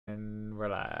We're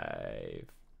live.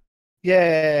 Yay!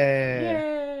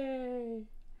 Yay!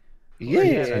 We're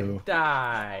Yeah. gonna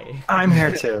die. I'm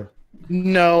here too.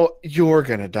 No, you're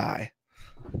gonna die.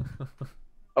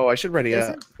 Oh, I should ready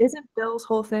up. Isn't Bill's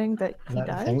whole thing that Is he that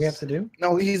the dies? thing we have to do?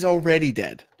 No, he's already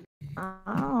dead.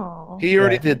 Oh. He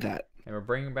already Yeah. did that. And we're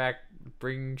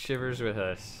bring Shivers with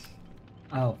us.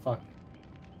 Oh, fuck.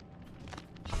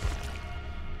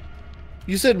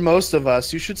 You said most of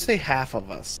us. You should say half of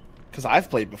us, because I've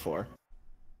played before.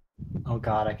 Oh,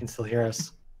 God, I can still hear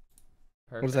us.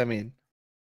 What does that mean?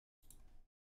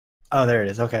 Oh, there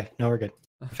it is. Okay. No, we're good.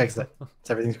 I fixed it.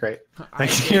 Everything's great. I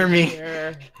can hear me.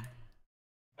 hear.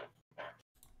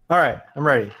 All right, I'm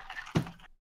ready.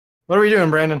 What are we doing,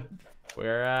 Brandon?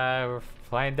 We're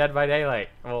playing Dead by Daylight.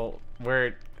 Well,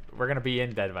 we're gonna be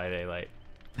in Dead by Daylight.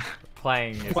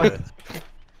 Playing is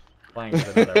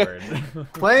another word.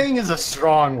 Playing is a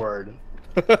strong word.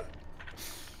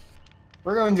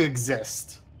 We're going to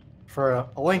exist for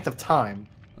a length of time.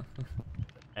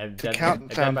 And To Dead, count and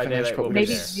down Dead by finish Daylight what will we be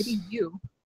Maybe there. maybe you.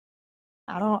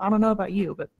 I don't know about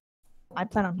you, but I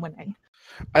plan on winning.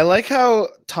 I like how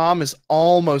Tom is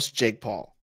almost Jake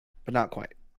Paul, but not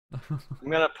quite. I'm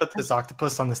going to put this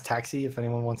octopus on this taxi if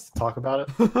anyone wants to talk about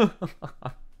it.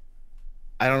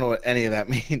 I don't know what any of that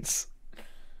means.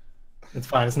 It's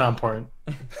fine. It's not important.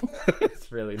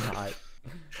 It's really not.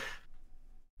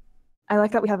 I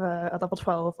like that we have a level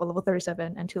 12, a level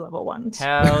 37, and 2 level 1s.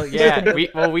 Hell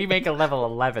yeah! We make a level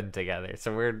 11 together,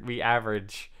 so we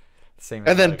average the same.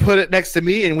 And then amount of- put it next to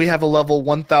me, and we have a level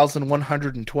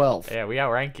 1,112. Yeah, we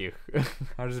outrank you.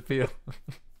 How does it feel?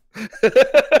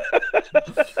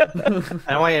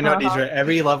 I want you to know, Deidre,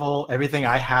 every level, everything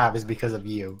I have is because of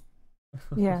you.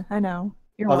 Yeah, I know.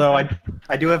 You're Although welcome.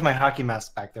 I do have my hockey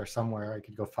mask back there somewhere I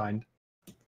could go find.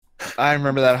 I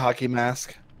remember that hockey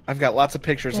mask. I've got lots of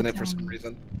pictures in it for some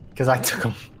reason. Because I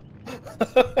took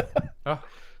them.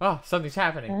 Oh, something's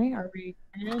happening. Okay, are we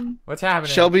in? What's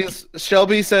happening?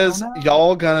 Shelby says, Oh, no.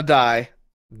 y'all gonna die.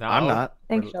 No, I'm not.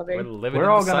 Thanks, we're, Shelby. We're living We're in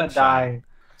all the gonna sunshine. die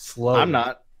slowly. I'm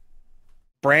not.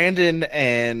 Brandon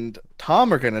and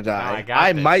Tom are gonna die. I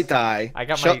got this. might die. I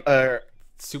got Shel-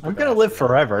 Super. I'm gonna live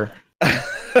forever.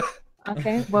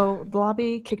 Okay, well, the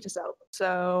lobby kicked us out,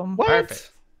 so... What?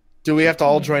 Perfect. Do we have to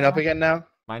all join up Yeah. again now?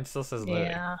 Mine still says loading.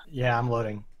 Yeah. Yeah, I'm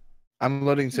loading. I'm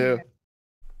loading too.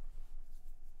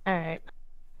 Alright,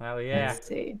 Hell yeah! let's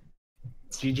see.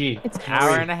 GG. It's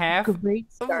Hour and a half of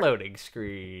great start. loading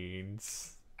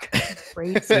screens.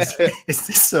 Great Is start.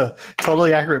 this a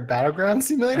totally accurate Battleground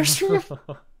Simulator stream?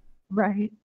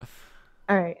 Right.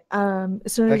 Alright,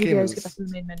 as soon That as you game guys is- get back to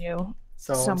the main menu,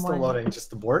 So I'm still Someone- loading.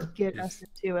 Just abort? get us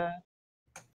into a...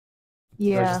 I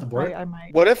Yeah, just abort? I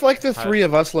might. What if like the three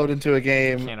of us load into a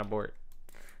game? Can't abort.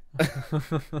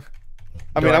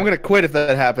 I mean, I'm gonna quit if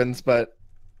that happens, but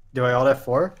Do I alt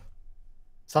F4? no,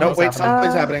 Something's wait, happening.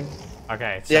 something's Uh, happening.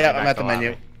 Okay. it's Yeah, sending I'm back at the to menu.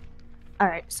 lobby.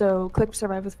 Alright, so click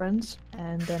survive with friends,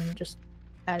 and then just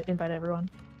invite everyone.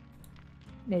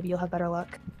 Maybe you'll have better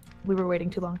luck. We were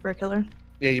waiting too long for a killer.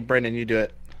 Yeah, Brandon, you do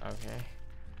it.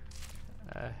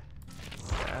 Okay.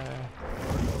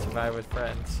 Survive with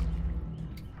friends.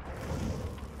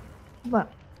 Well,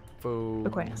 Boom.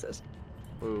 acquaintances.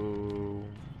 Boom.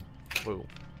 Boom.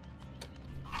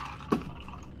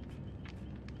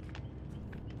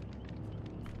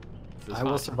 This is I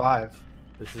will fine. survive.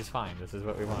 This is fine. This is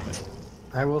what we wanted.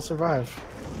 I will survive.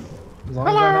 As long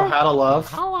as I know how to love,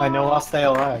 I know I'll stay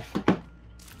alive.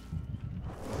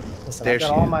 Listen, There I've got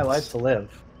she all my is. life to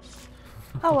live.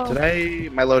 Hello. Today,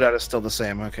 my loadout is still the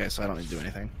same. Okay, so I don't need to do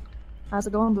anything. How's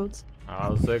it going, Boots?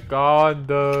 How's it going,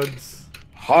 dudes?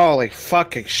 Holy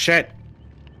fucking shit!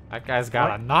 That guy's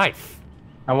got a knife.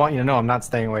 I want you to know I'm not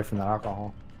staying away from that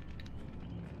alcohol.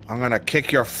 I'm gonna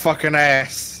kick your fucking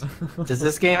ass. Does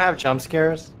this game have jump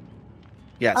scares?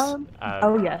 Yes.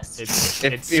 Oh yes. It's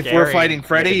If we're scary. fighting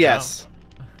Freddy, You can yes.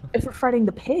 If we're fighting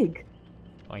the pig,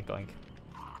 jump. Oink oink.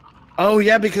 Oh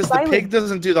yeah, because the Silent. pig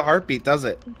doesn't do the heartbeat, does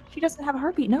it? she doesn't have a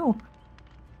heartbeat. No,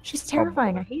 she's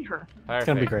terrifying. I hate her. Perfect. It's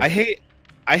gonna be great.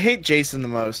 I hate Jason the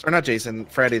most, or not Jason,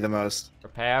 Freddy the most.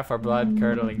 Prepare for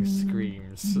blood-curdling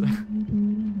screams.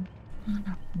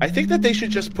 I think that they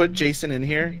should just put Jason in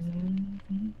here,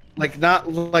 like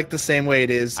not like the same way it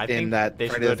is I in think that they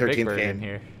should Friday the put Big 13th Bird in game.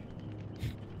 here.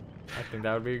 I think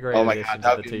that would be a great. Oh my addition God, that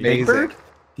to would the be team. Big amazing. Bird? Did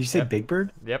you say Yep. Big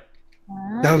Bird? Yep.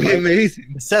 That would be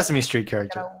amazing. The Sesame Street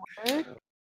character. Gonna work.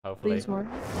 Hopefully. Please work.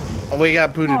 Oh, we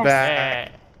got booted Yes. back.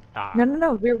 Yeah. Ah. No, no,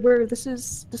 no. We're this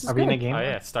is Are we in a good. game? Oh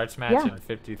yeah, start match Yeah. in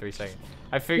 53 seconds.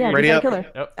 I Yeah, figured. Ready you up. got a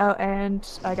killer. Yep. Oh, and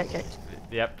I got kicked.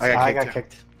 Yep. I got I kicked. got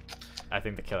kicked. I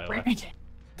think the killer left. Right.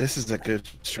 This is a good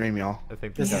stream, y'all. I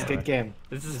think This is a good good game.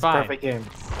 This is This is a fine. perfect game.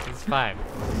 This is fine.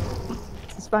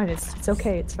 It's fine. It's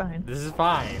okay. It's fine. This is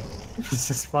fine.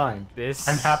 This is fine. This.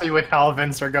 I'm happy with how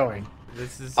events are going.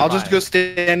 This is. I'll just fine. go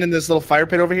stand in this little fire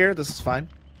pit over here. This is fine.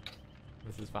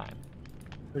 This is fine.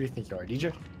 Who do you think you are,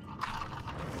 DJ?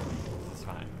 This is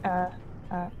fine.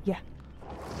 Yeah.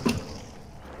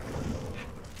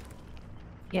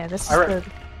 Yeah, this is Alright.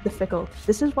 the fickle.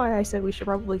 This is why I said we should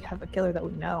probably have a killer that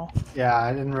we know. Yeah,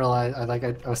 I didn't realize.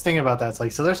 I was thinking about that. It's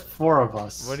like, so there's 4 of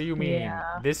us, What do you mean?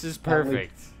 Yeah. This is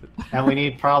perfect. and we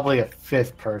need probably a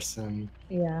 5th person.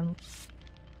 Yeah.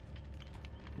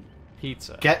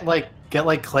 Pizza. Get like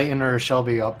Clayton or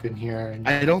Shelby up in here. And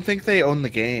I don't think they own the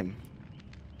game.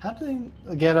 how do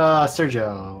they get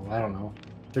Sergio? I don't know.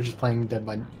 They're just playing Dead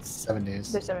by 7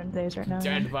 days. There's 7 days right now.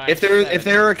 Dead by If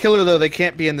they're a killer though, they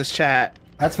can't be in this chat.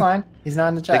 That's fine. He's not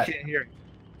in the They chat. can't hear.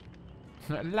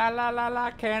 La la la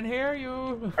la, can't hear you.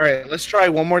 All right, let's try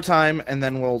one more time, and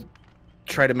then we'll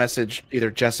try to message either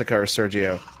Jessica or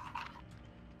Sergio.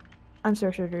 I'm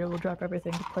sure Sergio will drop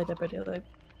everything to play Dead by Daylight.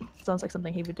 Sounds like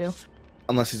something he would do.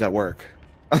 Unless he's at work.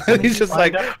 He's just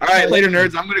like, all right, later,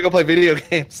 nerds. I'm gonna go play video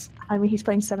games. I mean, he's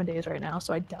playing 7 days right now,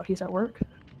 so I doubt he's at work.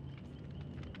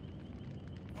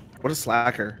 What a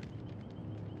slacker.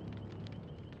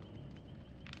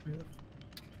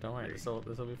 Don't worry, this will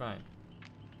be fine.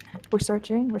 We're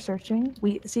searching. We're searching.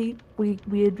 We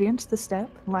advanced the step.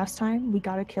 Last time we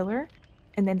got a killer,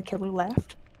 and then the killer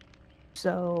left.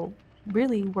 So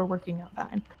really, we're working out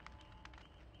fine.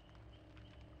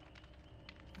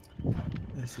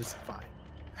 This is fine.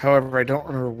 However, I don't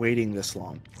remember waiting this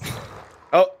long.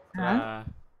 Oh, Huh?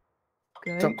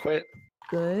 Good. don't quit.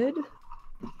 Good.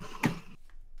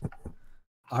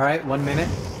 All right, 1 minute.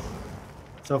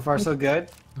 So far, so good.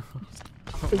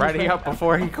 Ready up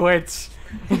before he quits.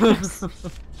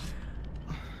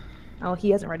 Oh,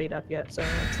 he hasn't readied up yet, so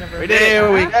it's never. We did it!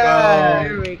 There we go.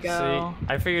 There we go. See,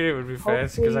 I figured it would be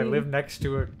fast because I Hopefully- live next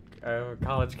to a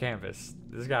college campus.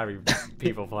 There's gotta be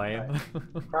people playing.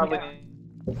 Probably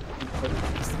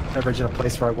beverage in a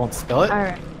place where I won't spill it. All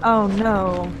right. Oh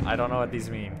no. I don't know what these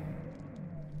mean.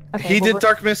 Okay, He well, did we're-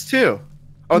 Dark Mist too.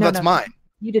 Oh, No, that's no. mine.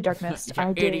 You did Dark Mist. You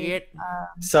I did. idiot.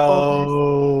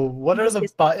 So, what are the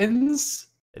buttons?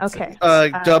 It's- Okay.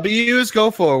 W's go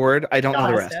forward. I don't know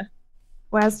the rest.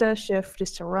 WASDA shift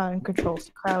is to run, controls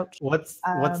to crouch. What's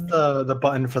Um, the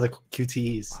button for the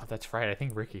QTEs? Oh, that's right. I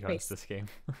think Ricky owns Face. this game.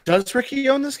 Does Ricky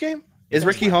own this game? Is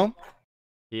Ricky home?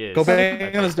 He is. Go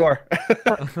bang on his door.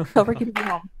 Tell Ricky to be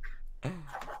home.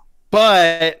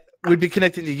 But we'd be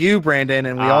connecting to you, Brandon,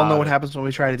 and we all know what Ah, happens when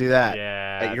we try to do that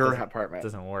Yeah. at it your doesn't- apartment.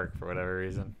 doesn't work for whatever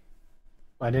reason.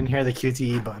 I didn't hear the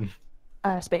QTE button.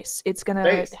 Space. It's gonna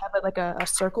Space. have it like a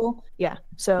circle. Yeah.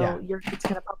 So Yeah. it's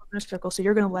gonna pop up in a circle. So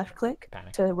you're gonna left click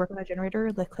Panic. to work on a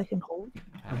generator. Left click and hold.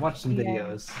 I've watched some Yeah.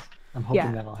 videos. I'm hoping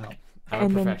Yeah. that'll help. I'm a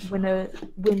And then professional.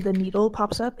 when the needle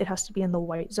pops up, it has to be in the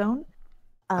white zone.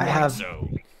 I have So,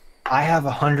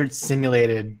 100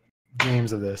 simulated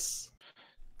games of this.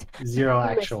 0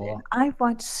 Listen, actual. I've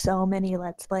watched so many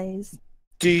Let's Plays.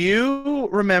 Do you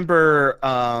remember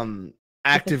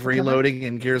active Different color? reloading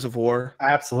in Gears of War?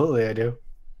 Absolutely, I do.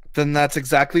 Then that's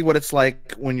exactly what it's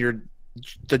like when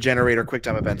the generator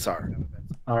QuickTime events are.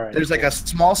 All right. There's like a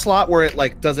small slot where it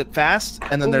like does it fast,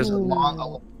 and then there's a Ooh.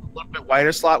 little bit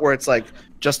wider slot where it's like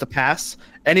just a pass.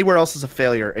 Anywhere else is a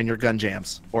failure, and your gun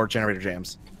jams or generator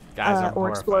jams. guys, I'm or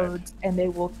horrified. explodes, and they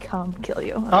will come kill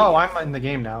you. Oh, I'm in the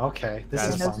game now. Okay, this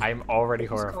Guys, is Guys, fun. I'm already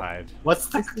This is cool. horrified. What's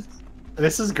the? This is-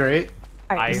 This is great.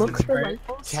 All right, I'm look for great.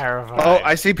 rifles. Terrified. Oh,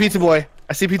 I see Pizza Boy.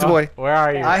 I see Pizza Oh. Boy. Where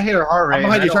are you? I hear heart rate. I'm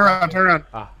behind I you. don't- Turn around. Turn around.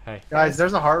 Oh, hey. Guys,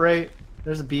 there's a heart rate.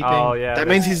 There's a beeping. Oh, yeah. That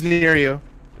means he's near you.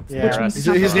 Yeah. Which means-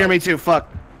 He's near me too. Fuck.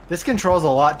 This controls a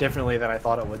lot differently than I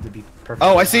thought it would, to be perfectly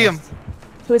Oh, I see him. honest.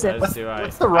 Who is it? As What's- do I.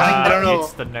 what's the running- I don't know.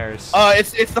 It's the nurse.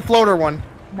 It's the floater one.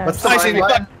 No, What's the I see running you.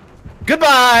 button?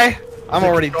 Goodbye. I'm it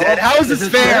already control? dead. How is Is this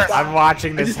it fair? fair? I'm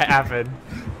watching I this just- happen.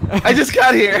 I just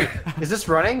got here. Is this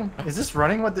running? Is this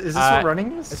running? What is this? Uh, what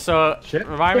running is? So, Shit.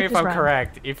 remind me Shift if is I'm run.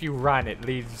 correct. If you run, it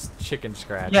leaves chicken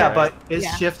scratch. Yeah, right? but is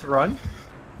Yeah. shift run?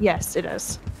 Yes, it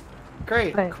is.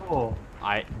 Great. Right. Cool.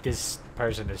 This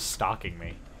person is stalking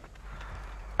me.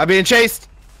 I'm being chased.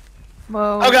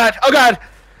 Whoa. Oh god. Oh god.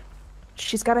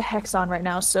 She's got a hex on right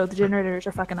now, so the generators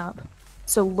are fucking up.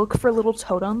 So look for little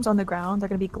totems on the ground. They're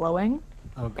gonna be glowing,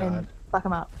 Oh god. and fuck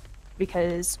them up,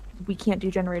 because we can't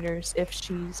do generators if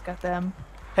she's got them.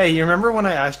 Hey, you remember when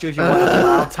I asked you if you wanted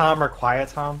loud Tom or quiet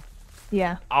Tom?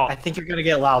 Yeah. Oh, I think you're gonna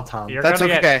get loud Tom. you're That's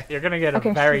gonna okay. get you're gonna get Okay,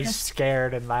 a very yeah.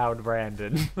 scared and loud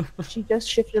Brandon. She just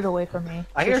shifted away from me.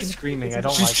 I so hear she- screaming. I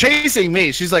don't She's like. chasing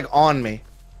me. She's like on me.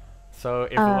 So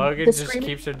if The Logan just screaming-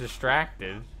 keeps her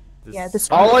distracted. Yeah, this-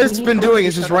 the All We it's need been to doing do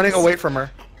is just totems. running away from her.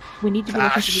 We need to be Ah,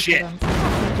 looking for these shit. totems. We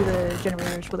can't do the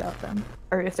generators without them,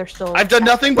 or if they're still. I've done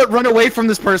nothing but run away from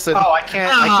this person. Oh, I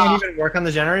can't even work on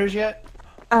the generators yet.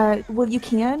 Well, you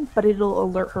can, but it'll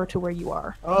alert her to where you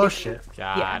are. Oh shit.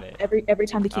 Got Yeah. it. Every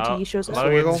time the QTE Oh, shows up.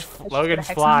 Logan's, Just put a Logan's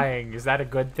hex on. flying. Is that a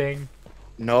good thing?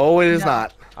 No, it is No.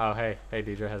 not. Oh, hey,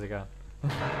 Deidre, how's it going?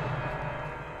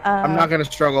 I'm not gonna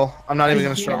struggle. I'm not even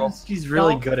gonna Yeah, struggle. She's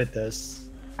really Don't. good at this.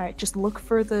 All right, just look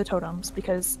for the totems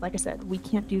because, like I said, we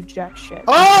can't do jack shit.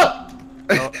 Oh!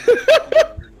 Oh,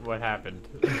 what happened?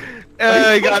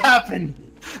 I What got. happened?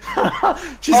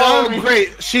 She's Oh, on me.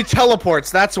 great! She teleports.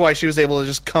 That's why she was able to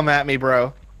just come at me,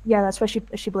 bro. Yeah, that's why she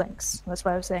blinks. That's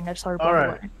why I was saying I just saw her blink All right.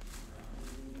 away.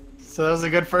 So that was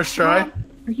a good first try.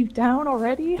 Are you down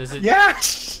already? Does it? Yeah.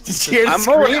 Did you hear the I'm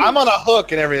scream? I'm on a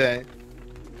hook and everything.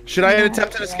 Should I Yeah,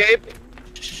 attempt an yeah. escape?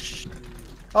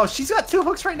 Oh, she's got two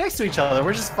hooks right next to each other.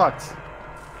 We're just fucked.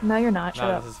 No, you're not. Shut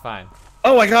No, up. this is fine.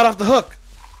 Oh, I got off the hook.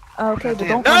 Okay, well,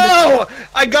 don't. No!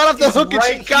 I got off the He's hook and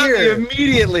she right got here. me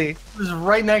immediately. It was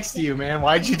right next to you, man.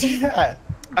 Why'd you do that?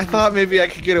 I thought maybe I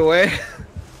could get away.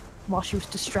 While she was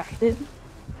distracted.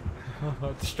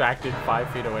 Distracted 5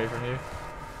 feet away from you.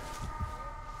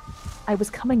 I was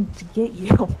coming to get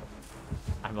you.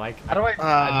 I'm like. How do I-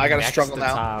 I'm I gotta next struggle to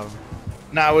now. Tom.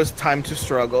 Now it's time to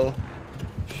struggle.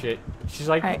 Shit. She's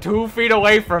like Alright. 2 feet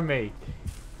away from me.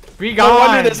 Be No gone.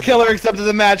 wonder this killer accepted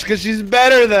the match because she's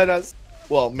better than us.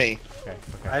 Well, me. Okay,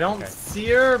 okay, I don't okay. see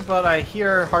her, but I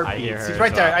hear her heartbeats. I hear her. She's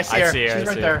right as there. well. I see her. She's I right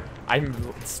see there. her.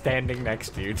 I'm standing next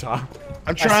to you, Tom.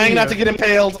 I'm see trying not you. to get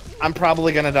impaled. I'm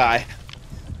probably gonna die.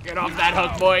 Get off that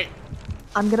hook, boy.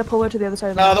 I'm gonna pull her to the other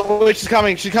side of the No, map. the witch is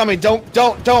coming. She's coming. Don't.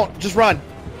 Just run.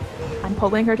 I'm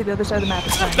pulling her to the other side of the map.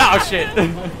 It's fine. No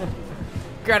shit.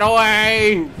 Get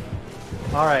away.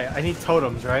 All right. I need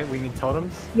totems, right? We need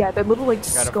totems. Yeah, they're little like Gotta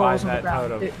skulls find on the that ground.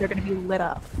 totem. They're gonna be lit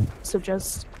up. So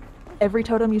just every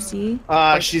totem you see.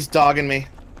 She's dogging me.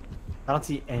 I don't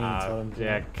see any totems.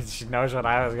 Yeah, because she knows what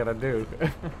I was gonna do.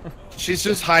 She's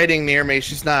just hiding near me.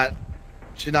 She's not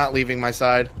leaving my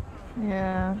side.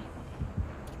 Yeah.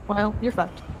 Well, you're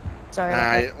fucked.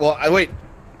 Sorry. Wait.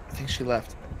 I think she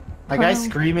left. My guy's Well-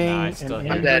 screaming. Nah, I and still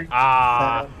angry. I'm dead.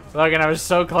 Ah, Logan, I was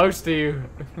so close to you.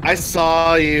 I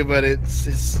saw you, but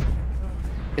it's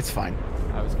fine.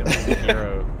 I was gonna be the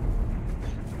hero.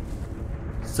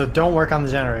 So don't work on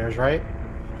the generators, right?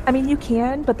 I mean, you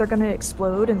can, but they're gonna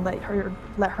explode and let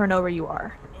her know where you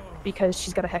are, because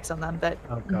she's got a hex on them that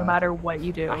Oh, no God. matter what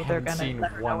you do, I they're haven't gonna seen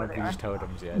let her know one where of they are. these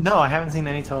totems yet. No, I haven't seen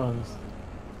any totems.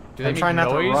 Do they I'm make trying not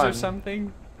to noise or run.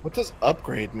 something? What does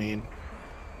upgrade mean?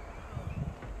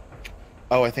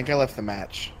 Oh, I think I left the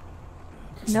match.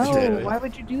 No, Did. why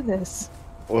would you do this?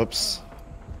 Whoops.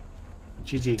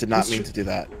 GG. Did not Who's mean to do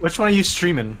that. Which one are you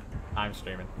streaming? I'm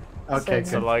streaming. Okay,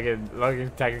 So So good.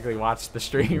 Logan technically watched the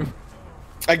stream.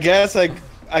 I guess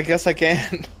I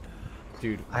can.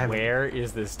 Dude, I haven't- where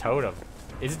is this totem?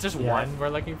 Is it just Yeah. one we're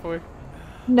looking for?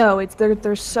 No, it's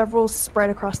there's several spread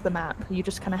across the map. You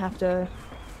just kind of have to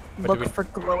But do look we- for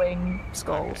glowing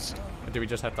skulls. Or do we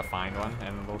just have to find one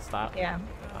and it'll stop? Yeah,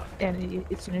 and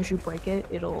as soon as you break it,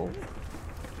 it'll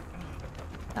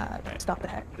Okay. stop the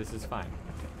hex. This is fine.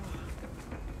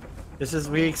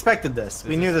 We expected this.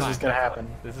 We This knew is this was fine. gonna happen.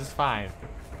 This is fine.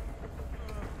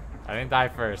 I didn't die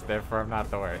first, therefore I'm not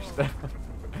the worst.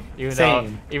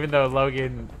 Same. Even though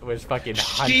Logan was fucking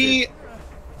hunted.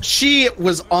 She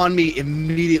was on me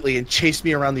immediately and chased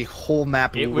me around the whole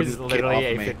map. And It was wouldn't get literally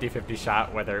a off me. 50-50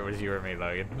 shot whether it was you or me,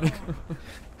 Logan.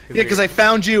 Yeah, because I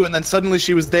found you and then suddenly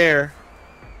she was there.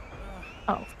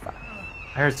 Oh, fuck.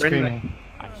 I heard Brendan, screaming.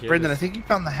 I hear Brendan, I this- think you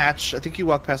found the hatch. I think you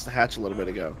walked past the hatch a little bit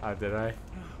ago. Oh, did I?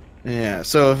 Yeah,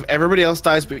 so if everybody else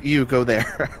dies but you, go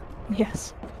there.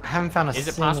 Yes. I haven't found a Is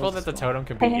it single possible that the skull. totem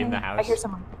could be Hey, in the hey, house? I hear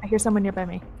someone. I hear someone nearby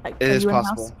me. It Are is you in the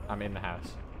possible. house? I'm in the house.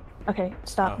 Okay,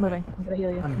 stop Okay. moving. I'm gonna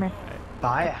heal you. I'm- Come here.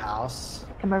 Buy a house?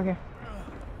 Come over here.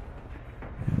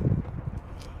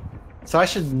 So I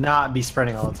should not be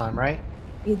spreading all the time, right?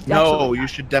 You No, absolutely you not.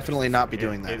 should definitely not be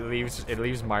doing that. It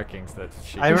leaves markings that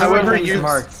she. I remember However, things you-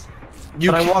 marked,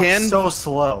 You but I walk can so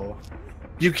slow.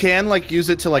 you can like use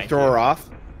it to like Thank throw you. her off.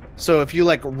 So if you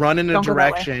like run in a Don't go that way.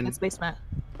 direction, It's basement.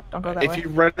 Don't go that if way. you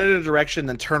run in a direction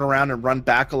then turn around and run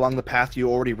back along the path you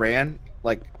already ran,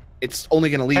 like it's only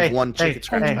gonna leave Hey, one hey, chicken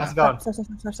scratch hey, path. how's it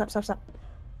going? Stop.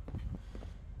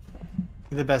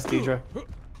 You're the best, Deidre.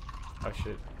 Oh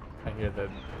shit! I hear the.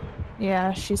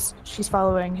 Yeah, she's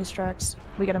following his tracks.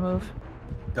 We gotta move.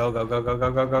 Go, go, go, go,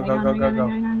 go, go, go, Hang go, on, go, hang go, on, go.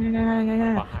 hang on, hang on, hang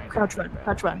on. Behind Crouch her. run,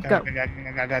 crouch run, go. Can you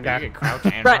get crouch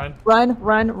and run?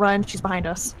 Run. She's behind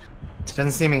us. She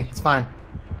doesn't see me. It's fine.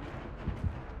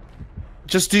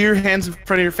 Just do your hands in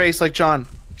front of your face like John.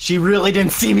 She really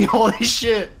didn't see me. Holy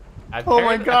shit! Oh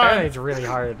my God. Apparently it's really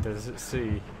hard to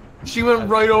see. She went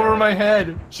right over my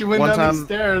head. She went One down time- the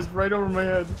stairs right over my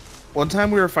head. One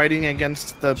time we were fighting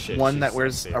against the Shit, one she's that so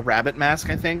wears sick. a rabbit mask,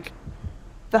 I think.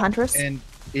 The Huntress. And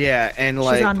yeah, and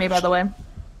like She's on me, by the way.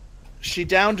 she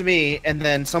downed me, and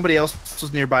then somebody else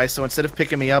was nearby. So instead of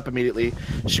picking me up immediately,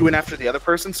 she went after the other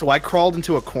person. So I crawled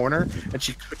into a corner, and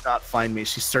she could not find me.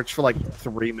 She searched for like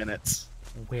 3 minutes.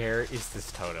 Where is this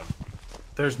totem?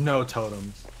 There's no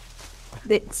totems.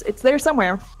 It's there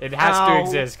somewhere. It has Ow. to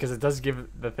exist because it does give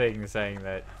the thing saying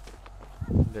that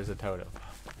there's a totem.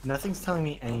 Nothing's telling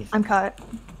me anything. I'm cut.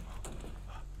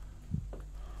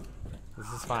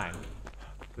 This is fine.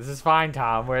 This is fine,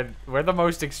 Tom. We're the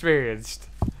most experienced.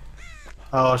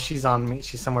 Oh, she's on me.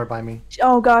 She's somewhere by me.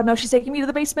 Oh God, no! She's taking me to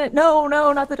the basement. No,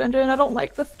 no, not the dungeon. I don't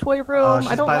like the toy room.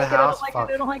 she's I don't by like the it. I house? don't like Fuck.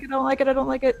 it. I don't like it. I don't like it. I don't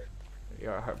like it.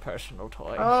 You're her personal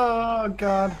toy. Oh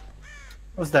God.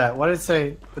 What's that? What did it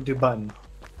say? The do button.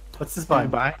 What's this button?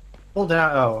 Bye. Hold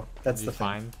down. Oh, that's Did the you thing.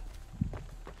 find?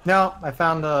 No, I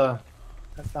found a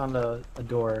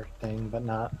door thing, but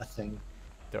not a thing.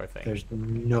 Door thing. There's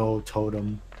no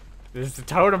totem. There's a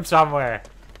totem somewhere.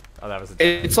 Oh, that was a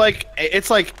totem. It's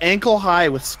like ankle high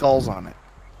with skulls on it.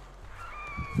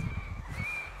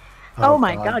 Oh,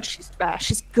 my God, she's fast.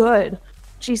 She's good.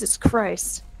 Jesus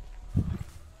Christ.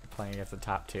 Playing against the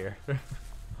top tier.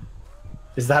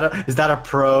 Is that a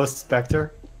pro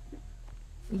Spectre?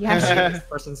 Yeah. That's she- what this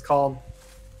person's called.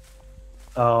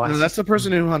 Oh, No, that's the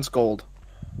person who hunts gold.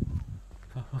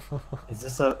 is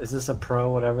this a pro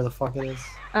whatever the fuck it is?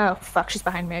 oh fuck, she's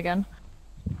behind me again.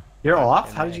 You're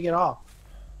off? How did you get off?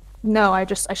 No, I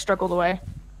struggled away.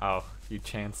 Oh, you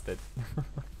chanced it.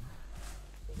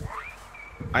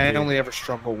 I only ever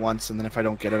struggle once, and then if I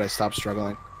don't get it, I stop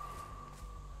struggling.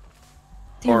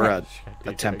 Damn Or it.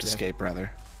 attempt escape,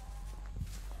 rather.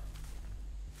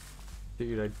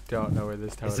 Dude, I don't know where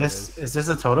this totem Is this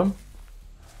a totem?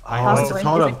 I Oh, hope it's a Possibly. Is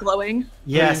totem. it glowing?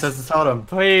 Yes, Please. it's a totem.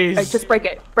 Please. Alright, just break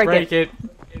it. Break it.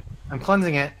 I'm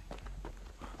cleansing it.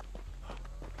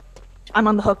 I'm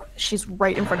on the hook. She's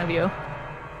right in front of you.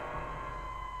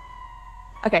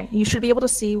 Okay, you should be able to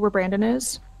see where Brandon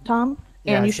is, Tom,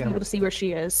 Yeah, and I you see should be him. able to see where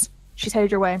she is. She's headed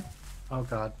your way. Oh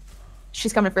God.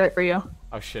 She's coming right for you.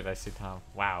 Oh shit, I see Tom.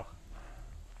 Wow.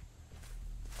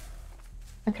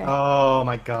 Okay. Oh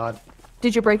my God.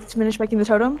 Did you finish breaking the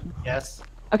totem? Yes.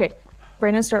 Okay.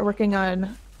 Brandon, start working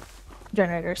on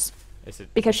generators.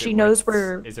 Because is it she knows worth-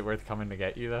 where- Is it worth coming to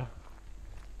get you though?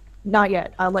 Not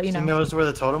yet. I'll let you She know. knows where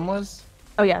the totem was.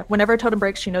 Oh yeah. Whenever a totem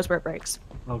breaks, she knows where it breaks.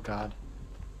 Oh God.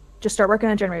 Just start working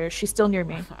on generators. She's still near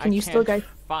me. Can you still guys?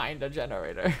 find a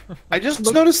generator? I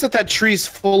just noticed that tree's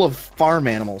full of farm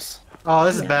animals. Oh,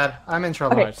 this is bad. I'm in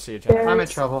trouble. Okay. I see a generator. I'm in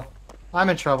There's- trouble. I'm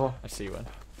in trouble. I see one.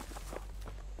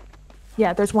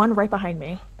 Yeah, there's one right behind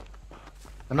me.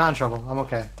 I'm not in trouble. I'm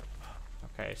okay.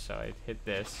 Okay, so I hit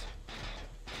this.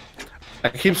 I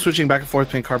keep switching back and forth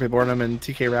between Carpet Boredom and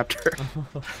TK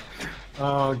Raptor.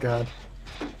 Oh God.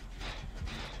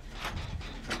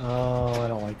 Oh, I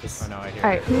don't like this. Oh no, I hear All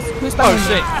right, it. who's behind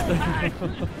Oh me?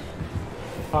 shit!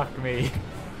 Fuck me.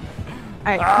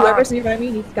 All right, whoever's nearby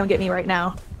me needs to come get me right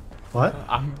now. What?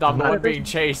 I'm the one not- being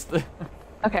chased.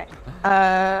 Okay.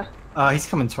 He's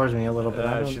coming towards me a little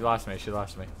bit. She lost me. She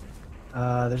lost me.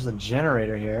 There's a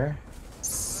generator here.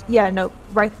 Yeah, no,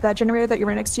 right. That generator that you're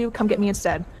right next to, come get me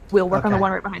instead. We'll work on the Okay.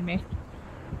 one right behind me.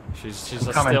 She's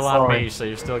I'm coming, still on sorry. me, so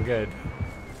you're still good.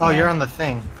 Oh, Yeah. you're on the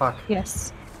thing. Fuck.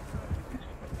 Yes.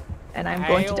 And I'm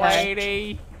going to die.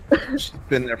 lady. She's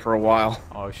been there for a while.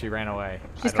 Oh, she ran away.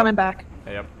 She's coming back.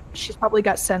 Yep. She's probably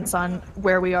got sense on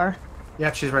where we are.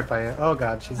 Yep, she's right by you. Oh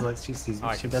God, she sees me. Oh,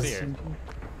 I she can does. see her.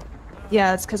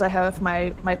 Yeah, it's because I have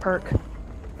my perk.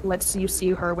 Lets you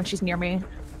see her when she's near me.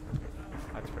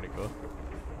 That's pretty cool.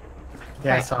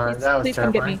 Yeah, I Alright, saw her. please- That was please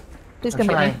come get terrifying. me. Please I'm come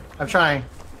get trying. me. I'm trying.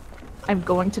 I'm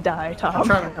going to die, Tom. I'm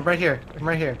trying. I'm right here. I'm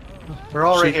right here. We're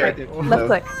all right She's here. right there. Left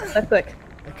click. Left click.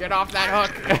 Get off that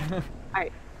hook!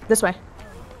 Alright, this way.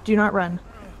 Do not run.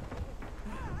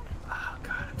 Oh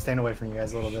God, I'm staying away from you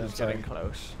guys a little bit. I'm She's sorry. getting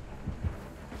close.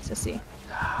 Let's see.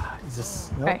 Is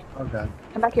this? Nope. Okay. Oh God.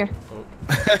 Come back here. Oh,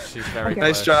 she's very Okay.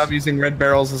 close. Nice job using red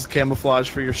barrels as camouflage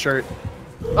for your shirt.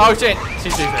 Oh shit! She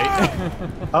sees me.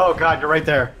 Oh God, you're right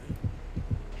there.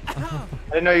 I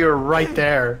didn't know you were right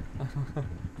there.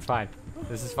 It's fine.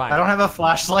 This is fine. I don't have a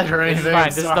flashlight or This is anything. fine. I'm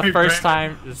This is sorry, the first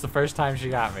Brandon. time. This is the first time she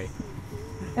got me.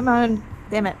 Come on.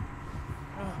 Damn it.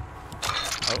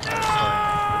 Oh, this is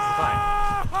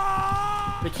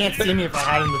fine. They can't see me if I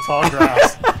hide in the tall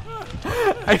grass.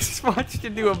 I just watched you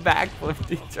do a backflip,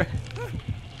 teacher.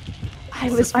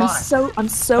 I'm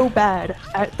so bad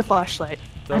at the flashlight.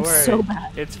 Don't I'm worry. so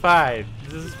bad. It's fine.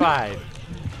 This is fine.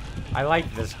 I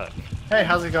like this hook. Hey,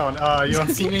 how's it going? You don't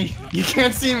see me? You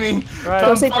can't see me. Right.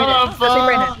 Go save Brandon. Go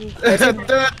save Brandon.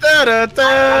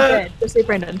 I'm dead. Go save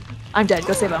Brandon. I'm dead.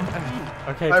 Go save him.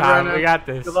 Okay, Bye, Tom, Brandon. we got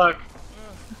this. Good luck.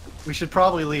 We should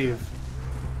probably leave.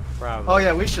 Probably. Oh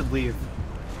yeah, we should leave.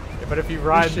 But if you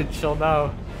run, should- she'll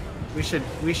know. We should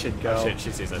go. Oh shit,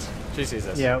 she sees us. She sees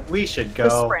us. Yeah, we should Just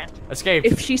go. sprint. Escaped.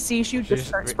 If she sees you, just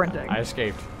start sprinting. I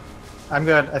escaped. I'm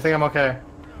good. I think I'm okay.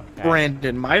 Okay.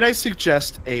 Brandon, might I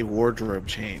suggest a wardrobe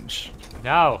change?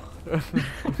 No.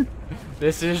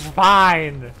 This is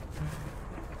fine.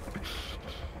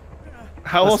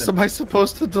 How else Listen. am I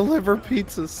supposed to deliver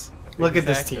pizzas? Look at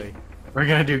this Exactly. team. We're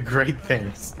gonna do great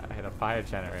things. I hit a fire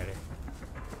generator.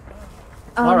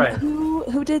 All right.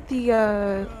 Who did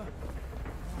the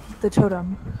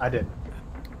totem? I did.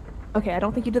 Okay, I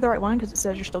don't think you did the right one because it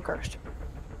says you're still cursed.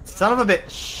 Son of a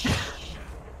bitch.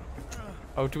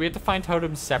 Oh, do we have to find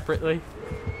totems separately?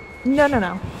 No.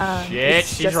 Shit, it's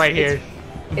she's just- right here.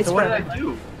 It's So what for did I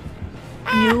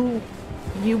do?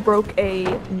 you broke a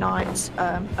not.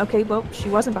 Okay, well, she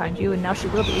wasn't behind you, and now she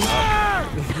will be.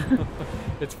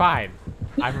 It's fine.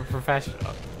 I'm a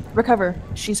professional. Recover.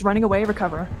 She's running away.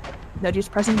 Recover. No,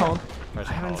 just pressing hold. Press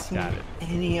I haven't hold, seen got it.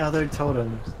 any other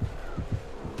totems.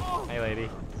 Hey, lady.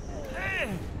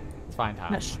 It's fine,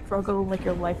 Tom. No, struggle like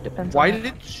your life depends Why on it.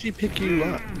 did she pick you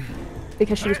up?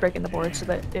 Because she was breaking the board so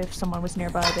that if someone was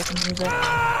nearby, they can use it.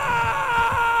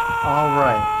 All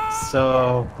right.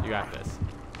 So You got this.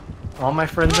 all my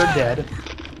friends are dead.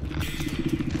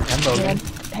 And Logan. And,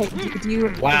 hey, do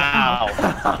you? Wow.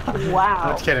 Wow.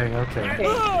 Not kidding. Okay. Okay.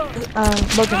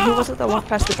 Logan, who was it that walked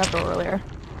past the trap door earlier?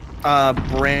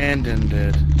 Brandon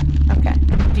did. Okay.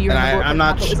 Do you And remember? I'm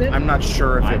not. I'm not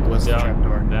sure if I it was the don't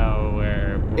trapdoor. know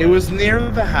where. It was near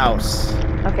the house.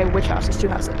 Okay, which house? There's two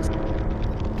houses.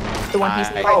 The one he's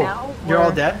in right Oh, now. you're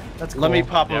all or- dead? That's cool. Let me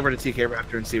pop Yep. over to TK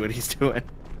Raptor and see what he's doing.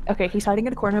 Okay, he's hiding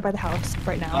in a corner by the house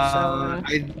right now.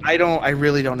 I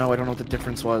really don't know. I don't know what the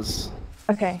difference was.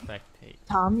 Okay, Spectate.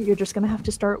 Tom, you're just gonna have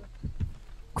to start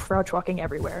crouch walking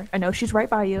everywhere. I know she's right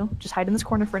by you. Just hide in this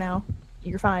corner for now.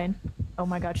 You're fine. Oh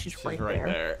my God, she's, She's right, right there.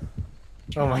 there.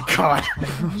 Oh my god.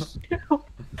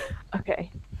 Okay,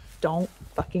 don't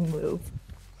fucking move.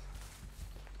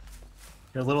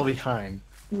 You're a little behind.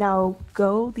 Now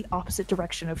go the opposite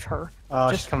direction of her. Oh,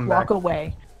 just she's coming walk back.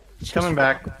 away. She's coming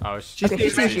back. Oh, She's Okay, she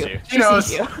sees you. She knows.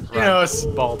 sees you. She knows.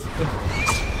 Bolt.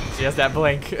 She has that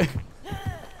blink.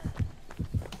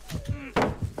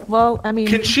 Well, I mean,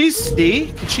 Can she see?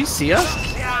 Can she see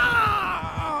us?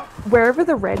 wherever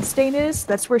the red stain is,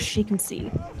 that's where she can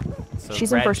see. So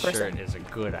She's in red first shirt person. is a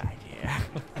good idea.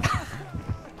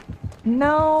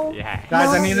 No. Yeah. Guys,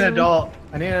 I need an No. adult.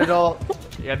 I need an adult.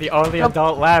 You're the only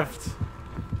adult left.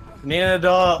 I need an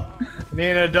adult. I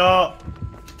need an adult.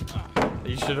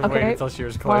 You should have Okay, waited until she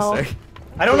was well- closer.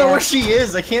 I don't know Yeah. where she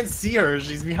is. I can't see her.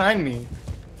 She's behind me.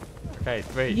 Okay,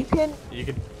 wait. You can. You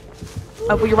could.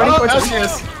 Well, you're running Oh, towards there her.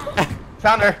 she is.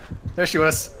 Found her. There she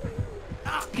was.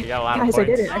 You got a lot Guys, of I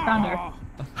did points. it. I found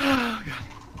her.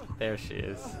 There she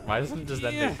is. Why doesn't just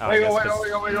that thing? Oh, Wiggle, I guess 'cause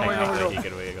wiggle, wiggle, wiggle, technically wiggle. he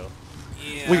could wiggle.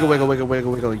 Wiggle, wiggle, wiggle,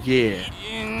 wiggle, wiggle.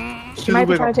 Yeah. She might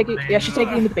be trying to take you. Yeah, she's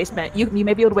taking you into the basement. You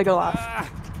may be able to wiggle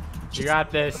off. You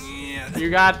got this. You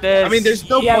got this. I mean, there's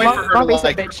no Yeah, point wrong, for her wrong to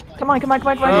basement, like. bitch. Come on, come on, come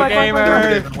on, come on, Pro come on, come on, come on.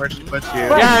 gamer. Given where she puts you.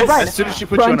 Run, Yes! run. As soon as she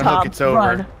puts you Run, on a hook, Tom, it's over.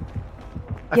 run.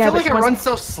 I Yeah, feel but like she I wants- run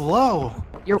so slow.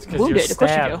 You're 'cause you're wounded. Of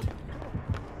course you do. stabbed.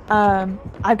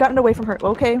 I've gotten away from her.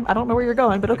 Okay, I don't know where you're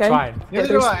going, but okay. It's fine. Neither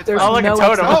do there's, I. It's there's fine. Oh, look, a no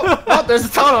totem. exit. Oh, there's a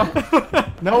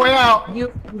totem. No way out.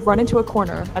 You run into a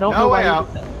corner. I don't No know why way you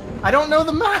out. did that. I don't know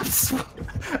the maps.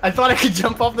 I thought I could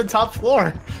jump off the top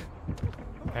floor.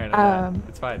 Apparently not.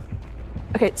 It's fine.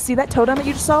 Okay, see that totem that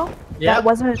you just saw? Yeah. That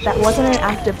wasn't an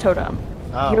active totem.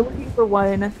 Oh. You're looking for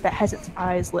one that has its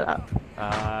eyes lit up.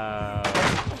 Uh,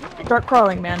 Start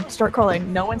crawling, man. Start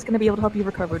crawling. No one's gonna be able to help you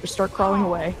recover. Just start crawling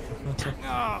away.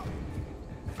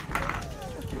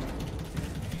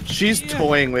 She's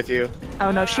toying with you.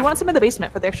 Oh no, she wants him in the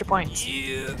basement for the extra points.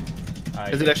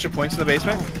 Is it extra points in the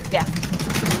basement? Yeah.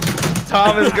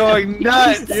 Tom is going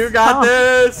nuts. You got Tom.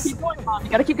 this. Keep going, Tom. You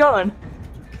gotta keep going.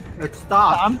 It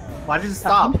stopped. Tom? Why did it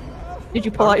stop? Did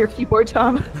you pull out your keyboard,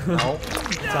 Tom? No.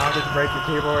 Tom didn't break the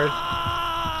keyboard.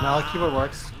 No, the keyboard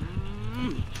works.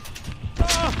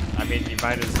 I mean, you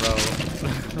might as well.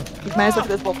 You might as well do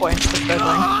this 4 points. for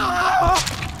struggling.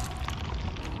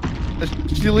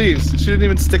 She leaves. She didn't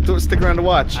even stick around to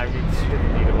watch. I mean, she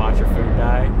didn't need to watch her food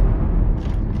die.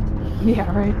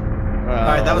 Yeah, right.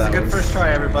 Alright, that was a good first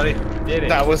try, everybody. Did it?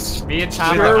 That was. Me and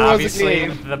Tom Sure are was a obviously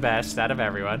game. the best out of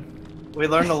everyone. We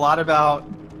learned a lot about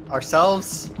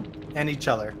ourselves and each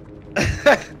other.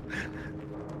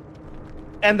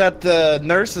 And that the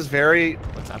nurse is very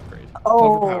What's upgrade?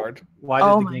 Oh, overpowered. Why did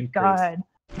oh the my game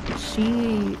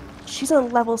freeze? god. She's a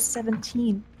level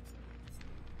 17.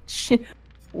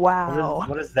 Wow.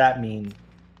 What does that mean?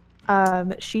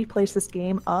 She plays this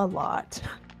game a lot.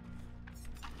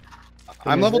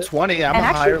 I'm is level it? 20. I'm And a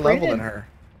actually, higher level Brandon- than her.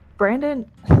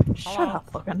 Brandon, shut Hello.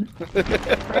 up, Logan.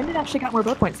 Brandon actually got more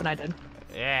blood points than I did.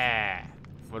 Yeah.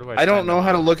 What do I don't spend know them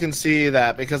how to on? look and see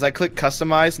that because I clicked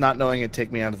customize, not knowing it'd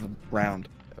take me out of the round.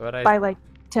 What I By like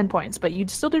 10 points, but you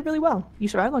still did really well. You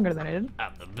survived longer than I did.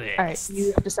 I'm the best. All right,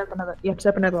 you have to step another. You have to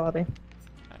step another lobby.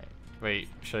 Alright. Wait,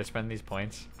 should I spend these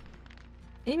points?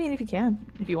 I mean, if you can,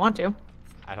 if you want to.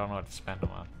 I don't know what to spend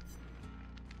them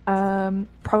on.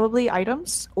 Probably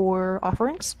items or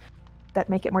offerings that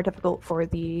make it more difficult for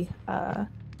the.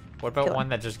 What about Killer. one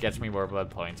that just gets me more blood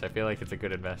points? I feel like it's a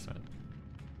good investment.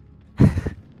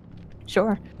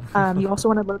 Sure. You also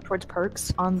want to look towards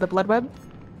perks on the blood web.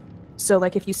 So,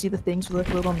 like, if you see the things with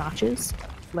like, little notches,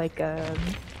 like,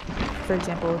 for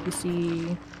example, if you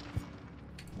see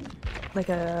like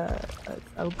a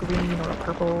green or a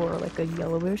purple or like a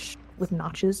yellowish with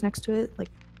notches next to it, like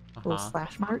little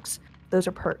slash marks, those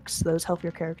are perks. Those help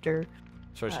your character.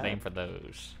 So I should aim for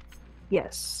those.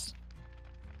 Yes.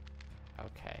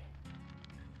 Okay.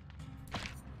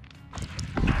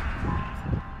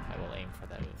 I will aim for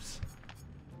those.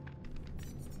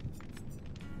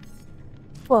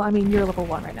 Well, I mean, you're level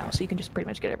 1 right now, so you can just pretty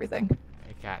much get everything.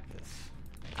 I got this.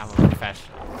 I'm a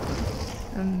professional.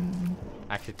 Um,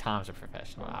 Actually, Tom's a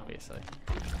professional, obviously.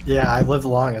 Yeah, I live the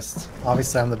longest.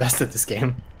 Obviously, I'm the best at this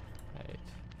game. Right.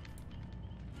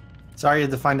 Sorry you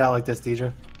had to find out like this,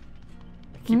 Deidre.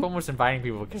 I keep almost inviting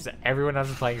people because everyone else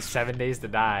is playing 7 Days to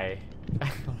Die.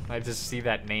 I just see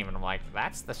that name and I'm like,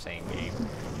 that's the same game.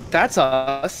 That's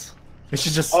us. We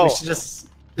should just. Oh, we should just.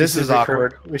 This we is should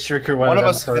recruit- awkward. We should recruit One of them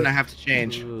us is for- gonna have to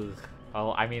change. Ugh.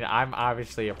 Well, I mean, I'm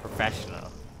obviously a professional.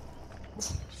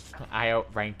 I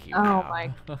outrank you. Oh now.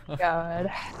 my God.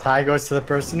 Tie goes to the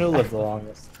person who lived the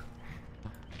longest.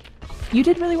 You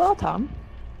did really well, Tom,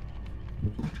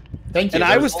 Thank you. And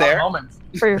I There's was a lot of there. moments.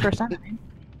 for your first time. Right?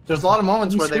 There's a lot of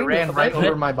moments You where they screamed ran it. right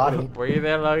over my body. Were you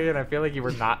there, Logan? I feel like you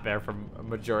were not there for a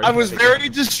majority. I of was the very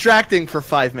game. distracting for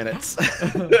 5 minutes.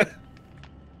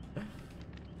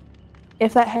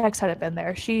 If that Hex hadn't been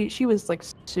there, she was like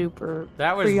super.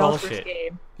 That was for y'all's bullshit. first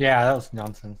game. Yeah, that was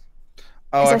nonsense.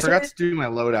 Oh, Is I I forgot started- to do my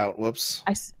loadout. Whoops.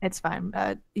 It's fine.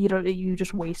 You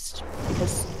just waste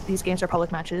because these games are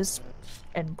public matches,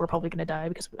 and we're probably gonna die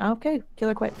because okay,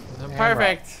 killer quit.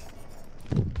 Perfect.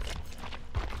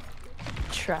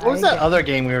 Try. What was that again. other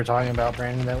game we were talking about,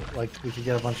 Brandon? That like we could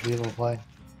get a bunch of people to play.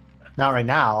 Not right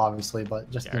now, obviously, but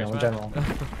just in general.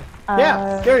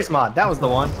 Yeah, Gary's Mod. That was the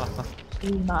one.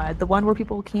 Mod, the one where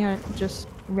people can't just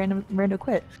random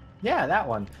quit. Yeah, that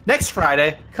one. Next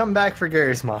Friday, come back for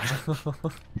Gary's Mod.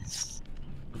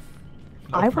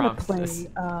 I want promises. to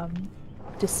play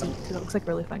Deceit because it looks like a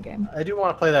really fun game. I do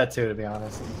want to play that too, to be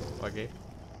honest. Okay.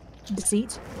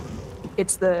 Deceit.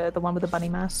 It's the one with the bunny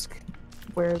mask,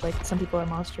 where like some people are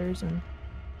monsters and.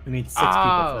 We need 6 people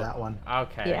Oh. for that one.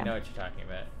 Okay, Yeah. I know what you're talking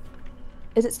about.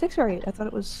 Is it 6 or 8? I thought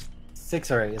it was.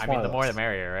 6 or 8. It's I one mean, of the more the those.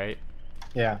 merrier, right?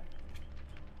 Yeah.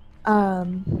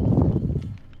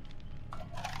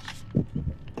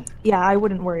 Yeah, I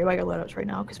wouldn't worry about your loadouts right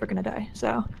now because we're gonna die.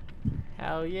 So.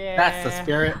 Hell yeah. That's the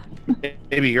spirit.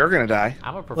 Maybe you're gonna die.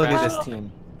 I'm a Look professional. at this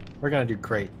team. We're gonna do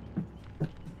great.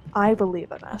 I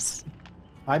believe in us.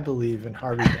 I believe in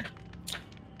Harvey.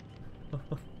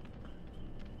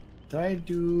 Did I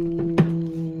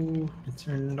do? I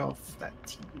turned off that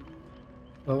TV.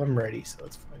 Well, I'm ready, so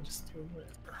it's fine. Just do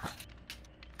whatever.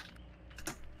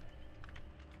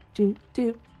 Do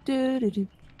do do do do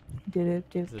do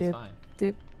do This is do fine.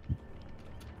 do.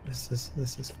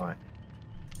 This is fine.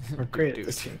 We're great at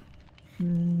this Dude.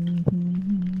 game.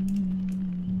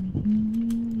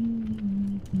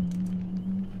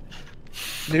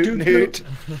 Newt, Newt.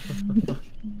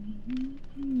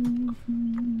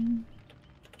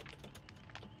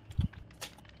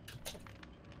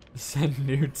 Send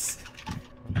nudes.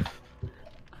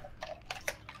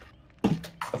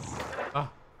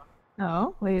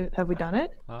 Oh, wait, have we done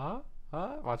it?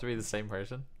 Want to be the same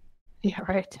person? Yeah,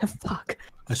 right. Fuck.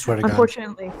 I swear to God.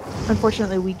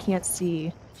 Unfortunately, we can't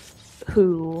see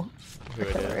who Who the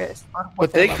it killer is. is. or what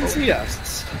But their they can level. see us.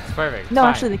 It's perfect. No, fine.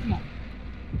 actually, they can't.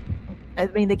 I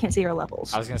mean, they can't see our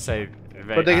levels. I was gonna say.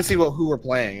 But they can see who we're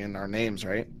playing and our names,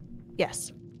 right?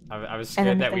 Yes. I was And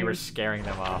then scared that we they- were scaring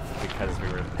them off because we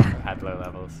were at low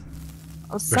levels.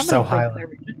 Oh, so somebody played high Clear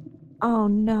Vision. Oh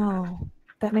no.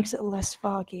 That makes it less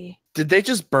foggy. Did they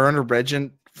just burn a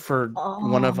regent for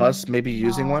one of us maybe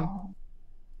using one?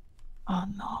 Oh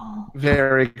no.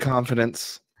 Very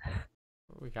confidence.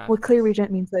 Well, clear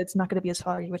regent means that it's not going to be as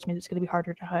foggy, which means it's going to be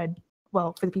harder to hide.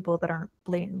 Well, for the people that aren't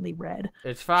blatantly red.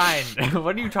 It's fine.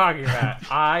 What are you talking about?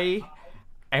 I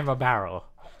am a barrel.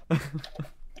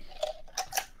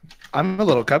 I'm a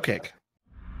little cupcake.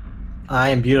 I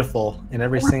am beautiful in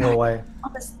every single way.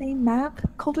 On the same map,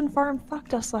 Colton Farm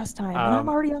fucked us last time, and I'm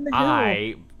already on the hill.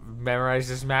 I memorized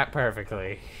this map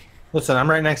perfectly. Listen, I'm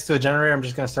right next to a generator. I'm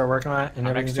just gonna start working on it, and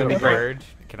everything's gonna be great. Bird.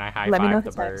 Can I high Let me know five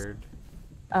if the it's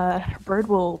bird? Bird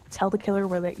will tell the killer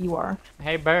where that you are.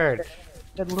 Hey, bird.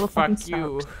 The little fucking Fuck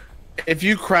you. snout. If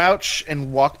you crouch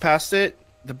and walk past it,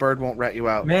 the bird won't rat you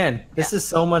out. Man, this is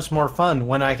so much more fun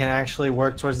when I can actually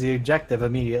work towards the objective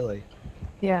immediately.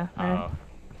 Yeah. Oh.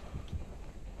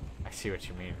 I see what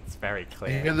you mean. It's very I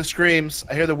clear. hear the screams.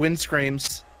 I hear the wind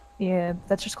screams. Yeah,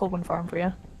 that's just Cold Wind Farm for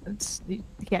you. You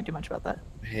can't do much about that.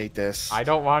 I hate this. I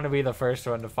don't want to be the first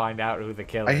one to find out who the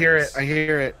killer is. I hear it. I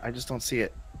hear it. I just don't see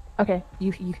it. Okay,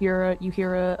 you hear a I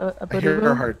hear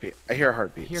a heartbeat. I hear a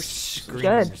heartbeat. Hear screams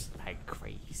Good. like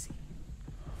crazy.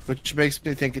 Which makes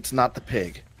me think it's not the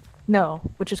pig. No,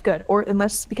 which is good. Or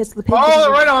unless because the pig. Oh,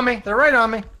 they're right on me. They're right on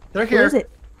me. They're here. Who is it?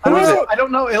 Who is is it? I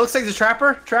don't know. It looks like the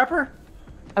trapper. Trapper?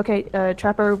 Okay,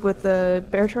 Trapper with the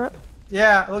bear trap.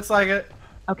 Yeah, it looks like it.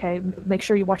 Okay, make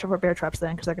sure you watch over bear traps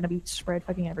then, because they're gonna be spread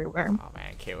fucking everywhere. Oh man,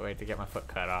 I can't wait to get my foot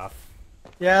cut off.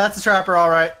 Yeah, that's a trapper, all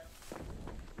right.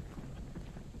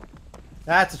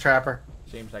 That's a trapper.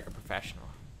 Seems like a professional.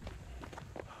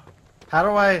 How do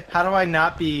I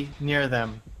not be near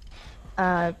them?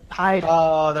 Hide.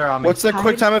 Oh, they're on me. What's the Hide.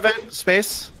 quick time event?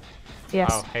 Space? Yes.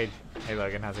 Oh, hey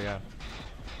Logan, how's it going?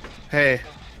 Hey.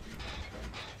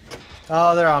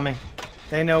 Oh, they're on me.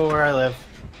 They know where I live.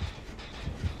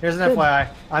 Here's an Good. FYI.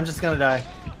 I'm just gonna die.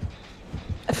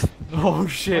 Oh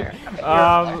shit.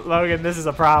 Logan, this is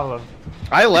a problem.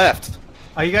 I left.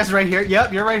 Are you guys right here?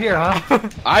 Yep, you're right here, huh?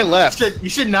 I left. You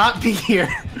should not be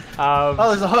here. Oh,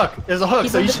 there's a hook. There's a hook,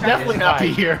 Keep so you them should definitely not be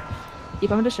distracted. here. Keep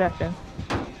them distracted.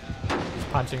 He's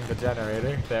punching the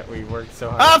generator that we worked so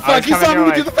hard. Ah, Oh, fuck! he's He coming saw your me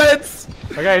way. through the fence.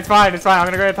 Okay, it's fine. I'm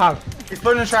gonna go to Tom. He's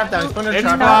putting a trap down. He's putting a It's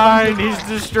trap down. fine. He's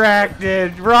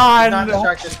distracted. He's Run. not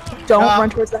distracted. Don't No. run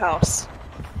towards the house.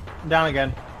 I'm down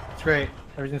again. It's great.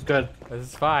 Everything's good. This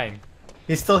is fine.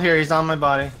 He's still here. He's on my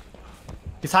body.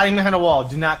 He's hiding behind a wall.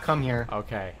 Do not come here.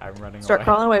 Okay, I'm running Start away.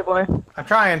 crawling away, boy. I'm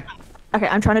trying. Okay,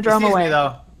 I'm trying to He draw him sees away. me,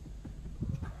 though.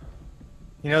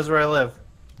 He knows where I live.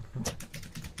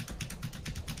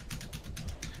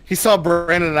 He saw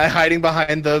Brandon and I hiding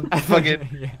behind the fucking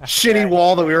Yeah. shitty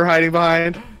wall that we were hiding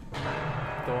behind. The one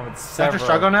with Do I have to several.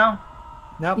 struggle now?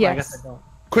 Nope, I Yes. guess I don't.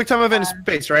 Quick time event in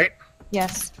space, right?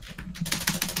 Yes.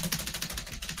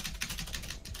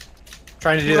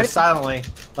 Trying to do What? this silently,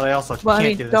 but I also Well, I can't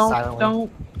mean, do this don't, silently.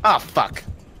 don't. Ah, fuck.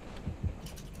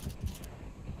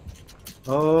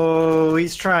 Oh,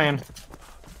 he's trying.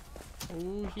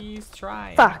 Ooh, he's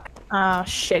trying. Fuck. Oh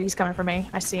shit, he's coming for me.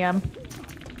 I see him.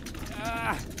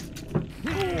 Ah.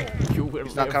 You will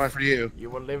He's not live. coming for you. You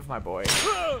will live, my boy.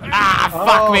 Ah,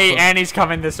 fuck me, and he's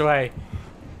coming this way.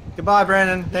 Goodbye,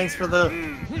 Brandon. Thanks for the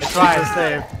It's fine.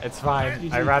 save. It's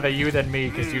fine. I'd rather you than me,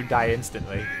 because you die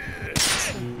instantly.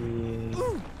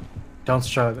 Don't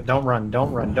struggle. Don't run.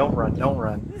 Don't run. Don't run. Don't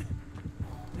run.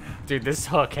 Dude, this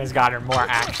hook has gotten more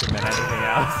action than anything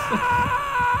else.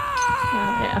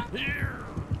 Yeah.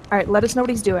 Alright, let us know what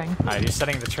he's doing. Alright, he's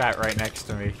setting the trap right next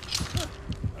to me.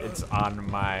 It's on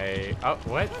my... Oh,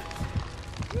 what?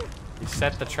 He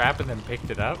set the trap and then picked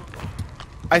it up?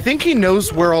 I think he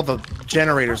knows where all the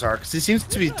generators are, because he seems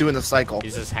to be doing the cycle.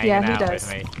 He's just hanging Yeah, he out does.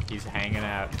 with me. He's hanging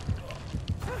out.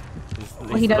 He's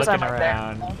Well, he knows looking I'm right there.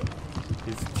 around.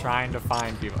 He's trying to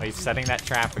find people. He's setting that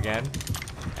trap again.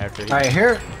 After he... Alright,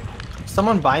 here.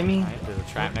 Someone by me. Alright, there's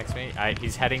a trap next to me. Alright,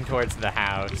 he's heading towards the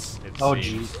house. It Oh,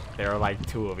 seems. jeez. There are like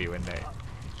 2 of you in there.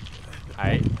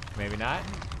 Alright, maybe not.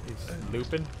 He's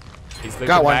looping. He's looping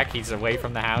Got one. back. He's away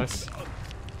from the house.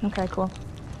 Okay, cool.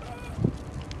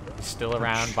 He's still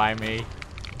around by me.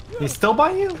 He's still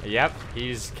by you? Yep,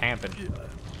 he's camping. He's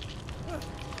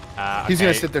gonna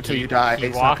okay, sit there till he- you die. He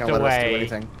He's not walked gonna let us do away.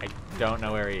 anything. I don't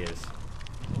know where he is.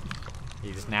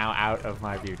 He's now out of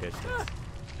my view distance.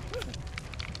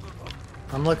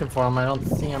 I'm looking for him. I don't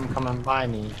see him coming by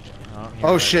me. he's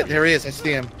Oh right shit, there. there he is. I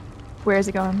see him. Where is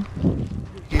he going?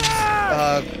 He's,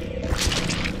 I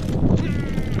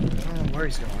don't know where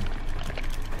he's going.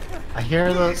 I hear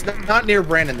He's the. not near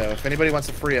Brandon, though. If anybody wants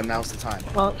to free him, now's the time.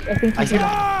 Well, I think he's in the...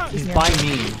 He's near by me. me.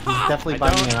 He's definitely I by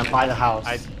me, don't- and I'm by the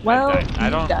house. Well, I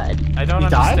don't died. I don't He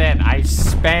died? understand. I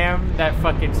spammed that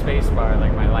fucking space bar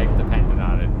like my life depended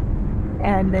on it.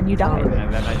 And then you died.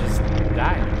 And then I just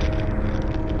died.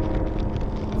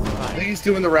 It's I fine. think he's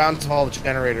doing the rounds of all the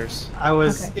generators. I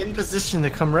was Okay. in position to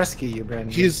come rescue you,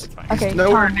 Brandon. He's It's fine. Okay,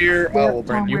 nowhere Tom, near. where- Oh, well,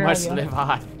 Brandon. You where are must you? live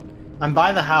on. I'm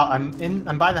by the house.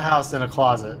 I'm by the house in a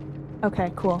closet.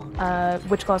 Okay, cool.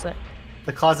 Which closet?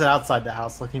 The closet outside the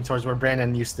house, looking towards where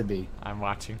Brandon used to be. I'm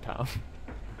watching Tom.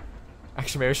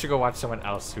 Actually, maybe we should go watch someone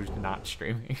else who's not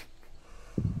streaming.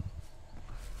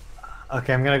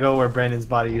 Okay, I'm gonna go where Brandon's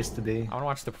body used to be. I want to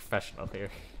watch the professional here.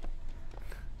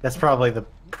 That's probably the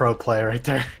pro player right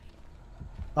there.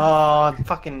 Oh,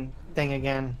 fucking thing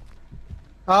again.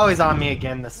 Oh, he's on me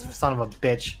again, this son of a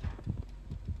bitch.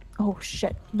 Oh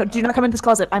shit! No, do not come in this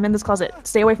closet. I'm in this closet.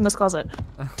 Stay away from this closet.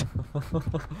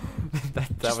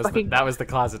 that was the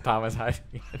closet Tom was hiding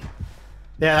in.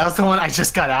 Yeah, that was the one I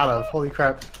just got out of. Holy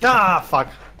crap. Ah, fuck.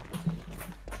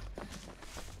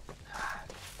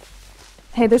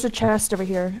 Hey, there's a chest over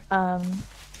here.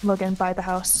 Logan, by the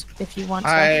house if you want.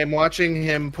 I'm watching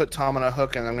him put Tom on a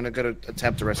hook, and I'm gonna go to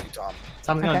attempt to rescue Tom.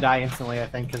 So I'm gonna Okay. die instantly, I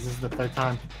think, because this is the third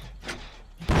time.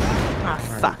 Ah,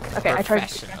 fuck. Okay, I tried to Professional.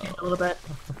 distract him a little bit.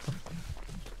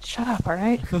 Shut up,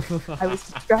 alright? I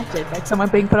was distracted by someone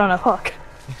being put on a hook.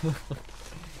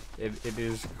 It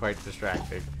is quite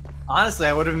distracting. Honestly,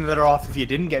 I would have been better off if you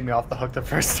didn't get me off the hook the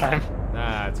first time.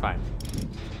 Nah, it's fine.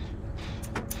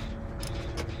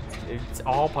 It's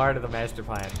all part of the master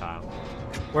plan, Tom.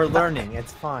 We're learning,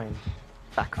 it's fine.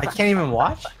 Fuck, I fuck. can't even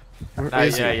watch? Where Yeah,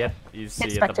 is he? you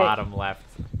see Hit at the spectate. bottom left.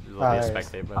 There's Oh, a there it is.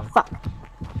 spectate Oh, button. fuck.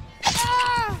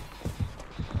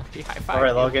 He high-fived Alright,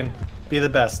 you. Logan. Be the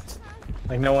best.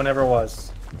 Like no one ever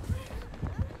was.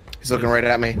 He's looking right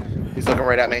at me. He's looking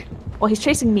right at me. Well, he's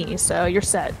chasing me, so you're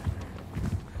set.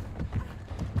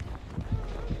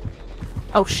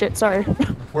 Oh shit, sorry.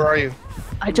 Where are you?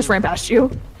 I just ran past you.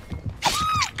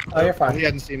 Oh, you're He fine.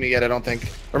 hasn't seen me yet, I don't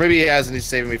think. Or maybe he has, and he's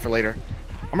saving me for later.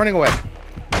 I'm running away.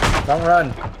 Don't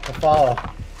run. I'll follow.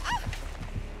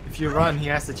 If you run, he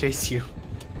has to chase you.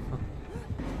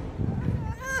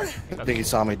 I think he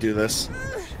saw me do this.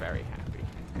 Very happy.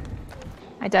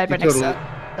 I died He right next to totally,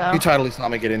 it. he So. totally saw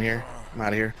me get in here. I'm out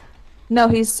of here. No,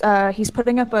 he's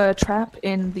putting up a trap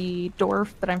in the door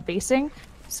that I'm facing,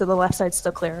 so the left side's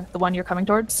still clear. The one you're coming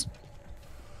towards.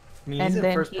 I mean, And he's in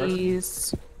then first person.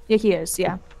 he's... Yeah, he is,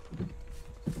 yeah.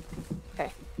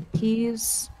 Okay.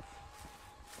 He's...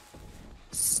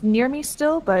 near me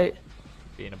still, but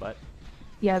Being a butt.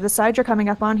 yeah, the side you're coming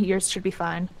up on, yours should be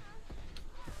fine.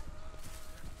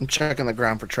 I'm checking the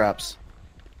ground for traps.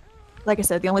 Like I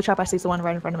said, the only trap I see is the one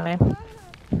right in front of me.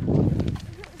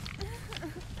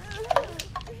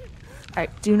 Alright,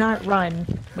 do not run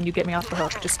when you get me off the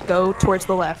hook. Just go towards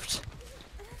the left.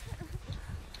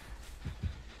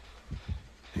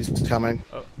 He's coming.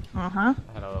 Oh, Uh-huh.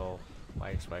 I had a little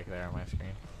lag spike there on my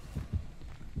screen.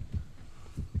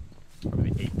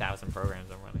 Probably 8,000 programs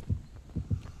I'm running.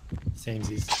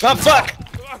 Samesies. Oh, fuck!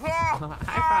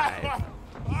 High five!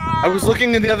 I was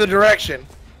looking in the other direction.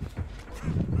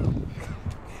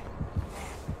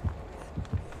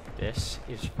 This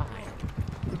is fine.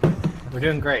 We're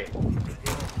doing great.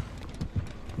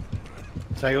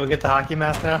 Should I go get the hockey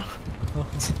mask now? I'm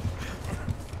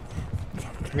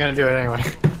gonna do it anyway.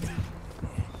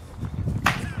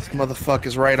 This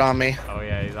motherfucker's right on me. Oh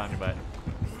yeah, he's on your butt.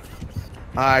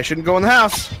 I shouldn't go in the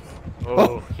house.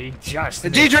 Oh, he just.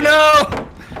 Deidre, no!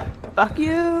 Fuck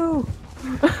you!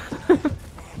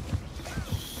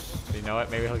 You know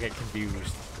what? Maybe he'll get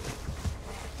confused.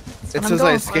 It I'm says I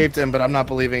going for. escaped him, but I'm not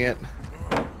believing it.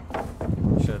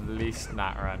 Should at least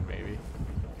not run, maybe.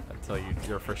 Until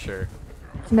you're for sure.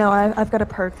 No, I've got a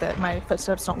perk that my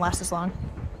footsteps don't last as long.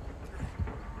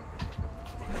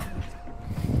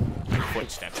 Your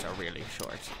footsteps are really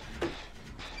short.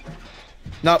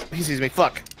 Nope, he sees me.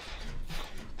 Fuck.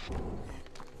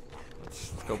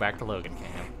 Let's go back to Logan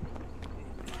Camp.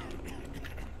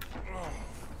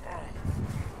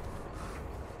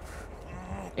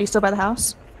 Are you still by the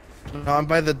house? No, I'm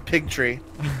by the pig tree.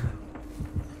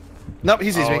 Nope,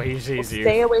 he sees Oh, me. he sees you.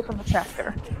 Stay away from the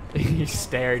tractor. He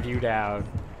stared you down.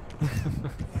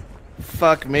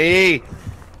 Fuck me.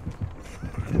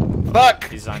 Fuck!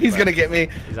 He's on He's your gonna butt. get me.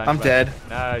 He's on I'm your dead. butt.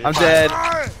 No, you're I'm fine. dead.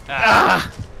 Ah.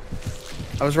 Ah!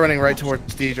 I was running right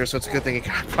towards Deidre, so it's a good thing.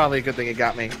 Probably a good thing it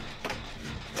got me.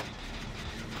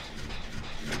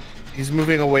 He's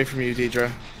moving away from you,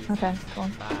 Deidre. Okay, cool.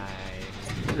 Bye.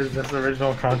 Is this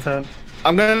original content?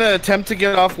 I'm gonna attempt to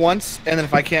get off once, and then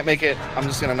if I can't make it, I'm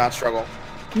just gonna not struggle.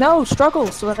 No, struggle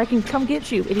so that I can come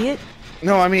get you, idiot.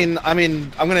 No, I mean, I'm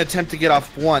gonna attempt to get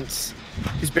off once.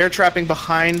 He's bear trapping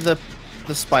behind the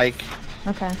spike.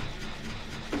 Okay.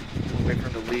 Wait for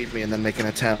him to leave me and then make an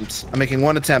attempt. I'm making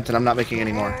one attempt and I'm not making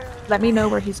any more. Let me know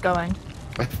where he's going.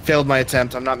 I failed my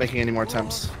attempt. I'm not making any more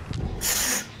attempts.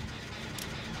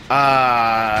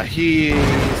 He's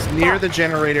near the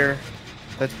generator.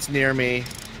 That's near me.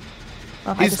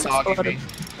 Well, I He's just dogging exploded. me.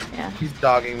 Yeah. He's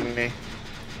dogging me.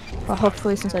 Well,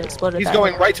 hopefully since I exploded He's that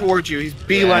going way- right towards you. He's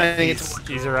beelining it.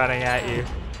 He's running at you.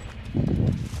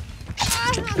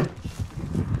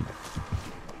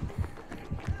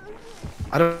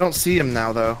 I don't see him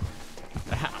now though.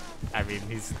 I mean,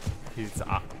 he's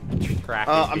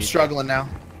tracking. I'm people. struggling now.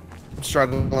 I'm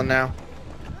struggling now.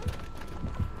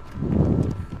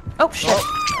 Oh shit!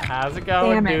 How's it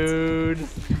going, Damn it. dude?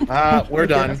 We're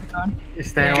done. How's it going? You're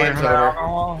staying away Game's from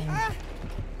over. that.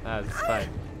 That's fine.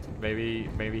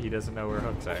 Maybe he doesn't know where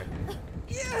hooks are.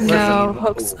 No,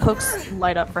 hooks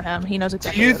light up for him. He knows Do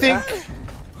exactly. you where they think?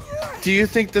 Do you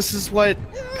think this is what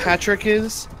Patrick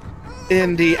is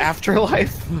in the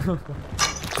afterlife?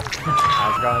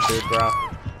 How's it going, dude, bro?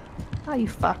 are. Oh, you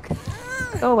fuck!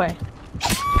 Go away.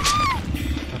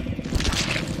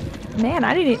 Man,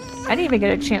 I didn't even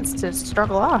get a chance to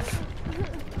struggle off.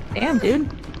 Damn,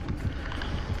 dude.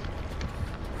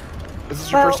 Is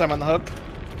this your Well- first time on the hook?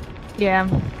 Yeah,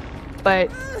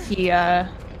 but he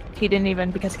didn't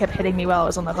even, because he kept hitting me while I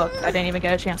was on the hook. I didn't even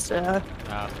get a chance to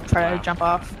try Wow. to jump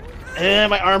off.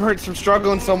 My arm hurts from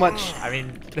struggling so much. I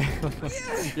mean,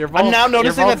 you're both. I'm now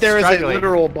noticing you're that there is a struggling.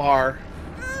 literal bar.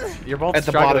 You're both at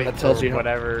the bottom struggling that tells for you-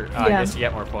 whatever. I Yeah. guess you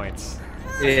get more points.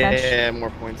 Yeah, more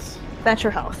points. That's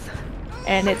your health,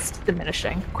 and it's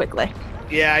diminishing quickly.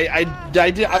 Yeah,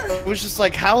 I was just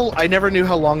like, how? I never knew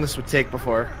how long this would take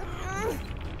before.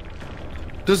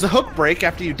 Does the hook break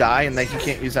after you die and like you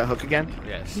can't use that hook again?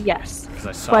 Yes. Yes, 'Cause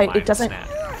I saw but mine it doesn't. snap.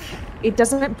 It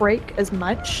doesn't break as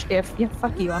much if. Yeah,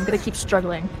 fuck you. I'm gonna keep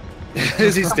struggling.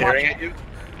 Is he staring at you?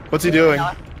 What's he doing?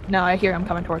 No, I hear him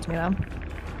coming towards me though.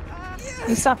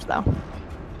 He stopped though,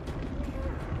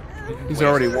 He's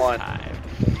already won. Time.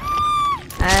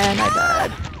 and I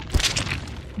died.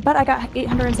 But I got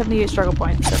 878 struggle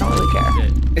points, so I don't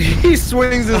really care. He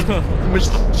swings his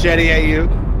machete at you.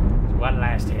 One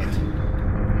last hit.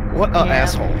 What an Yeah.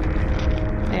 asshole.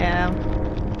 Yeah.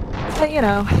 But you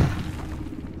know.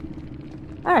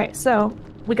 Alright, so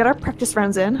we got our practice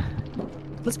rounds in.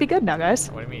 Let's be good now, guys.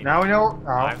 What do you mean? Now we know.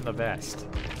 I'm the best.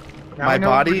 now My we know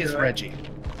what body we're is doing. Reggie.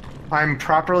 I'm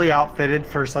properly outfitted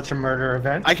for such a murder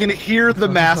event. I can hear the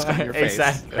mask on your face.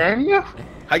 Exactly. Can you?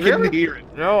 I can Really? hear it.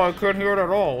 No, I couldn't hear it at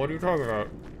all. What are you talking about?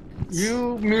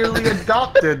 You merely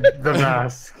adopted the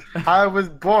mask. I was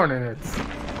born in it,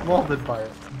 molded by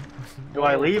it. Do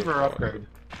I leave or upgrade?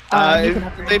 You can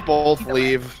upgrade. They both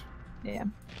leave. Yeah.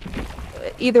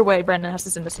 Either way, Brendan has to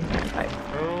send us some pipe.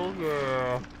 Oh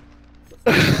yeah.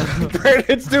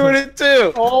 Brandon's doing it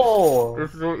too. Oh!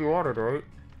 This is what you wanted, right?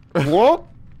 What?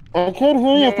 I can't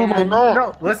hear you through my Man. neck.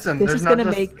 No, listen. This there's is not gonna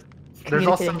just, make there's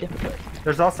also communicating difficult.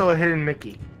 there's also a hidden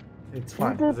Mickey. It's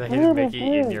fine. Is that hidden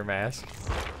Mickey in your mask?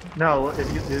 No,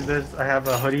 if you do this, I have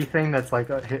a hoodie thing that's like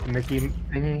a hidden Mickey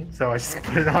thingy, so I just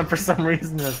put it on for some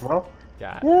reason as well.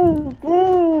 Yeah.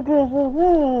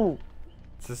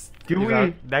 It's just, Do you know,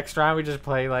 we- next round we just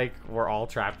play like we're all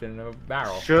trapped in a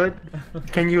barrel.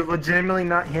 Can you legitimately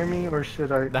not hear me, or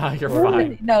should I? No, you're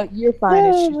fine. No, you're fine.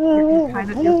 It's just,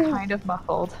 you're kind of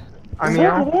muffled. I mean,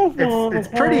 it's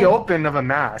pretty open of a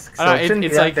mask, so I know, it shouldn't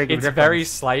it's be that like big of a it's very difference.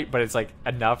 slight, but it's like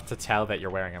enough to tell that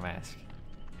you're wearing a mask.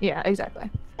 Yeah, exactly.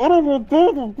 I'll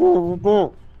kill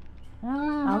you.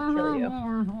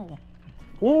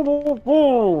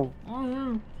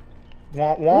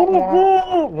 Wah, wah,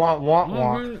 wah, wah, wah,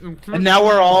 wah. And now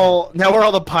we're all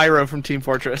the pyro from Team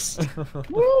Fortress.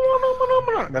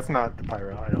 That's not the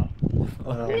pyro at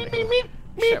all.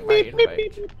 Shit, my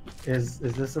invite. Is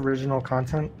this original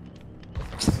content?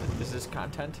 This is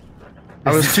content.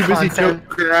 I was too busy Content.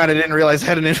 joking around. I didn't realize I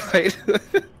had an invite.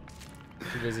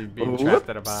 Too busy being trapped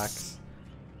in a box.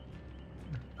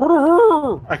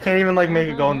 I can't even like make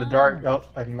it go in the dark. Oh,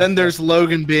 I messed Then there's up.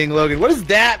 Logan being Logan. What does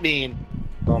that mean?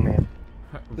 Oh man,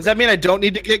 Does that mean I don't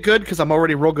need to get good because I'm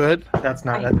already real good? that's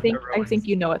not. I think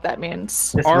you know what that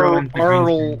means. This R ruins the green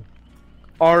RL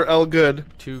screen. RL good.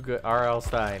 Too good. R.L.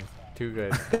 Stein. Too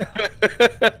good.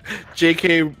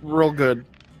 JK real good.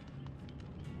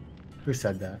 Who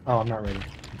said that? Oh, I'm not ready.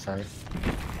 I'm sorry.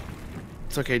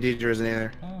 It's okay. Deidre isn't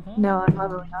either. No, I'm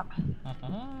leveling up.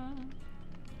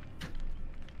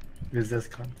 Is this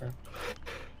content?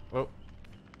 Whoa.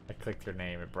 I clicked your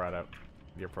name. It brought up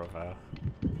your profile.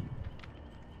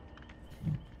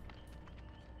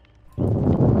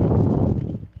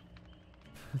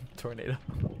 tornado.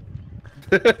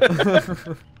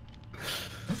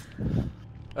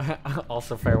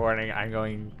 Also, fair warning, I'm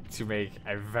going to make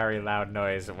a very loud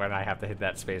noise when I have to hit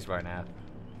that spacebar now.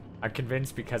 I'm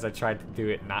convinced because I tried to do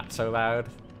it not so loud,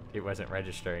 it wasn't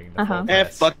registering. The full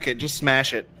press. Fuck it, just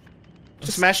smash it.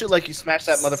 Just smash it like you smash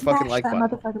that motherfucking like button.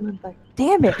 Motherfucking like,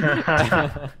 damn it!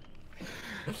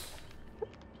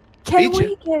 Can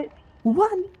we get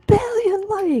 1 billion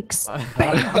likes?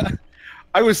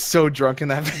 I was so drunk in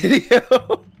that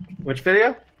video. Which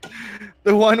video?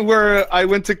 The one where I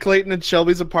went to Clayton and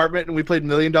Shelby's apartment and we played $1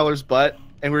 Million Butt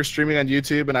and we were streaming on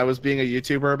YouTube and I was being a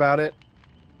YouTuber about it.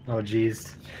 Oh,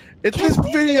 jeez. If this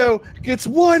video gets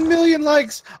 1 million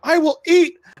likes, I will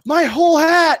eat my whole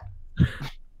hat.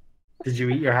 Did you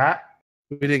eat your hat?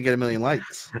 We didn't get 1 million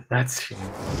likes. That's.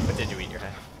 But did you eat your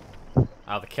hat?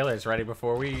 Oh, the killer's ready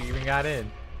before we even got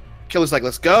in. Killer's like,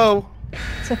 let's go.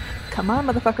 So, come on,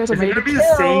 motherfuckers! Is I'm it ready gonna to be kill.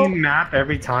 the same map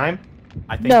every time?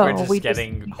 I think No, we're just we just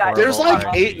getting got- There's horrible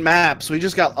like 8 maps. We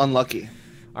just got unlucky.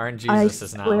 RNG I is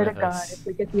not swear to with God, us. if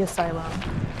we get the asylum,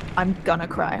 I'm gonna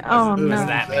cry. Oh what no! does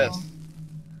that mean?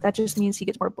 That just means he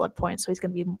gets more blood points, so he's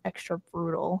gonna be extra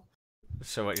brutal.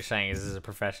 So what you're saying is this is a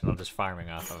professional just farming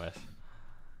off of us.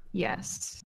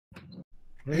 Yes.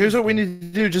 Here's what we need to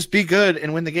do. Just be good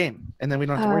and win the game. And then we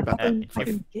don't have to worry about that.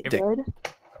 Fucking get if- good.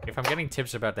 If I'm getting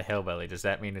tips about the hillbilly, does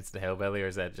that mean it's the hillbilly or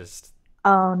is that just...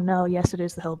 Oh no! Yes, it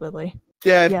is the hillbilly.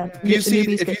 Yeah, Yeah, if you the see,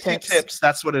 newbies if you get see tips. tips,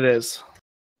 that's what it is.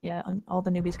 Yeah, and all the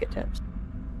newbies get tips.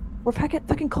 We're back at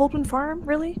fucking Coldman Farm,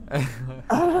 really?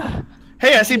 Ugh.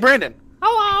 Hey, I see Brandon.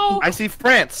 Hello! I see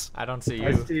France. I don't see I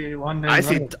you. see London. I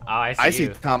see. Oh, I see, I see you.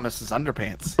 Thomas's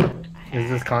underpants. Is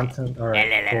this content?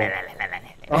 Alright, cool.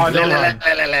 Oh, Hold no, no.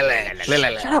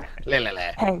 Shut up!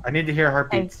 Hey, I need to hear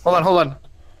heartbeats. on, hold on.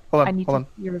 Hold I on, need hold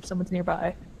to hear if someone's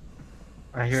nearby.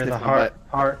 I hear Sniff the my butt.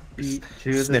 heartbeat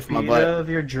to Sniff the my beat butt. of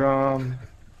your drum.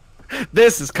 on.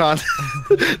 This is content.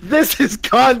 This is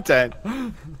content.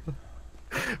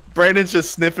 Brandon's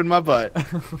just sniffing my butt.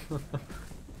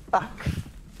 Fuck.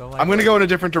 Don't like I'm gonna it. go in a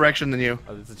different direction than you.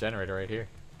 Oh, there's a generator right here.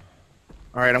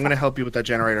 All right, I'm gonna help you with that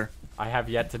generator. I have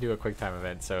yet to do a quick time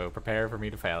event, so prepare for me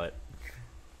to fail it.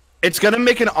 It's gonna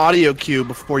make an audio cue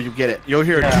before you get it. You'll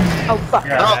hear it. Yeah. Oh fuck!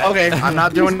 Yeah. Oh, okay. I'm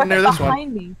not doing He's it near fucking this one.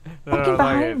 behind me. No, Fucking no,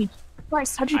 behind me.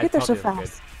 Christ, how'd you I get there so told you it was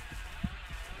fast?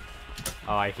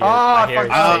 Oh, I hear. Oh, I hear.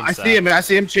 fuck. his I chainsaw. see him. I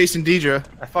see him chasing Deidre.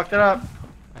 I fucked it up.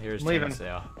 I hear his I'm leaving.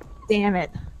 chainsaw. Damn it!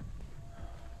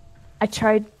 I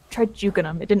tried juking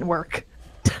him. It didn't work.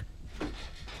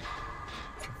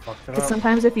 Fucked it Because up.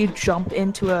 sometimes if you jump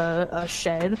into a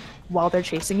shed while they're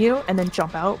chasing you and then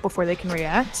jump out before they can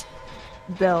react,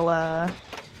 they'll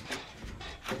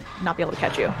not be able to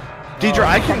catch you. Deidre,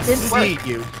 I can That didn't see work.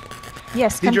 you.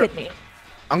 Yes, come Deidre- get me.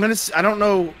 I'm gonna. I don't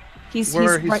know. He's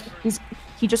Where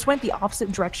he just went the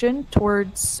opposite direction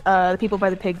towards the people by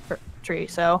the pig tree.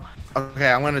 So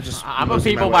Okay, I'm gonna just. I'm a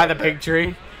mosey my people way by up the there. pig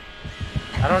tree.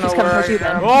 I don't know He's coming where towards you I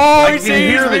then. am. Oh, I he can sees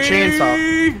hear the me!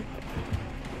 chainsaw.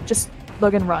 just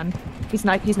Logan, run. He's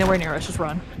nowhere near us. Just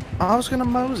run. I was gonna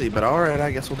mosey, but all right.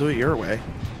 I guess we'll do it your way.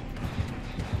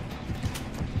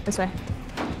 This way.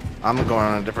 I'm going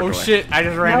on a different Oh way. shit! I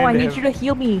just ran No, I into need him. you to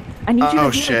heal me. I need you to Oh,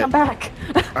 heal shit. and come back.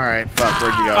 All right. Fuck.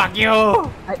 Where'd you go? Fuck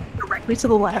you! Directly to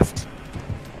the left.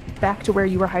 Back to where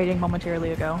you were hiding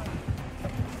momentarily ago.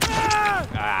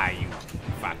 Ah, you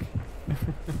fuck.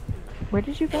 Where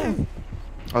did you go?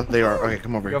 Oh, they are. Okay,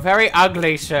 come over You're here. very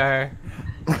ugly, sir.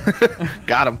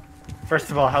 Got him.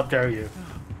 First of all, how dare you?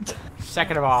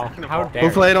 Second of all, how dare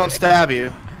Hopefully, I don't stab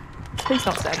you. Please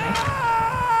don't stab me.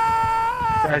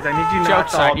 Guys, I need you not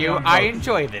Joke's to all on be you. on I boats.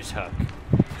 enjoy this hook.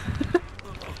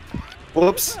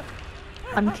 Whoops.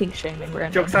 I'm king shaming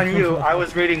Brandon. Joke's on you. I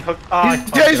was reading hook. Oh, I He's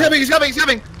fucked it up. coming. He's coming. He's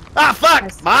coming. Ah, fuck.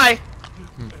 Nice. Bye.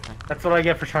 That's what I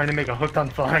get for trying to make a hooked on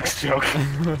phonics joke.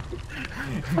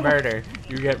 Murder.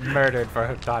 You get murdered for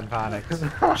hooked on phonics.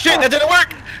 Shit, that didn't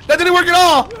work. That didn't work at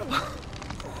all.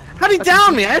 How'd he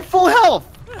down me? I had full health.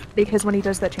 Because when he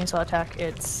does that chainsaw attack,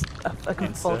 it's a full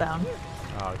Instant. down.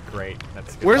 Oh, great.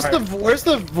 That's good. Where's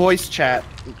the voice chat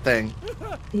thing?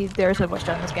 There's no voice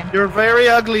chat in this game. You're very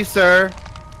ugly, sir.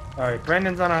 Alright,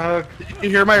 Brandon's on a hook. Did you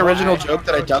hear my original joke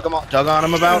that I dug on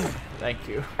him about? Thank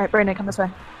you. Alright, Brandon, come this way.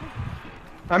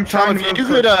 I'm Tom, trying if to you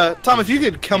move could, towards- Tom, if you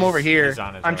could come over here. He's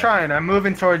on his I'm way. trying. I'm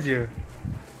moving towards you.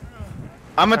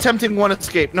 I'm attempting one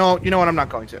escape. No, you know what? I'm not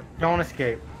going to. Don't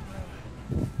escape.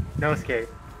 No escape.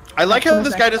 I like how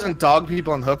this guy doesn't dog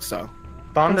people on hooks, though.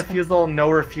 Bomb defusal, no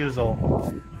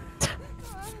refusal.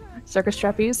 Circus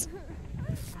trapeze?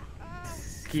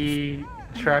 Ski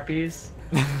trapeze.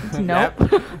 Nope.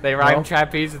 Yep. They rhyme No.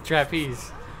 trapeze with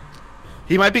trapeze.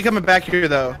 He might be coming back here,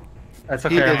 though. That's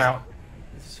He okay, I'm is- out.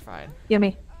 fine.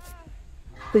 Yummy.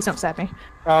 Please don't stab me.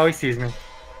 Oh, he sees me.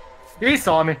 He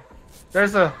saw me.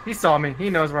 He saw me. He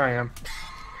knows where I am.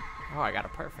 Oh, I got a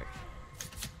perfect.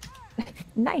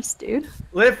 Nice, dude.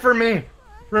 Live for me.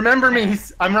 Remember me.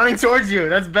 I'm running towards you.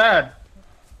 That's bad.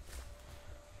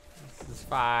 This is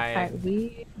fine. Alright,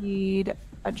 we need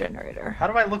a generator. How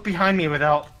do I look behind me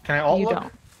without? Can I alt You look?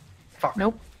 don't. Fuck.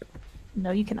 Nope.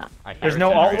 No, you cannot. I hear There's a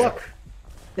no alt generator. look.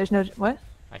 There's no what?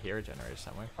 I hear a generator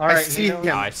somewhere. All right. see you know-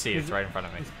 him. Oh, I see. It's right in front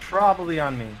of me. He's probably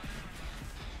on me.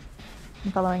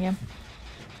 I'm following him.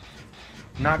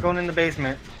 Not going in the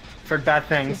basement. For bad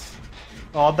things.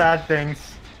 All bad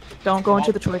things. Don't go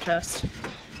into the toy chest.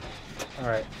 All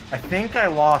right. I think I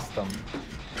lost them.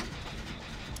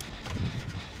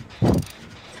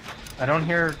 I don't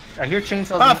hear. I hear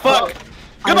chainsaws. Ah, fuck!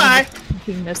 Goodbye. I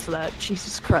fucking missed that.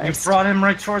 Jesus You Christ. brought him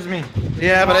right towards me.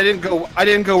 Yeah, but I didn't go. I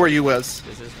didn't go where you was.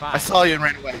 This is fine. I saw you and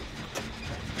ran away.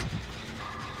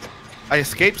 I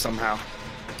escaped somehow.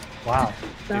 Wow.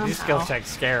 Dude, these skill checks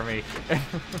scare me.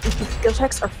 Skill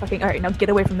checks are fucking. Alright, now get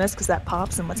away from this because that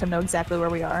pops and lets him know exactly where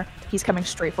we are. He's coming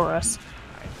straight for us.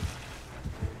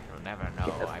 You'll never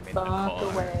know. I'm in the Fuck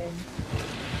corn. away.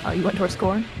 Oh, you went towards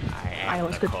corn? I I am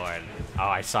always the could- corn. Oh,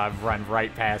 I saw him run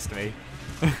right past me.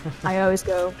 I always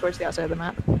go towards the outside of the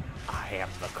map. I am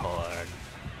the corn.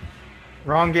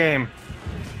 Wrong game.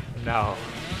 No.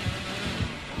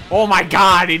 Oh my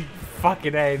god, he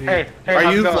fucking A. dude. Hey, hey. Are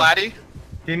how's you it going? Vladdy?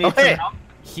 Do you need Oh, hey. some help?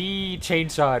 He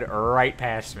chainsawed right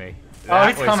past me. Oh, That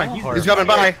he's was coming. He's He's horrifying. coming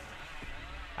by.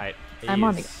 I'm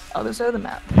on the He's- other side of the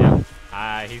map.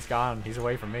 He's gone. He's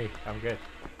away from me. I'm good.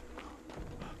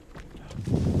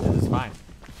 This is fine.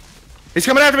 He's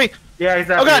coming after me. Yeah, he's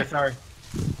Oh, after God. you. Sorry.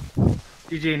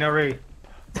 GG, no re.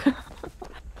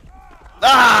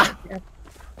 Ah!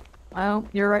 Well,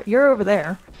 you're right. You're over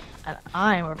there, and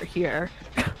I'm over here.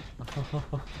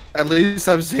 At least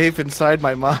I'm safe inside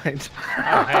my mind.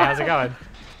 Oh, hey, how's it going?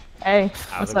 Hey,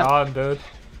 How's what's it up? going,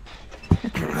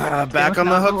 dude? Back on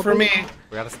the hook for me.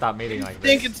 We gotta stop meeting like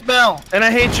Stink this. and smell, and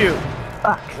I hate you.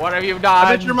 What have you done?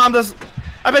 I bet your mom does.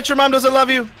 I bet your mom doesn't love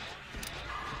you.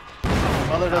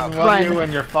 Mother doesn't Run. love you,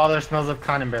 and your father smells of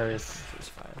condimberries. This is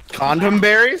fine. Condom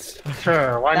berries?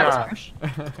 Sure, why That was not? harsh.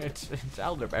 it's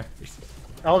elderberries.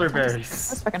 Elderberries.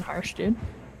 That's fucking harsh, dude.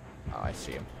 Oh, I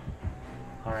see him.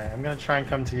 Alright, I'm gonna try and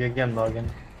come to you again, Logan.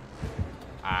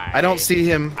 I don't see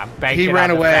him. I'm banking He ran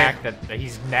on the away. fact that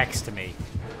he's next to me.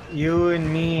 You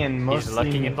and me and He's mostly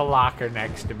looking in the locker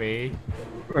next to me.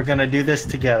 we're gonna do this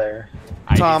together.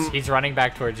 Tom. He's running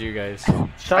back towards you guys.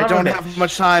 Shut I up don't a bit. have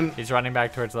much time. He's running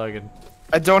back towards Logan.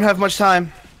 I don't have much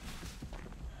time.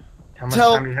 How much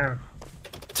Tell- time do you have?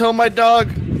 Tell my dog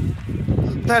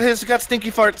that he's got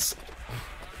stinky farts.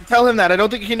 Tell him that. I don't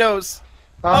think he knows.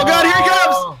 Oh God, here he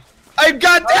comes! I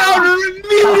got down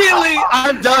immediately.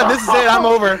 I'm done. This is it. I'm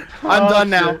over. I'm Oh, done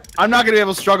now. shit. I'm not gonna be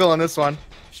able to struggle on this one.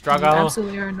 Struggle. You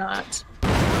absolutely are not.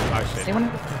 Oh shit.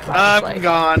 Anyone? I'm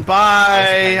gone.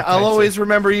 Bye. I'll always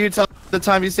remember you till the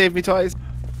time you saved me twice.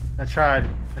 I tried,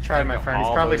 my friend. He's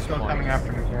All probably those still points. coming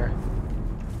after me here.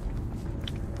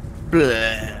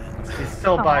 Bleh. He's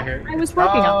still by Aw, here. I was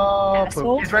working on Oh, it, poop.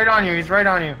 asshole. He's right on you. He's right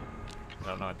on you. I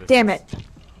don't know what this Damn is. it.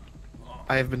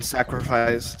 I have been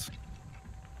sacrificed.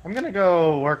 I'm gonna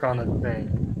go work on the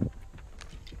thing.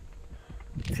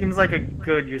 Seems like a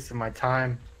good use of my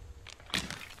time.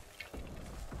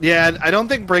 Yeah, I don't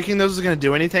think breaking those is gonna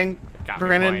do anything. Got me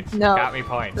Brandon? points. No. Got me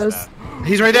points. Those- though.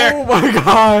 He's right there. Oh my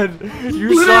god!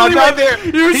 You saw Literally right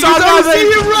nothing! there. You He's saw gonna nothing! see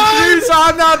you run! You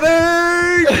saw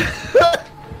nothing!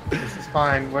 This is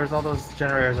fine. Where's all those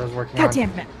generators I was working God on? damn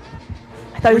it.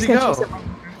 I thought he was Where'd gonna he chase go?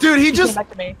 him. Dude, he He just. came back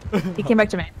to me. He came back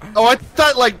to me. Oh, I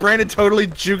thought like Brandon totally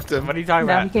juked him. What are you talking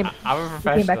No, about? he came- I'm a He came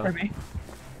professional. back for me.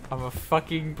 I'm a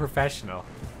fucking professional.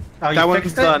 Oh, you That one's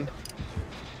fixed it? done.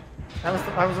 I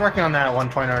was working on that at one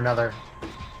point or another.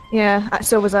 Yeah,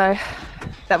 so was I.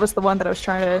 That was the one that I was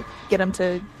trying to get him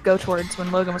to go towards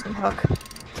when Logan was gonna hook.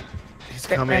 He's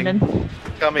Great, coming. Brandon.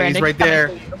 Coming. He's Brandon, right coming there.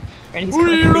 for you. Brandon, he's Who are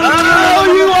coming you for you.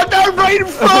 Oh, you walked out right in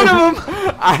front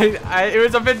of him. It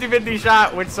was a 50-50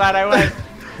 shot. Which side I went?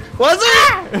 Was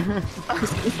it?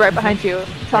 He's right behind you.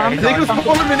 Tom, I think it was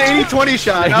more than an 80-20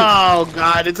 shot. Oh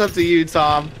God, it's up to you,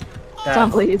 Tom.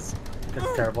 Tom, please.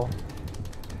 That's terrible.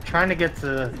 Trying to get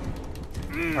to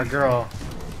our girl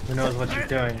who knows what she's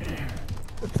doing.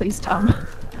 Please, Tom.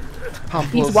 Tom,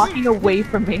 He's please. walking away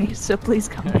from me, so please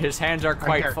come. His hands are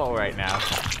quite here. full right now.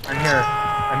 I'm here.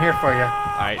 I'm here for you.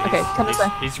 Alright, Okay, come this way.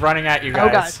 he's running at you Oh,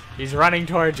 guys. God. He's running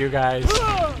towards you guys.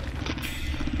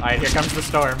 Alright, here comes the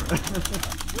storm.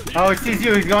 Oh, he sees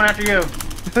you. He's going after you.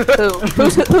 Who?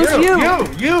 Who's you?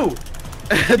 You.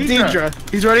 Deidre.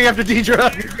 He's running after Deidre.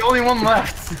 You're the only one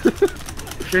left.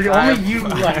 You're the only you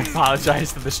I left.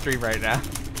 apologize to the stream right now.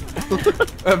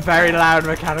 A very loud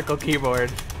mechanical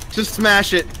keyboard. Just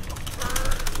smash it.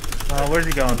 Where's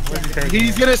he going? Where's he taking?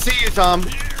 He's gonna see you, Tom.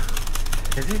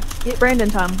 Is he? Get Brandon,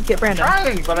 Tom. Get Brandon.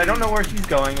 Trying, but I don't know where he's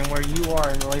going and where you are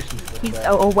in relation to He's that.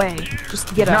 away.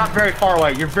 Just get him. Not very far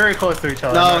away. You're very close to each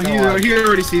other. No, I'm not gonna lie. he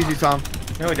already sees you, Tom.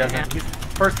 No, he doesn't. He's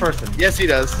first person. Yes, he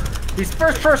does. He's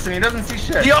first person. He doesn't see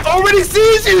shit. He already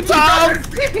sees you, Tom.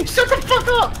 Shut the fuck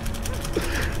up.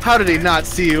 How did he not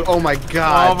see you? Oh my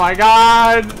god. Oh my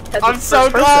god! That's I'm his so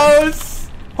first person. close!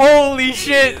 Holy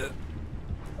shit!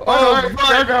 Oh, Alright,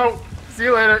 gotta go. See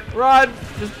you later. Run!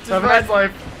 Just Have a run. nice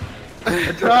life.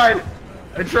 I tried.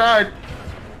 I tried.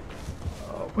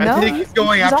 I think he's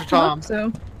going after off the hook, Tom.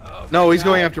 So. No, he's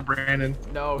going after Brandon.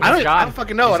 No, I he's don't gone.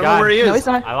 fucking know. He's I don't know where he is. No, he's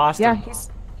not. I lost yeah, him.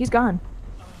 he's gone.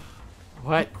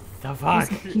 What the fuck?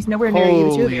 He's nowhere near you,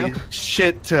 the two of Holy you.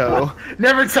 shit, Toe.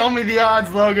 Never tell me the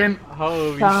odds, Logan.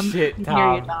 Holy Tom, shit, he's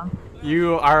near you, Tom. Tom.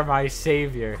 You are my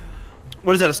savior.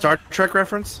 What is that, a Star Trek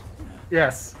reference?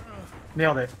 Yes.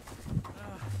 Nailed it.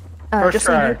 First Just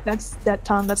so try. you know,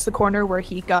 Tom. That's the corner where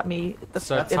he got me.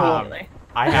 So, in the Tom, way.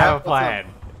 I have a What's plan.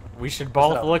 We should What's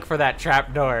both up? look for that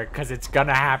trap door, because it's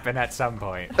gonna happen at some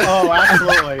point. Oh,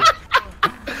 absolutely.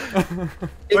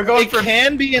 We're going It for.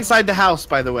 can be inside the house,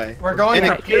 by the way. We're going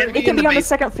And for. it It can be on the base-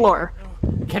 second floor.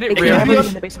 Can It it can really? be Really?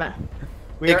 in the basement.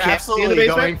 We It are can't be in the absolutely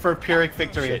basement? going for Pyrrhic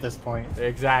victory Shit. at this point.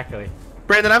 Exactly.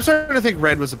 Brandon, I'm starting to think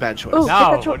red was a bad choice. Ooh, No, get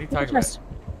that what cho- are you get the talking about? chest.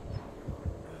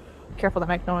 Careful, that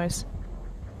make noise.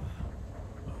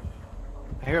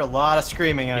 I hear a lot of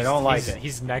screaming and I don't like it.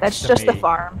 He's next That's to just me. the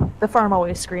farm. The farm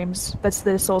always screams. That's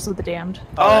the souls of the damned.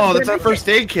 Oh, that's They're our first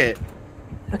aid kit.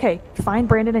 Okay, find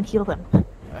Brandon and heal him.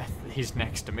 He's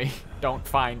next to me. Don't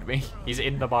find me. He's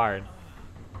in the barn.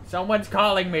 Someone's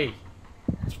calling me.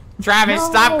 Travis, No.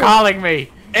 stop calling me.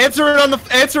 Answer it on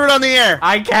the air.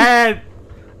 I can't.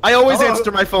 I always Hello?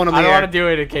 answer my phone on the I don't air. want to do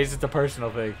it in case it's a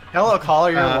personal thing. Hello, caller.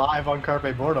 You're Uh, live on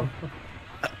Carpe Boredom.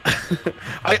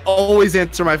 I always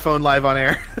answer my phone live on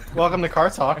air. Welcome to Car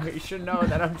Talk. You should know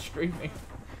that I'm streaming.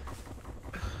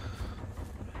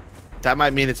 That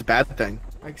might mean it's a bad thing.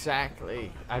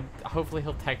 Exactly. Hopefully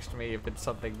he'll text me if it's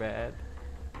something bad.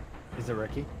 Is it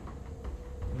Ricky?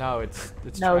 No, it's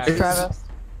No, Travis. it's Travis.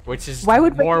 Which is Why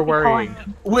would more Ricky be calling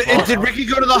worrying. him? Did Ricky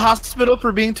go to the hospital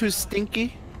for being too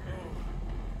stinky?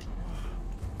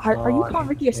 Are you Oh, calling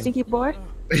Ricky a stinky boy?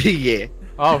 Yeah.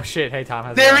 Oh shit! Hey Tom,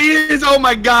 how's There it he is! Oh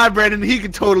my god, Brandon, he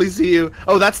can totally see you.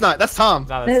 Oh, that's Tom. going?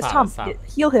 No, It's that's Tom. Tom. That's Tom.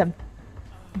 Heal him.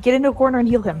 Get into a corner and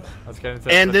heal him. Let's get into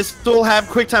And this. this will have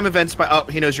quick time events by. Oh,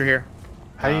 he knows you're here.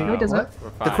 How do you know? he doesn't. What? We're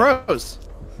The fine. crows.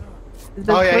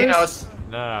 The Oh yeah, he crows- knows.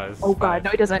 No, this is Oh fine. god, no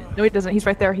he doesn't. No he doesn't. He's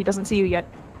right there. He doesn't see you yet.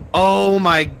 Oh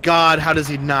my god, how does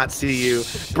he not see you?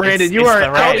 Brandon, you it's are the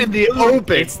out red. in the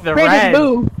open. It's the Brandon, red.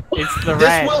 move! It's the This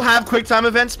red. will have quick time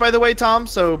events, by the way, Tom,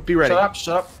 so be ready. Shut up,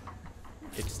 shut up.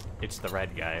 It's the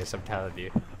red guys. I'm telling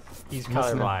you. He's I'm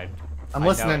listening. colorblind. I'm I know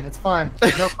listening. it. It's fine.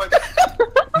 No quick.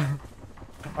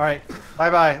 Alright,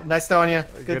 bye bye. Nice knowing you.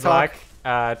 Good talk.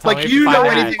 luck. Tell me Like, if you find know the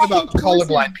anything hatch. about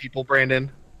colorblind people, Brandon.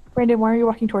 Brandon, why are you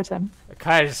walking towards him?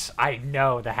 Because I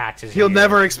know the hatch is He'll here.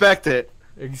 never expect it.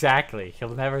 Exactly. He'll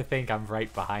never think I'm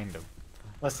right behind him.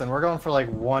 Listen, we're going for like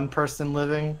one person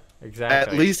living.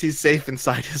 Exactly. At least he's safe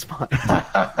inside his mind.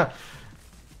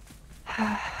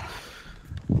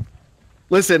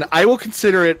 Listen, I will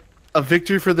consider it a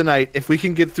victory for the night if we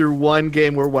can get through one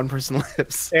game where one person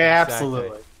lives. Yeah,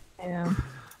 absolutely. Yeah.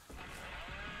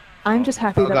 I'm just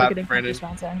happy Oh, that God, we're getting Brandon. practice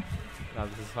rounds in. No,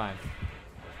 this is fine.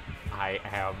 I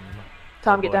am.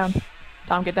 Tom, the get down. bush.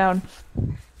 Tom, get down.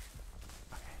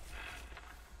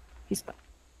 He's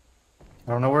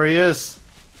I don't know where he is.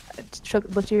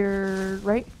 look to your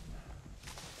right.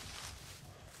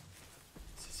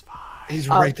 This is fine. He's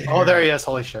right there. Oh, there he is.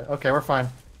 Holy shit. Okay, we're fine.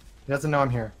 He doesn't know I'm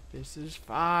here. This is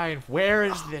fine. Where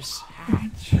is this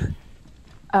hatch? This is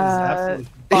absolutely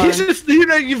He's just,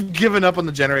 you've given up on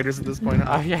the generators at this point.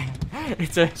 Huh? Oh yeah.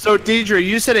 It's a. So, Deidre,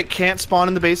 you said it can't spawn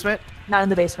in the basement? Not in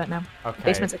the basement now. Okay.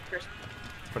 Basement's upstairs.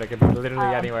 But it could be literally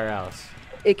Um, anywhere else.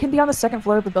 It can be on the second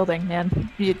floor of the building, man.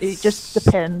 It just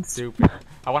depends. Stupid.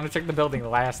 I want to check the building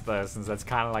last though, since that's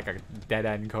kind of like a dead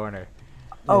end corner.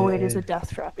 Oh, it is a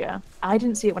death trap, yeah. I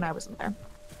didn't see it when I was in there,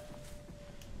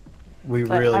 We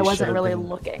but really I wasn't should've really been-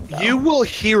 looking. though. You will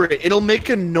hear it. It'll make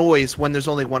a noise when there's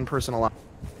only one person alive.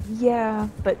 Yeah,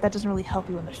 but that doesn't really help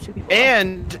you when there's two people.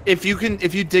 And if you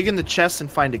dig in the chest and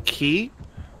find a key,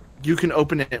 you can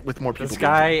open it with more people. This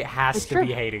being there. guy has It's to true.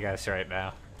 be hating us right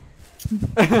now.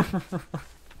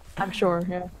 I'm sure,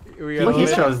 yeah. We Well, he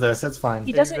gotta- chose this. It's fine.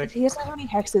 He doesn't. He doesn't have any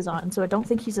hexes on, so I don't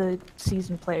think he's a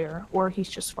seasoned player, or he's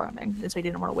just farming, and so he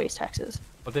didn't want to waste hexes.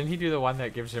 Well, didn't he do the one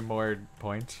that gives him more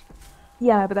points?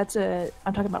 Yeah, but that's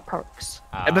I'm talking about perks.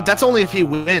 But that's only if he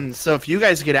wins. So if you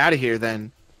guys get out of here,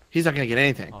 then he's not gonna get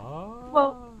anything. Oh.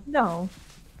 Well, no,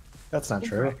 That's not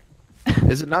true.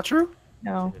 Is it not true?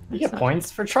 no. You it's get not.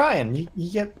 points for trying.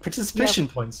 You get participation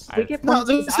points. We get No, points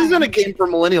for this isn't a dying. game for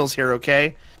millennials here,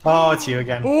 okay? Oh, it's you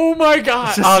again. Oh my god!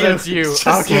 It's just Oh, you. that's you. It's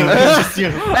just Okay. you. It's just you.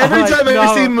 Every my time I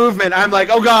God. see movement, I'm like,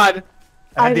 oh god.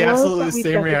 I had the love absolutely that we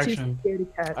same got the two reaction.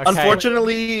 scaredy cats. Okay.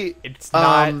 Unfortunately, It's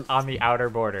not Um, on the outer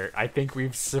border. I think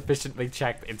we've sufficiently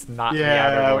checked. It's not the Yeah,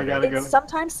 outer we border. gotta go. It's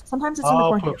sometimes it's in the Oh,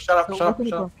 corner. poop. Shut up, So shut up, look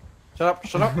in the shut up.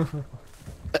 Shut up,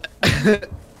 shut up. corner.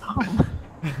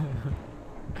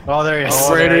 Oh, there he is.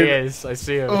 Oh, there he Brandon. is. I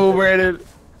see him. oh, Brandon.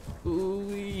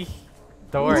 Ooh-wee.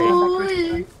 Don't Oh.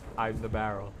 worry. I'm the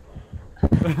barrel.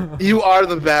 You are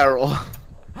the barrel.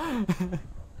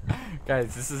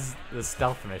 Guys, this is the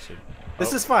stealth mission.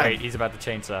 This Oh, is fine. Wait, he's about to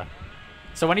chainsaw.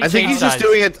 So when he I think he's just chainsaws-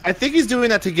 doing it. I think he's doing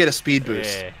that to get a speed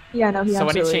boost. Yeah. Yeah, no, he So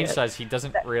when he absolutely is. chainsaws, he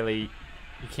doesn't really.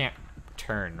 He can't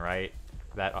turn, right?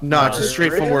 That. No, it's a uh,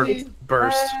 straightforward Really?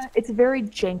 burst. It's very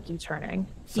janky turning.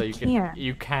 So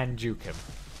you can juke him.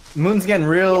 Moon's getting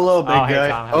real low, big Oh, hey guy.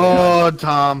 Tom. how's it going? Oh,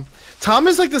 Tom. Tom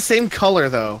is like the same color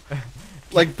though.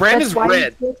 Like Brandon's That's why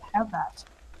red. you can't have that.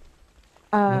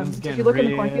 Moon's If getting you look in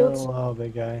the real cornfields, low,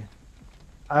 big guy.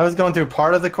 I was going through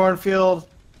part of the cornfield.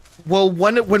 Well,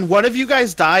 when one of you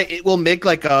guys die, it will make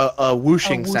like a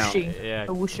whooshing sound. Yeah.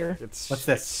 a whoosher. It's, What's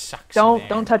this? it sucks, Don't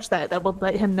man. touch that. That will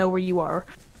let him know where you are.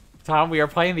 Tom, we are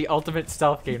playing the ultimate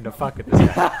stealth game to fuck with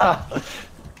this guy.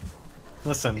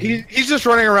 Listen. He's just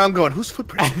running around going, "Whose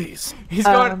footprints are these?" He's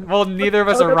going. Um, Well, neither of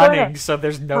us go are there. running, so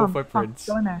there's no Tom, footprints.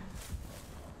 Go in there.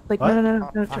 Like What? no.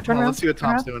 Turn around. Let's see what turn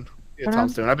Tom's around. doing. See Turn what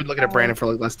Tom's around. doing. I've been looking at Brandon for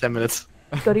like the last 10 minutes.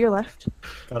 Go to your left.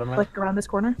 Got him, man. Like around this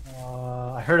corner.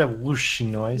 I heard a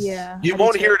whooshing noise. Yeah. You I did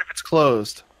won't too. hear it if it's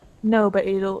closed. No, but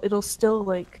it'll still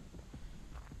like.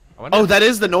 I wonder Oh, if- that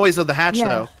is the noise of the hatch, Yeah.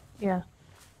 though. Yeah.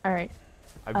 All right.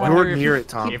 I You're wonder if, near it,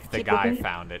 Tom. if the Keep guy looking.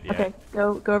 found it. Yeah. Okay.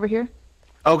 Go over here.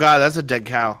 Oh god, that's a dead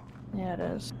cow. Yeah, it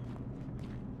is.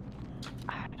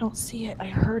 I don't see it. I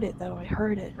heard it though. I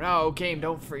heard it. No, game,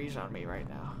 don't freeze on me right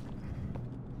now.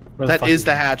 Where That fuck is he?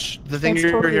 the hatch. The thing It's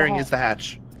you're totally a hearing hatch. is the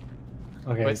hatch.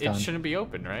 Okay, But it's it done. shouldn't be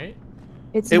open, right?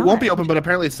 It's It won't not. be open, but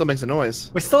apparently it still makes a noise.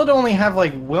 We still only have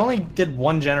like we only did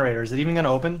one generator. Is it even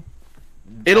gonna open?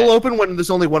 It'll open when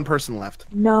there's only one person left.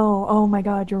 No. Oh my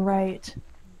God, you're right.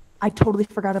 I totally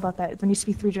forgot about that. There needs to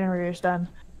be 3 generators done.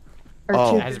 Or Oh.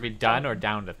 It 2. has to be done or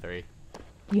down to 3.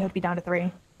 You have to be down to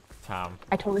 3. Tom,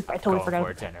 I totally go forgot. for a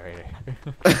about that. generator.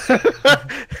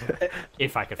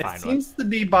 If I could It find one. seems to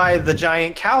be by the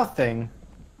giant cow thing.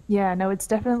 Yeah, no, it's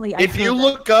definitely. I If you heard that.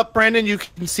 look up, Brandon, you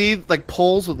can see like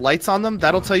poles with lights on them.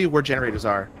 That'll tell you where generators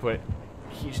are. But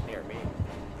he's near me.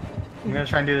 I'm gonna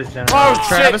try and do this generator. Oh,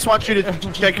 shit! Travis wants you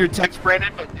to check your text,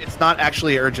 Brandon, but it's not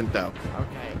actually urgent though.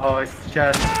 Okay. Oh, it's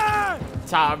just.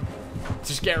 Tom,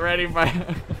 just get ready, my.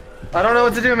 I don't know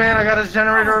what to do, man. I got this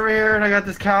generator over here, and I got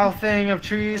this cow thing of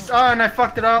trees. Oh, and I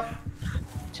fucked it up.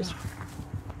 Just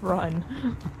run.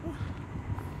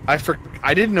 I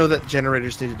didn't know that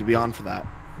generators needed to be on for that.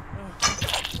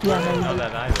 Yeah, I don't know no,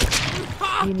 that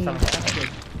either. you need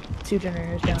 2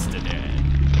 generators down. To do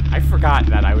it. I forgot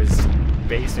that I was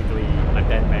basically a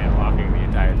dead man walking the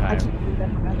entire I time. completely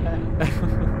forgot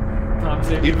that. Tom,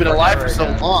 save me You've been from alive her for so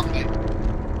again. long.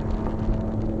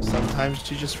 Sometimes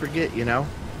you just forget, you know?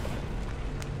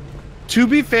 To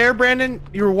be fair, Brandon,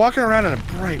 you were walking around in a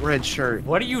bright red shirt.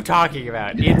 What are you talking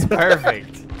about? It's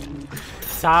perfect.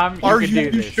 Tom, you Are can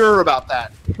you do this. sure about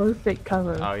that? Perfect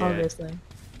cover, Oh, yeah. obviously.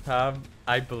 Tom,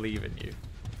 I believe in you.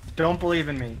 Don't believe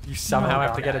in me. You somehow No,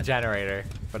 have to get a God. generator,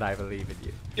 but I believe in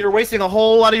you. You're wasting a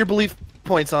whole lot of your belief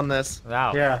points on this.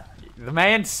 Wow. Yeah. The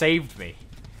man saved me.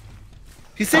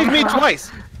 He saved me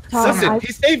twice. Tom, Listen,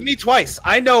 he saved me twice.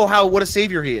 I know what a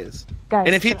savior he is. guys,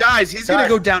 And if he dies, he's gonna Guys,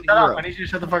 go down to shut up. zero. I need you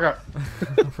to shut the fuck up.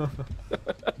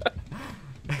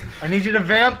 I need you to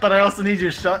vamp, but I also need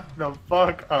you to shut the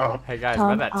fuck up. Hey guys,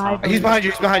 Tom, about that Tom. He's behind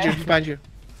you. He's behind you. He's behind you.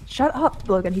 shut up,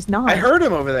 Logan. He's not. I heard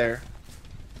him over there.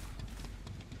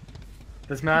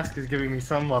 This mask is giving me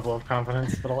some level of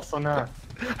confidence, but also not.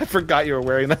 I forgot you were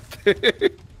wearing that thing.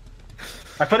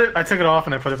 I took it off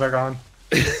and I put it back on.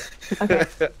 Okay.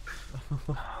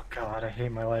 Oh god, I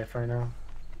hate my life right now.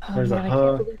 Oh, There's a man, I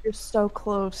hub. can't believe you're so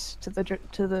close to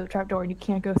the trapdoor and you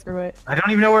can't go through it. I don't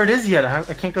even know where it is yet. I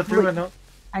can't go through Wait. it. No.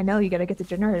 I know you gotta get the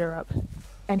generator up,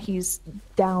 and he's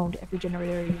downed every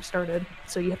generator you started,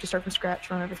 so you have to start from scratch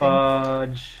from everything.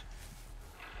 Fudge.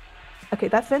 Okay,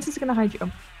 that fence is gonna hide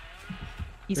you.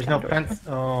 He's There's no coming fence.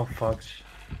 Oh fuck.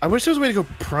 I wish there was a way to go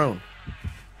prone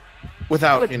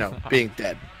without, you know, being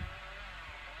dead.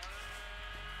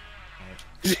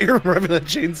 You're revving that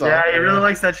chainsaw. Yeah, he really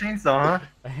likes that chainsaw,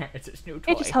 huh? It's his new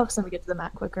toy. It just helps them get to the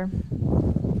map quicker.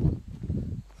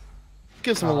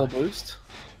 Gives him a little boost.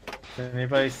 Did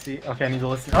anybody see? Okay, I need to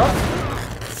listen.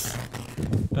 Oh!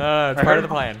 It's part of the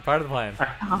plan. Part of the plan.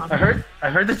 I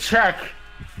heard the check.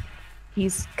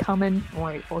 He's coming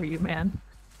right for you, man.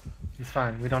 He's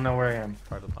fine. We don't know where I am.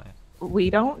 Part of the plan. We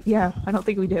don't? Yeah, I don't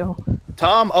think we do.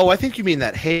 Tom? Oh, I think you mean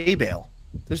that hay bale.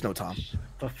 There's no Tom.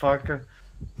 The fuck?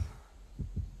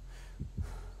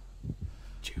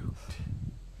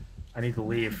 I need to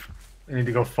leave. I need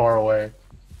to go far away.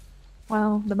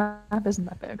 Well, the map isn't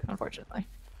that big, unfortunately.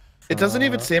 It doesn't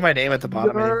even say my name at the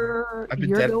bottom anymore. You're, I've been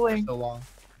you're dead going, for so long.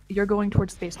 You're going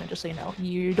towards the basement, just so you know.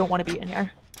 You don't want to be in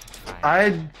here. I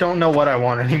don't know what I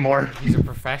want anymore. He's a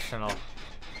professional.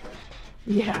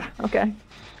 Yeah, okay.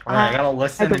 Alright, I gotta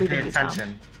listen and believe pay in you, Tom.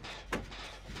 attention.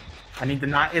 I need to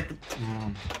not hit the...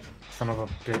 son of a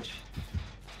bitch.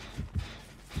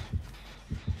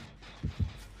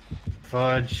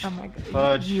 Fudge. Oh my god.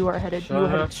 Fudge. You are headed, Shut you are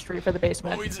headed up. straight for the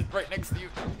basement. Oh, he's right next to you.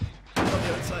 On the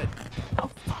other side. Oh,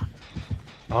 fuck.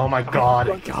 Oh my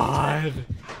god. God.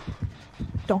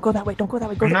 Don't go that way, don't go that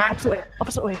way. Go I'm the not- opposite way.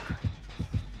 Opposite way.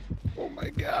 Oh my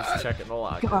Just god. checking the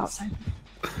log. Go outside.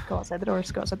 Go outside the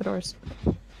doors, go outside the doors.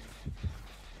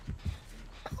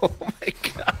 Oh my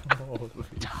god. Holy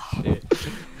shit.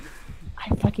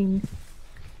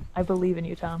 I believe in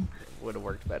you, Tom. Would have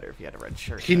worked better if he had a red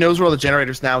shirt. He knows where all the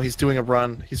generators now. He's doing a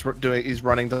run. He's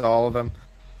running to all of them.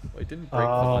 Well, he didn't break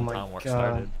Oh the one my Tom War God.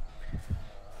 started.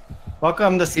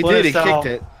 Welcome to He Splinter did. He Cell. kicked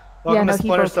it. Welcome Yeah, no, to he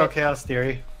Splinter broke Cell it. Chaos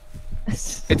Theory.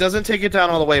 It doesn't take it down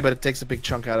all the way, but it takes a big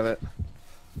chunk out of it.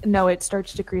 No, it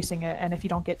starts decreasing it, and if you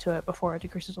don't get to it before it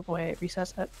decreases all the way, it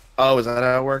resets it. Oh, is that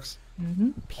how it works?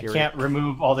 Mm-hmm. I can't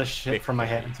remove all this shit from my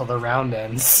head until the round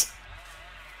ends.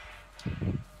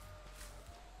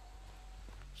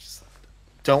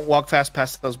 Don't walk fast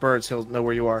past those birds. He'll know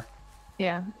where you are.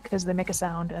 Yeah, because they make a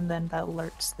sound, and then that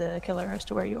alerts the killer as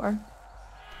to where you are.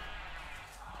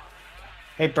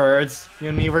 Hey birds, you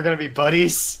and me, we're gonna be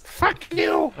buddies. Fuck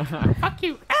you! Fuck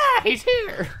you! Ah, he's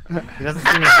here! He doesn't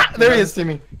see me. There he doesn't is. see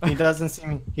me. He doesn't see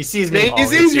me. He sees me. He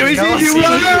sees you! He No, sees you! he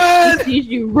Run! He sees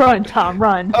you. Run, Tom,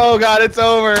 run. Oh god, it's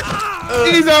over.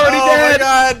 He's already Oh dead.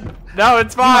 my god! No,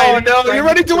 it's Oh fine! no, you're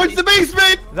running towards the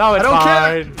basement! No, it's I don't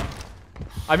care. fine!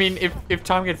 I mean, if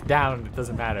Tom gets down, it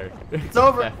doesn't matter. It's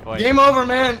over. That point. Game over,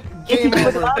 man. If he Game can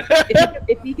wiggle over. out,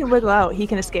 if he can wiggle out, he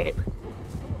can escape.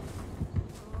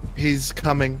 He's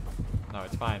coming. No,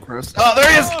 it's fine. Gross. Oh, there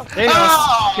he is! He knows.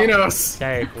 Oh! He knows.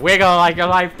 Okay, wiggle like your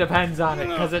life depends on it,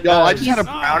 because it Yo, I does. just had a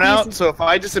brownout, so if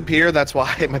I disappear, that's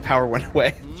why my power went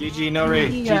away. GG, no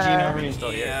raid. Yeah. GG, no raid. Still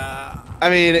here. I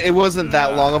mean, it wasn't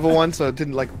that long of a one, so it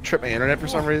didn't like trip my internet for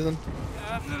some reason.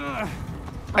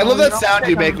 I love that sound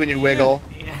you make when you wiggle.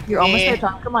 You're almost there,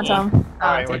 Tom. Come on, Tom.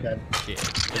 Alright, we're Take- dead. Shit,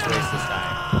 just waste this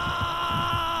time.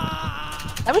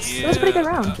 That was a pretty good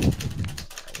round.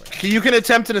 You can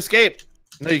attempt an escape.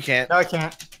 No, you can't. No, I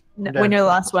can't. No, dead. when you're the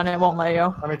last one, it won't let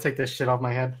you. Let me take this shit off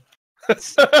my head.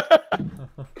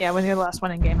 Yeah, when you're the last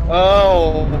one in game. It won't.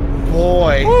 Oh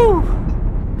boy.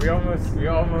 We almost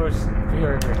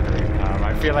pure victory, Tom.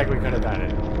 I feel like we could have done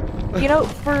it. You know,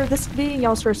 for this being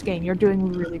y'all's first game, you're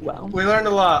doing really well. We learned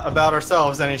a lot about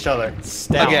ourselves and each other.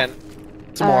 Stealth. Again,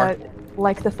 some more.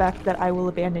 Like the fact that I will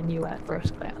abandon you at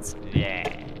first glance.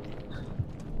 Yeah.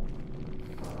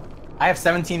 I have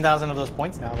 17,000 of those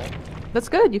points now, though. That's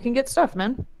good. You can get stuff,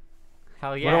 man.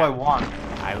 Hell What yeah. do I want?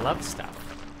 I love stuff.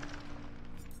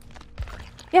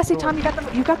 Yeah, see, Tom,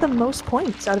 you got the most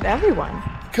points out of everyone.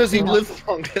 Because he Yeah. lived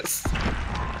longest.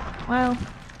 Well,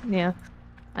 yeah.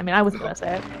 I mean, I wasn't gonna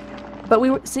say it, but we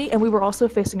were and we were also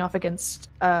facing off against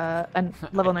a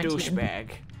level 19. Douchebag.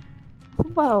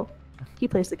 Well, he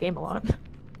plays the game a lot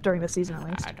during the season at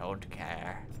least. I don't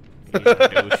care. He's a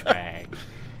douchebag.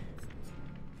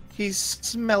 He's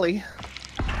smelly.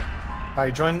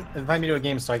 Alright, invite me to a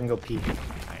game so I can go pee.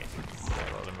 I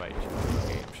will invite you to a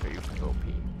game so you can go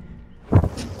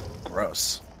pee.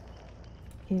 Gross.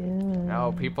 Yeah.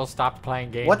 No, people stopped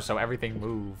playing games, What? so everything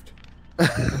moved.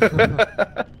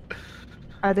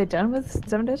 Are they done with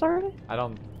 7 days already? I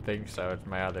don't think so. It's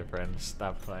my other friends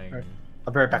stopped playing. Alright.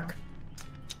 I'll be right back.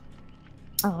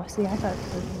 Oh, see, I thought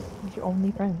they were your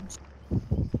only friends.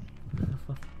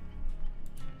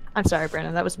 I'm sorry,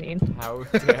 Brandon. That was mean. How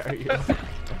dare you?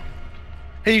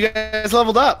 Hey, you guys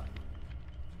leveled up.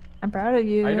 I'm proud of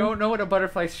you. I don't know what a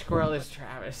butterfly squirrel is,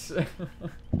 Travis.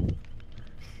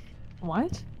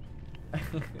 What?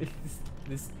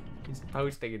 he's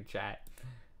posting in chat.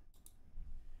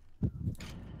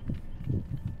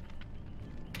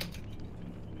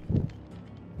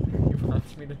 He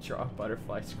wants me to draw a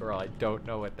butterfly squirrel. I don't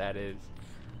know what that is.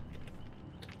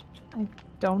 I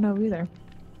don't know either.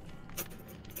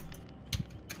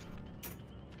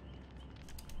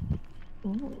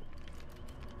 Ooh.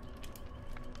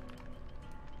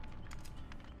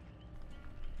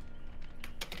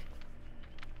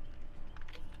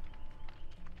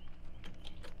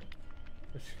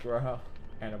 A squirrel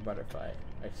and a butterfly.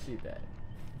 I see that.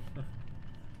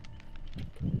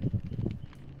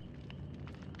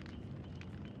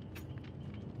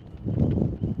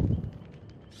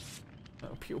 Oh,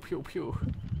 pew pew pew.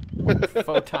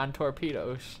 Photon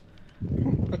torpedoes.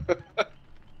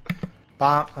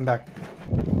 Bomb. I'm back.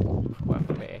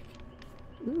 Welcome back.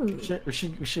 Ooh.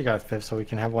 We should got a fifth so we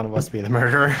can have one of us be the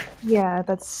murderer. Yeah,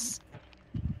 that's.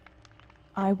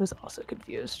 I was also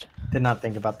confused. Did not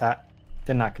think about that.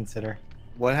 Did not consider.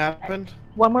 What happened?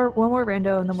 One more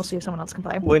rando, and then we'll see if someone else can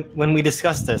play. When we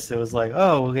discussed this, it was like,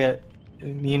 oh, we'll get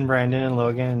me and Brandon and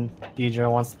Logan.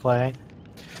 Deidre wants to play.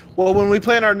 Well, when we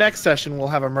plan our next session, we'll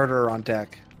have a murderer on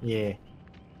deck. Yeah.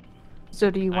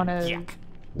 So do you want to? Yuck.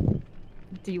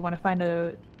 Do you want to find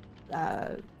a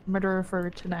murderer for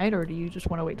tonight, or do you just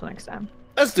want to wait till next time?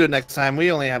 Let's do it next time.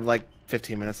 We only have like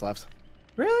 15 minutes left.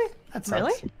 Really? That sucks.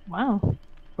 Really? Wow.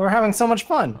 We're having so much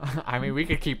fun. I mean, we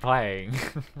could keep playing.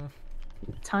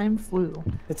 Time flew.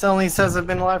 It only says I've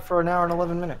been live for an hour and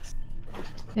 11 minutes.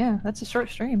 Yeah, that's a short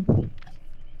stream.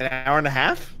 An hour and a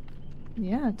half?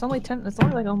 Yeah, it's only 10. It's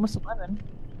only like almost 11.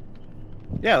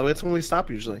 Yeah, that's when we stop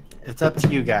usually. It's up to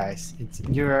you guys. It's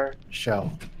your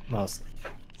show, mostly.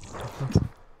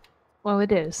 Well,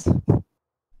 it is.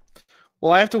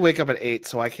 Well, I have to wake up at 8,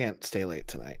 so I can't stay late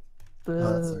tonight.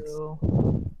 that sucks.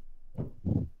 Boo.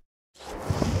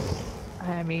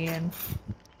 I mean,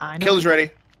 I know. Killer's ready.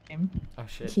 Oh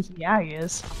shit. Yeah, he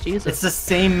is. Jesus. It's the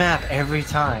same map every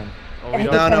time. Oh, we And it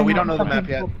don't- No, better we not don't know the be map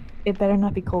yet. Cold- It better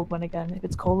not be Coldwind again. If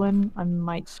it's Coldwind, I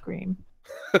might scream.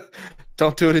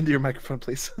 Don't do it into your microphone,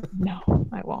 please. No,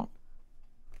 I won't.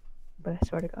 But I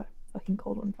swear to God, fucking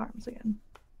Coldwind Farms again.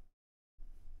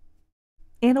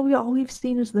 And all we've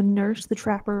seen is the nurse, the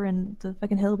trapper, and the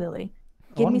fucking hillbilly.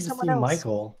 I Give wanted me to someone see else.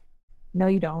 Michael. No,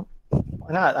 you don't.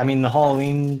 Why not? I mean, the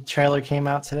Halloween trailer came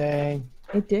out today.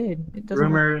 It did. It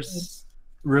doesn't look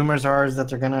Rumors are that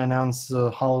they're gonna announce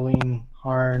the Halloween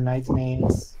Horror Nights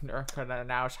Maze. They're gonna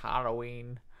announce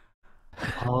Halloween.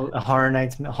 Halloween Horror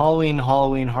Nights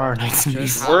Maze.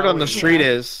 Just Word on the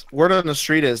Halloween.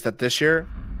 street is that this year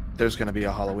there's gonna be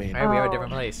a Halloween. Maybe we have a Oh.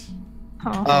 different place.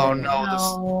 good. Oh no, the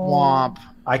swamp.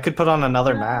 I could put on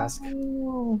another mask.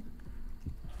 No.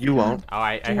 You won't. Oh,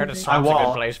 I heard a I swamp's a good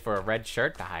won't. place for a red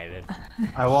shirt to hide in.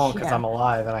 I won't because Yeah. I'm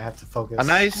alive and I have to focus. A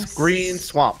nice green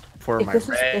swamp for If my this is-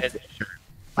 red if- shirt.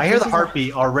 I hear This the is a-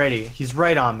 heartbeat already. He's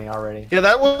right on me already. Yeah,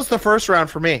 that was the first round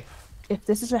for me. If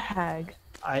this is a hag,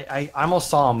 I almost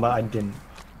saw him, but I didn't. Is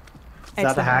it's that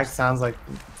the the hag? nurse. Sounds like.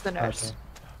 It's the nurse. Okay.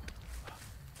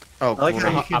 Oh, I like cool.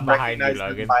 how you can I'm behind you, recognize them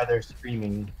Logan. by their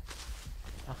screaming.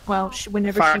 Well,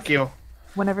 whenever Fuck she, you.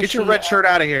 whenever Get she your red shirt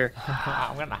out of here.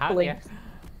 I'm gonna hide you. blinks,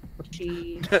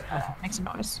 she makes a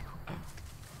noise.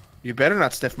 You better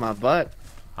not sniff my butt.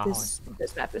 Oh,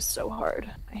 This map is so hard.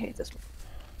 I hate this one.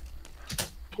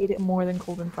 I hate it more than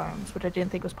Coldwind Farms, which I didn't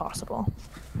think was possible.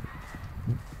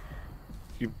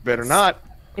 You better not.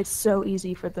 It's so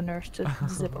easy for the nurse to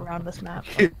zip around this map.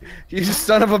 You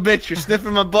son of a bitch, you're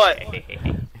sniffing my butt.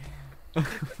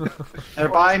 They're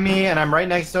by me, and I'm right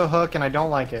next to a hook, and I don't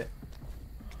like it.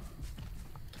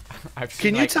 I've seen,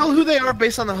 Can you like- tell who they are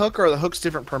based on the hook, or are the hooks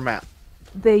different per map?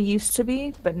 They used to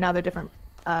be, but now they're different.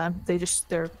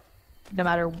 They're no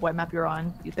matter what map you're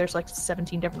on, there's like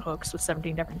 17 different hooks with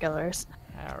 17 different killers.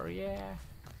 Oh yeah.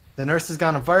 The nurse has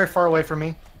gone very far away from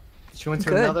me. She went to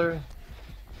Good. another.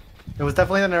 It was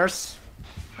definitely the nurse.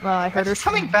 Well, I heard her She's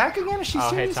coming back again? Is she Oh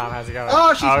hey serious? Tom, how's it going?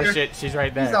 Oh, she's here. Shit, she's right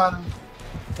She's there. on.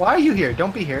 Why are you here?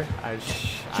 Don't be here.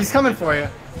 She's coming for you.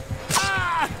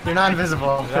 You're not invisible.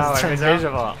 No, it I'm turns out.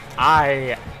 invisible.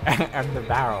 I am the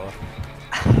barrel.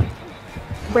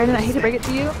 Brandon, I hate to break it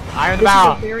to you. I am the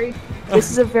barrel. This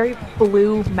is a very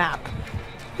blue map.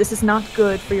 This is not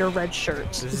good for your red shirt.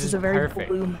 This is is a very perfect.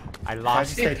 blue map. I I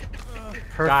lost just it. take Guys.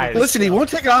 perfect. Listen, he won't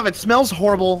take it off. It smells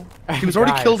horrible. He was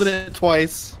already Guys. killed in it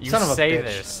twice. You Son of a say bitch.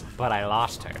 this, but I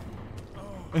lost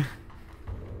her.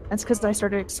 That's because I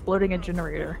started exploding a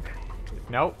generator.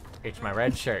 Nope, it's my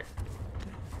red shirt.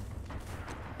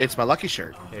 It's my lucky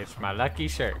shirt. It's my lucky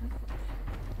shirt.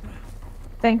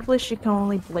 Thankfully, she can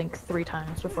only blink 3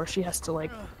 times before she has to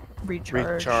like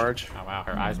recharge. Recharge. Oh wow,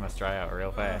 her eyes must dry out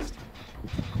real fast.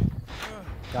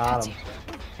 Got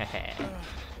him.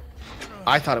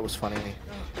 I thought it was funny.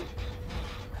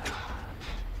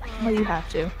 Well, you have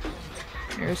to.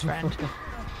 You're his friend.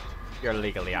 You're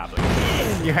legally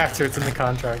obligated. You have to. It's in the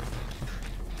contract.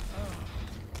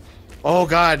 Oh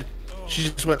god, she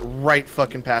just went right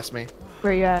fucking past me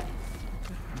Where you at?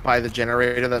 by the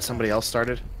generator that somebody else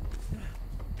started.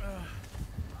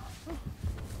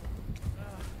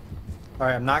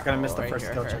 Alright, I'm not gonna miss the right first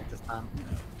here, skill her. check this time.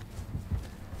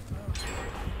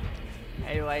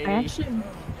 Hey, lady. I actually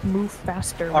move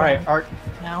faster. Alright, when- our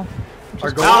now.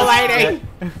 goal Oh, is to lady!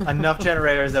 get enough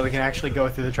generators that we can actually go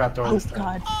through the trapdoor Oh this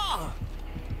time. god.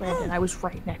 Brandon, I was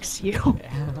right next to you.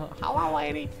 Hello,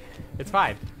 lady. It's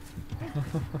fine.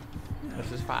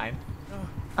 This is fine.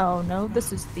 Oh no,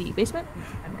 this is the basement.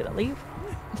 I'm gonna leave.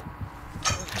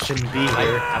 Shouldn't be I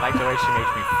here. like the way she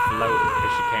makes me float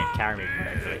because she can't carry me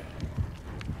correctly.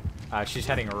 She's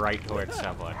heading right towards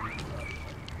someone.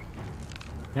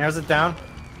 Narrows it down.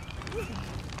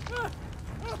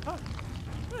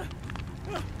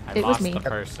 I It was lost me. the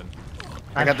person.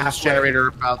 I got this halfway- generator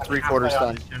about 3/4 halfway on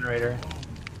done. this generator.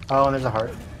 Oh, and there's a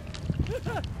heart.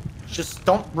 Just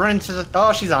don't run into the.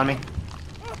 Oh, she's on me.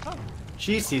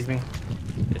 She sees me.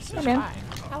 This is Hey, man.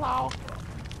 fine. Hello.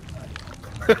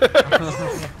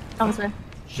 Oh, this way.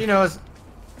 She knows.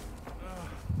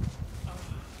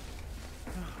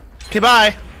 Okay,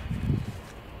 bye.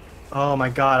 Oh my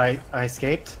god, I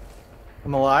escaped.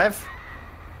 I'm alive.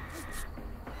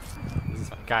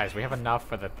 Guys, we have enough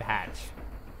for the hatch.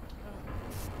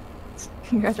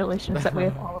 Congratulations that we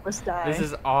have all of us die. This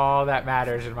is all that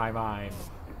matters in my mind.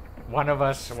 One of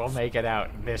us will make it out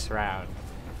this round.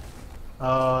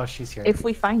 Oh, she's here. If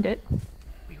we find it.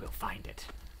 We will find it.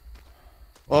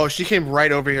 Oh, she came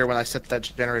right over here when I set that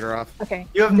generator off. Okay.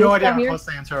 You have no This idea down how here, close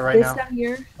I am to her right this now. down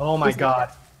here. Oh my is the god.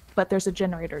 death, But there's a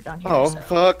generator down here. Oh, so.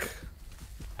 fuck.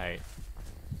 Hey,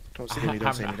 Don't say me, I'm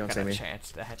don't say me, not don't say gonna me.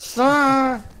 chance that.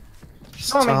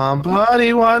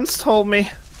 Somebody once told me.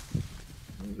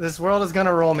 This world is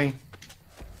gonna roll me.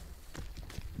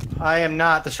 I am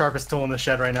not the sharpest tool in the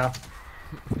shed right now.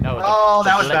 No, Oh,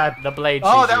 that was bad. The blade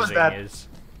Oh, she's that was using bad. is.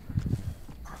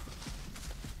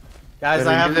 Guys, I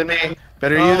Better you have than me.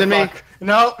 Better Oh, you than me. fuck.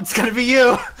 No, it's gonna be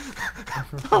you.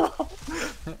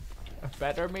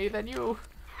 Better me than you.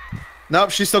 Nope,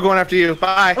 she's still going after you.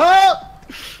 Bye. Oh!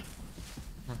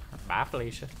 Bye,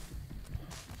 Felicia.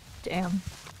 Damn.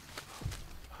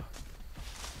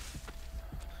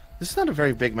 This is not a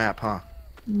very big map, huh?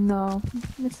 No,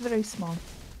 it's very small.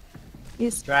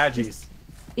 It's Strategies.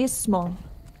 It's small.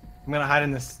 I'm gonna hide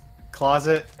in this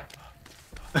closet.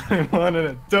 I want an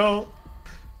adult.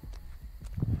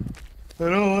 I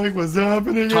don't like what's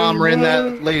happening. Tom ran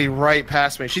anymore. that lady right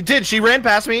past me. She did. She ran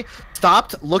past me,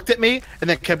 stopped, looked at me, and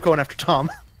then kept going after Tom.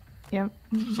 Yep.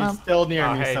 She's Well, still near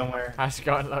Oh, me hey, somewhere. how's it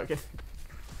going, Logan?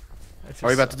 Are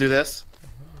we about to do this?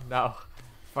 No.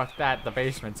 Fuck that. The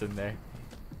basement's in there.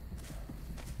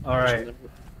 All right.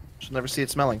 She'll never see it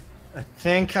smelling. I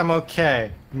think I'm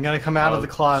okay. I'm gonna come out of the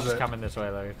She's closet. coming this way,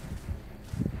 Logan.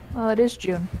 well, it is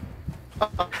June.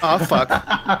 Oh, fuck.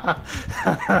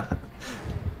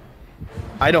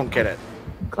 I don't get it.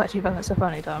 Glad you found that so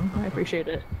funny, Tom. I appreciate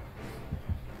it.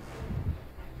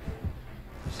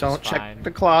 Don't check fine.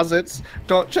 the closets.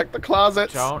 Don't check the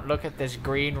closets. Don't look at this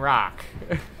green rock.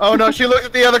 Oh no, she looked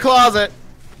at the other closet.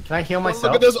 Can I heal Don't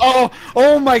myself? Look at this.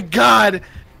 Oh my god.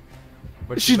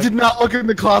 But She did not look in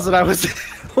the closet I was in.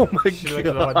 Oh my She looked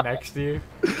at the one god. next to you.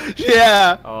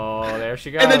 Yeah. Oh, there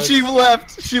she goes. And then she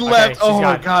left. She Okay, left. she's Oh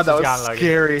my gone. god, that She's was gone, Logan.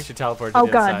 scary. She teleported Oh to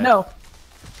the god, side. no.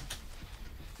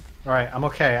 All right, I'm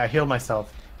okay. I healed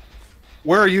myself.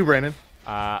 Where are you, Brandon?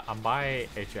 I'm by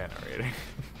a generator.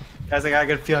 Guys, I got a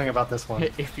good feeling about this one.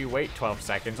 If you wait 12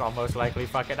 seconds, I'll most likely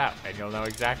fuck it up, and you'll know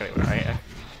exactly where I am.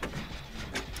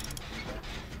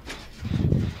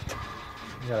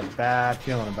 I got a bad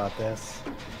feeling about this.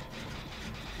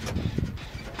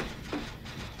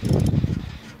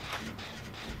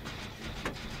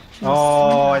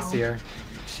 Oh, I see her.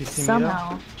 She see me though?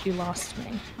 Somehow she lost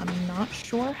me. I'm not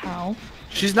sure how.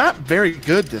 She's not very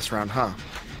good this round, huh?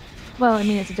 Well, I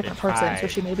mean, it's a different It's person, high. so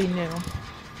she may be new.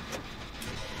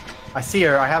 I see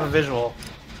her. I have a visual.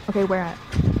 Okay, where at?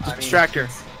 I mean, Distract her.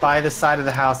 by the side of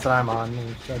the house that I'm on,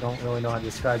 which I don't really know how to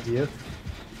describe to you.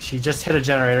 She just hit a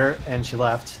generator and she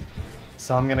left.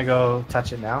 So I'm gonna go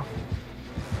touch it now.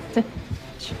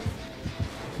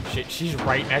 She's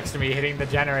right next to me hitting the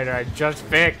generator I just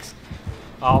fixed.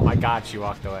 Oh my god, she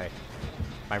walked away.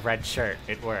 My red shirt,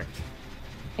 it worked.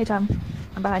 Hey, Tom.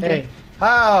 I'm behind Hey, you.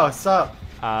 oh, what's up?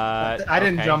 I I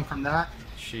didn't jump from that.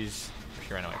 She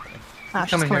ran away from me. Ah,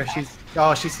 she's Come in here.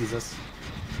 back. She sees us.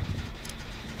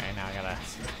 Okay, now I gotta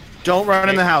Don't run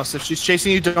in the house. If she's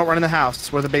chasing you, don't run in the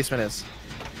house where the basement is.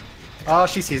 Oh,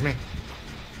 she sees me.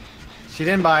 She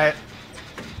didn't buy it.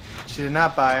 She did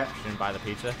not buy it. She didn't buy the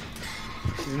pizza.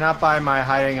 She did not buy my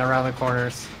hiding around the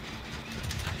corners.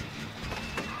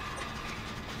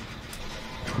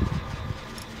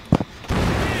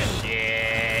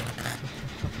 Shit.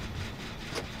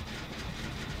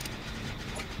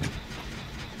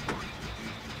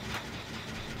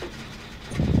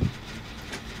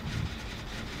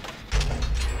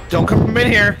 Don't come in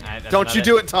here. Alright, that's Don't you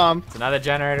another- do it, Tom. It's another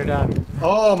generator done.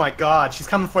 Oh my god, she's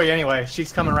coming for you anyway.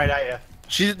 She's coming right at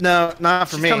you. No, not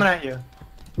for She's me. coming at you.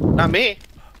 Not me.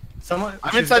 Someone.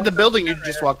 I'm she's inside the going building. to You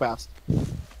just walk past.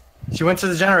 She went to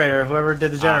the generator. Whoever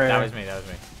did the generator. That was me. That was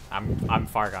me. I'm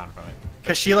far gone from it.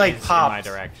 Cause she like She's in my popped.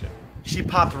 direction. She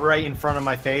popped right in front of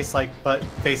my face, like, but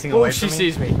facing Oh, away she from me.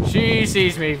 sees me. She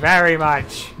sees me very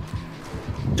much.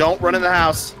 Don't run in the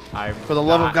house. For the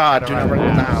love of God, do not run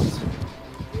in the house.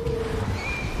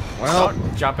 Well,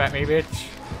 Don't jump at me, bitch.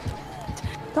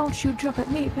 Don't you jump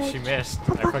at me, bitch. She missed.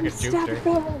 I I'll fucking stab duped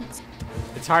your her. face.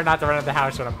 It's hard not to run in the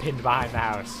house when I'm pinned behind the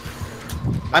house.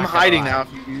 I'm Not gonna hiding lie. now.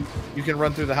 You can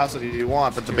run through the house if you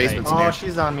want, but the Too late. basement's Oh, near.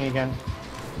 she's on me again.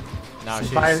 No,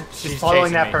 She's following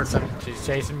chasing that me. person. She's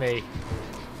chasing me.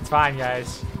 It's fine,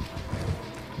 guys.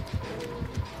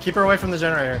 Keep her away from the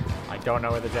generator. I don't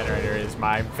know where the generator is.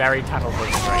 My very tunnel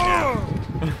vision right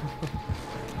now.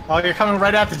 Oh, you're coming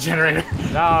right at the generator.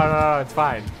 No, it's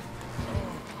fine.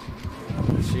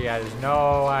 She has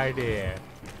no idea.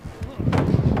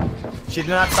 She did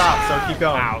not stop, so keep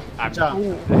going. Ow. Good job.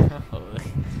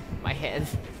 My head.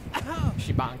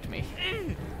 She bonked me.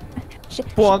 She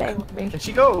Bonk. banged me. Can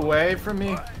she go away from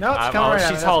me? No, she's coming Well, right at me. she's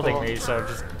That's holding cool. me, so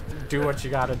just do what you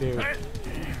gotta do.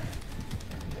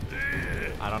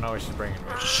 I don't know where she's bringing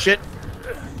me. Shit.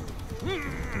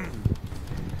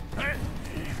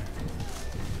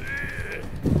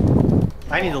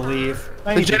 I need to leave.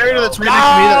 I The need to generator go. that's right next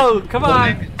to me. Oh, that- come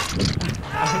on!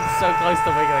 I'm so close to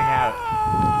wiggling out.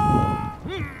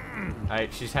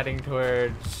 Alright, she's heading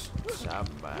towards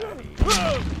somebody.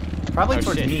 Probably Oh,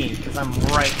 towards shit. me, because I'm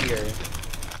right here.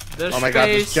 The Oh my god,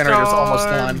 this space generator's almost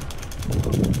storm. done.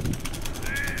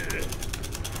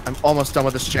 I'm almost done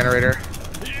with this generator.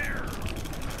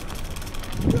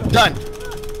 Done.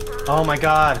 Oh my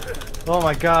god. Oh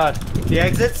my god. The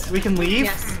exits? We can leave?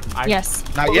 Yes. I- Yes.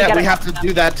 Not But yet. gotta We have to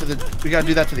do that to the. We gotta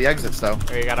do that to the exits, though.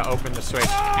 Oh, you gotta open the switch.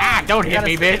 Ah, don't hit gotta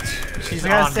me, save- bitch! She's we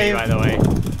gotta on save- me, by the way.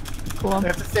 Cool. We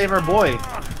have to save our boy.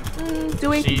 Do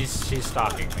we? She's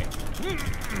stalking me.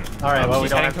 Alright, well, we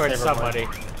She's don't heading have to towards save our boy. somebody.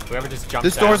 Whoever just jumped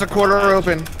This door's a out. quarter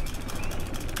open.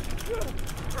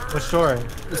 Which door?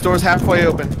 This door's halfway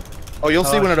open. Oh, you'll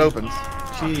see Oh, when it shit. opens.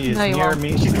 She is No, you near won't.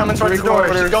 me. She's coming towards the door.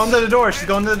 She's Three-quarters. going to the door. She's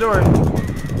going to the door.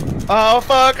 Oh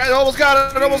fuck! I almost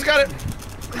got it. I almost got it.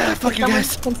 Ah, fuck you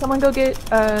guys. Can someone go get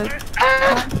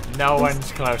Ah! No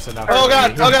one's close enough. Oh for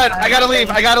god! me. Oh god! I gotta leave.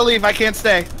 I gotta leave. I can't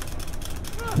stay.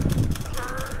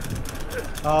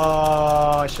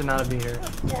 Oh, I should not be here.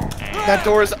 That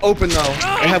door is open though.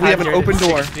 We have an open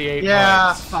door. 168 Yeah,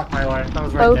 points. fuck my lord. I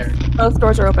was right there. both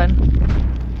doors are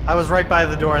open. I was right by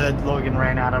the door that Logan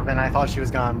ran out of, and I thought she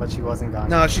was gone, but she wasn't gone.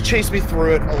 No, she chased me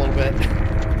through it a little bit.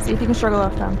 See if you can struggle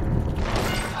off time.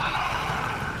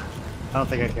 I don't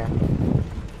think I can.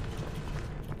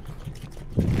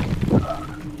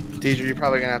 Deidre, you're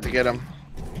probably gonna have to get him.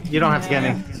 You don't have to get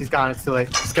me. She's gone. It's too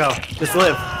late. Let's go. Just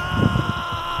live.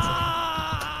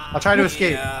 I'll try to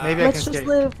escape. Maybe I Let's can just escape.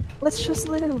 live. Let's just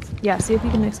live. Yeah, see if you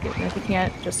can escape. And if you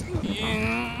can't, just.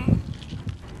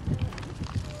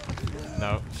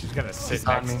 No, she's gonna sit She's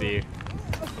on next me. to you.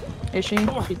 Is she? She's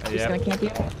Yep. gonna camp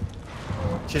you?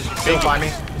 She's still by me.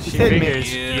 She She's hitting me.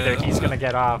 figures either he's gonna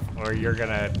get off or you're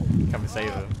gonna come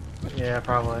save him. Yeah,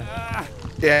 probably.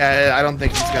 Yeah, I don't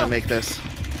think he's gonna make this.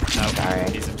 No, Sorry.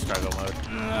 he's in struggle mode.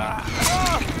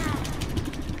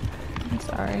 I'm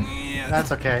sorry.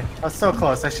 That's okay. I was so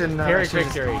close. I shouldn't. I Pyrrhic should've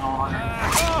just victory. gone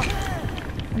on.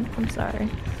 I'm sorry.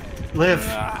 Live.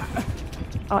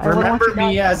 Oh, everyone Remember wants you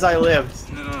me back? as I lived.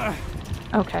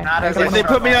 Okay. Not as Okay. If they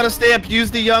put me on a stamp,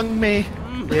 use the young me.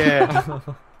 Yeah.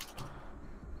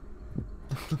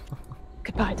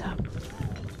 Goodbye, Tom.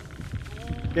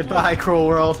 Goodbye, cruel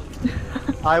world.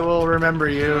 I will remember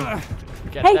you.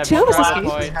 Get Hey, them two of us strata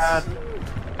escaped. points.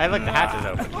 Hey, look, the hatch is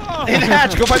open. Hey, the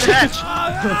hatch! Go find the hatch!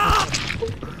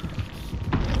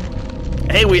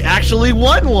 Hey, we actually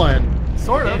won one!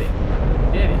 Sort of. Did it?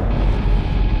 Did it?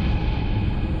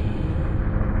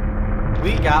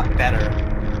 We got better.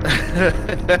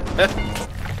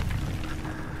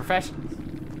 Professionals.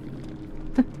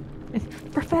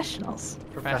 Professionals.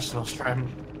 Professional Shrem.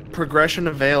 progression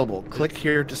available. Click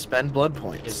here to spend blood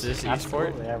points. Is this esport?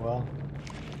 Absolutely, I will.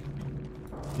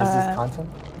 Is this content?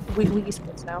 We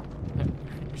esports now.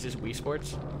 Is this Wii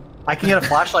Sports? I can get a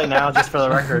flashlight now, just for the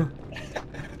record.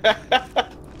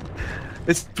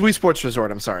 It's Wii Sports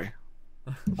Resort. I'm sorry.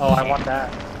 Oh, I want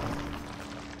that.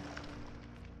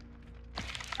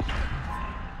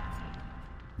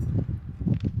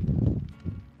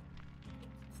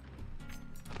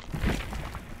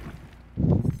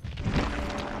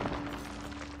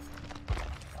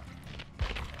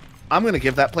 I'm gonna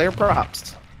give that player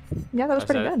props. Yeah, that was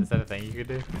pretty good. Is that a thing you could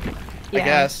do? Yeah,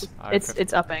 guess.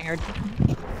 it's upping or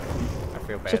I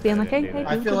feel bad. just being that like, I hey, didn't do hey, that.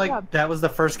 I Good feel like job. that was the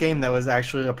first game that was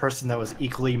actually a person that was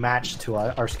equally matched to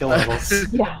our skill levels.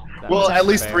 yeah. That Well, was at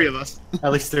least fair. 3 of us.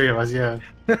 At least 3 of us, yeah.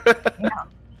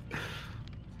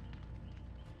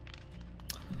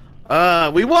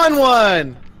 We won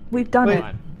one. We've done Wait. it. Come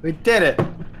on. We did it!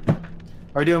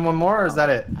 Are we doing one more, or is that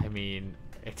it? I mean,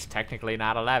 it's technically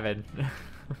not 11.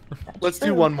 Let's do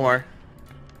true. one more.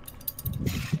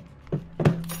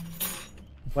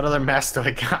 What other mask do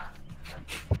I got?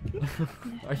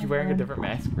 Are you wearing a different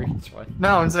mask for each one?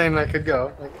 No, I'm saying I could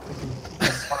go. Like, I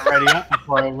just want to ready up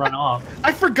before I run off.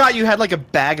 I forgot you had like a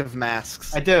bag of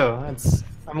masks. I do.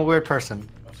 I'm a weird person.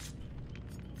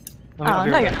 Oh,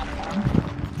 no, you're not.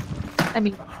 I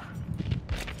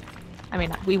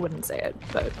mean, we wouldn't say it,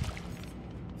 but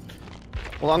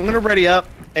Well, I'm gonna ready up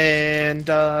and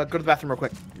go to the bathroom real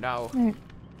quick. No.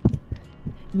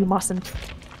 you mustn't.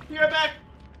 You're back.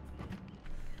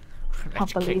 I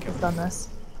can't believe you've done this.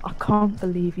 I can't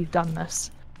believe you've done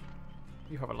this.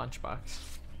 You have a lunchbox.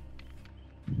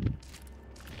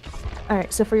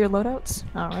 Alright, so for your loadouts,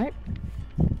 alright.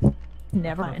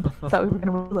 Never mind. Thought we were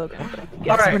gonna move Logan, but I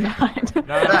guess Alright. we're not.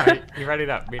 No, no, he readied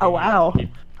up. meaning Oh, wow. he-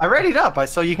 I readied up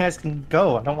so you guys can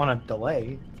go. I don't want to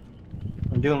delay.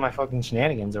 I'm doing my fucking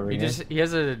shenanigans over He here. just he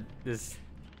has this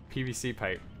PVC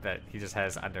pipe that he just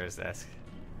has under his desk.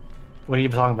 What are you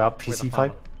talking about? with a PC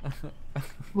pipe? funnel.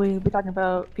 We talking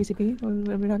about PCP?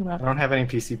 What are we talking about? I don't have any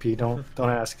PCP. Don't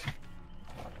ask.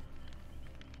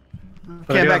 But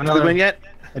I Can't do back have to the win yet?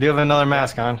 I do have another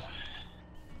mask on.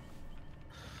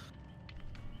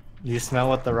 Do you smell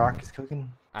what the Rock is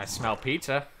cooking? I smell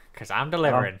pizza because I'm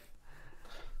delivering.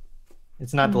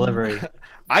 It's not delivery.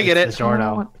 I get It's it.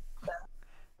 DiGiorno.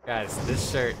 Guys,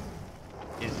 this shirt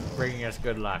is bringing us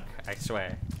good luck. I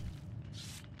swear.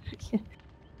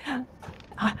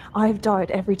 I've died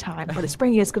every time, but it's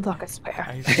bringing us good luck, I swear.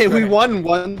 I Hey, we swear. won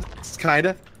once,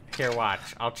 kinda. Here, watch.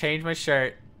 I'll change my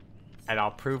shirt, and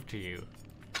I'll prove to you.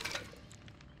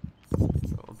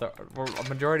 A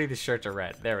majority of the shirts are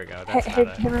red. There we go. Hey, That's hey,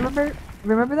 not hey,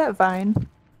 remember that Vine?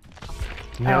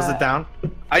 Nails it down.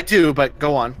 I do, but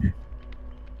go on.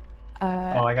 Oh,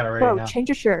 I got it ready Bro, now. change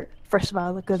your shirt. First of all, I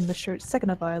look good in the shirt.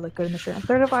 Second of all, I look good in the shirt.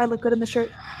 Third of all, I look good in the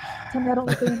shirt. Tell me I don't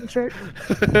look good in the shirt.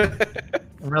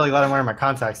 I'm really glad I'm wearing my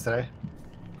contacts today.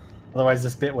 Otherwise,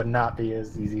 this bit would not be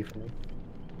as easy for me.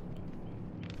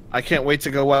 I can't wait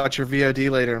to go watch your VOD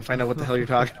later and find out what the hell you're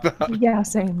talking about. Yeah,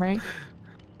 same, right?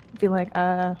 Be like,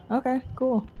 okay,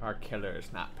 cool. Our killer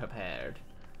is not prepared.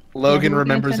 Logan Yeah, we're gonna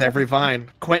remembers finish. every vine.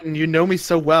 Quentin, you know me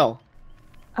so well.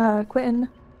 Quentin,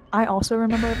 I also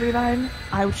remember every Vine.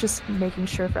 I was just making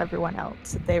sure for everyone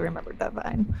else that they remembered that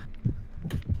Vine.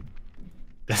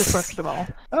 Just first of all.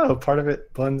 Oh, part of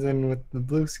it blends in with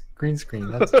the green screen.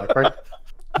 That's awkward.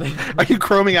 Are you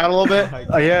chroming out a little bit?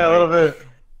 Oh yeah, a little bit.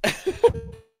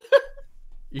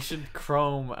 You should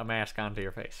chrome a mask onto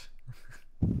your face.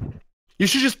 You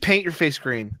should just paint your face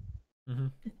green. Mm-hmm.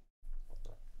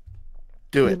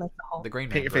 Do We it. like the whole- The green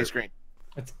Paint man your face group. green.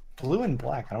 It's blue and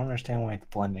black. I don't understand why it's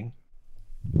blending.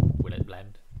 Will it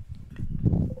blend?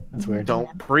 That's weird.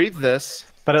 Don't breathe this.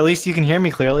 But at least you can hear me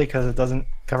clearly because it doesn't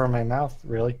cover my mouth,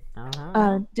 really.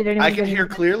 Did anyone I get can any- hear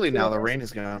clearly now. The rain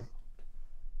is gone.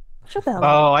 Shut the hell up.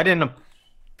 Oh, I didn't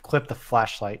clip the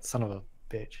flashlight. Son of a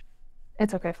bitch.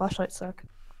 It's okay, flashlights suck.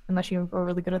 Unless you are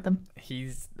really good at them.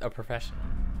 He's a professional.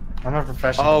 I'm a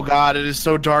professional. Oh god, it is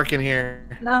so dark in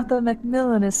here. Not the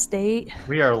Macmillan estate.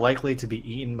 We are likely to be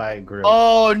eaten by a grill.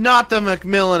 Oh, not the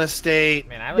Macmillan estate.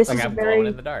 Man, I This look like is I'm very- glowing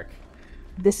in the dark.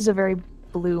 This is a very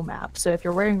blue map, so if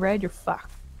you're wearing red, you're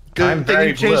fucked. Good I'm thing very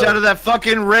you changed blue. out of that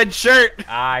fucking red shirt.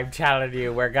 I'm telling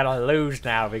you, we're gonna lose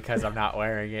now because I'm not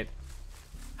wearing it.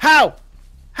 How?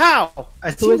 How?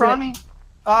 Is Who he is on it? me?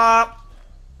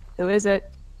 Who is it?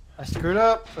 I screwed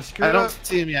up. I screwed I don't up.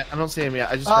 see him yet. I don't see him yet.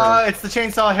 I just heard him. It's the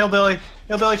chainsaw hillbilly.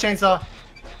 Hillbilly chainsaw.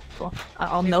 Cool.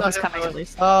 I'll know he's coming at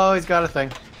least. Oh, he's got a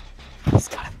thing. He's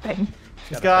got a thing.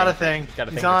 He's got a thing. He's got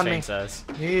a He's thing on for me.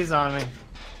 chainsaws. He's on me.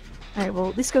 Alright, well,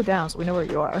 at least go down so we know where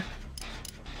you are.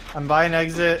 I'm by an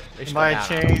exit. They I'm should by go a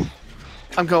down. chain.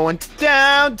 I'm going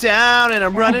down, down, and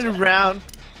I'm running around.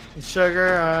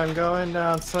 Sugar, I'm going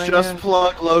down swinging. Just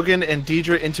plug Logan and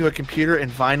Deidre into a computer, and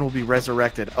Vine will be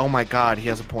resurrected. Oh my God, he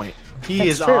has a point. He That's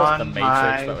is true. on The Matrix,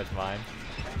 my. but with mine.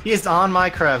 He is on my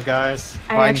crev, guys.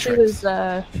 I Vine actually tricks.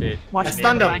 was Shit. I watching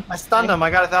stunned him. Vine. I stunned him. I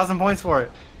got 1,000 points for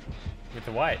it. With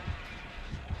the what?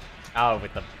 Oh,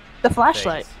 with the. The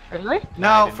flashlight. Things. Really? I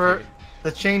No, didn't for do it.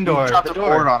 the chain You door. dropped The a door.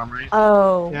 board on him, right?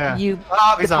 Oh, Yeah. you.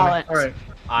 Oh, he's on me. Alex. All right.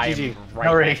 I'm GG. right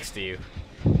No next to you.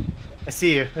 I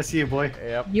see you. I see you, boy.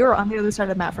 Yep. You're on the other side of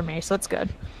the map from me, so that's good.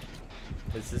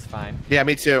 This is fine. Yeah,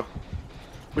 me too.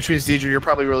 Which means, Deidre, you're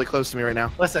probably really close to me right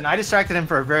now. Listen, I distracted him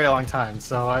for a very long time,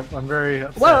 so I'm very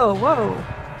upset. Whoa, whoa.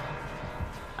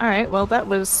 All right, well that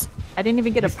was. I didn't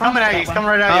even get He's a prompt coming at for you. that He's coming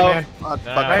one. right at you, man. fuck,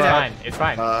 No, fuck, no, it's fuck, fine. It's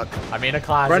fine. fuck. I'm in a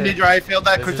closet. Run, Deidre, I failed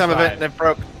that This quick is time event, fine. and it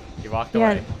broke. You walked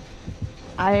Yeah. away.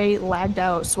 I lagged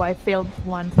out, so I failed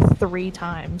one 3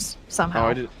 times somehow.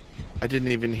 Oh, I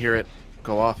didn't even hear it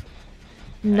go off.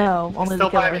 No, He's only the still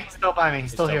by killer. me. He's still by me.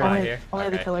 He's still still here. by Only, me. here? only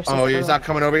the Okay. killer. Oh, he's not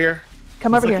coming over here?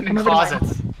 Come He's over here. looking Come in over to mine.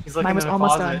 closets. He's looking Mine was in the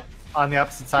almost closet done. on the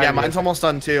opposite side. Yeah, of you. mine's almost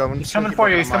done too. I'm He's just gonna coming keep for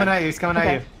you. working He's on coming mine. at you. He's coming at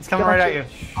Okay. you. He's coming Go right back at to-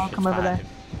 you. I'll come It's over there. fine.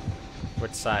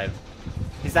 Which side?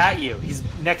 He's at you. He's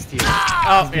next to you.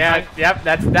 Oh, yeah. Yep.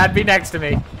 That'd be next to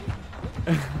me.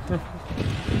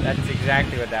 That's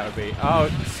exactly what that would be. Oh,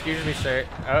 excuse me, sir.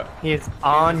 Oh, He is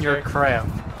on your crib.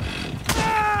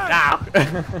 ow.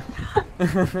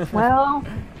 Well,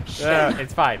 No,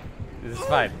 it's fine. This is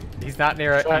fine. He's not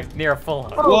near a he's near a full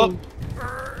hook. oh,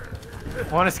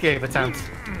 One escape attempt.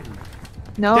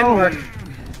 no. Didn't work.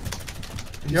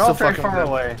 He's You're all still very fucking far with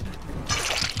away.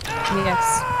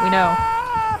 Yes, we know.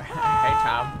 Hey,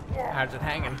 Tom. How's it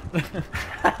hanging?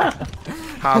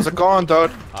 How's it going, dude?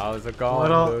 How's it going,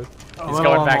 Little- dude? a He's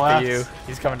little coming on back the to left. you.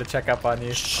 He's coming to check up on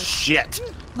you. Shit.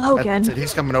 Logan. That's it.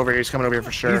 He's coming over here. He's coming over here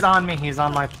for sure. He's on me. He's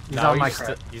on my. He's No, on my he's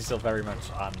crib. still very much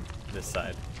on this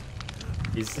side.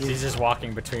 He's just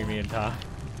walking between me and Tom.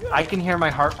 I can hear my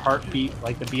heartbeat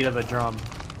like the beat of a drum.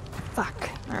 Fuck.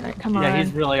 All right, come on. Yeah,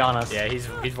 he's really on us. Yeah, he's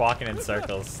walking in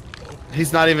circles.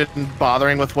 He's not even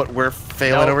bothering with what we're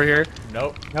failing Nope. over here.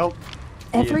 Nope. Nope.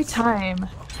 Every is. time.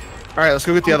 All right, let's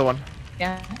go get the other one.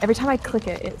 Yeah. Every time I click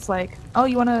it, it's like, oh,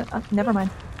 you wanna? Never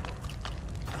mind.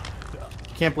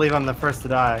 Can't believe I'm the first to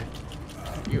die.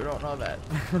 You don't know that.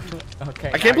 Okay.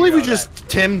 I now can't believe you we know just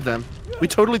timmed them. We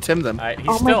totally timmed them. that. He's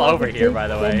Oh my still God, over we here, did by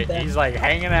the way. win then. He's like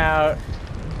hanging out.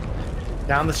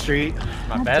 Down the street.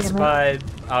 My God best damn bud.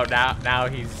 Oh, now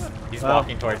he's Well,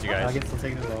 walking towards you I guys. get some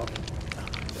signals off.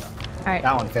 All right.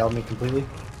 That one failed me completely.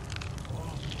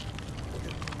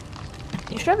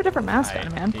 You should have a different mask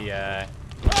on, man. He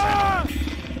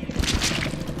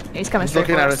He's coming He's straight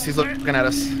looking for at us. us. He's looking at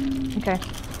us. Okay.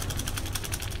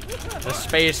 the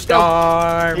space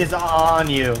storm. He's on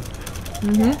you.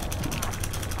 Mhm.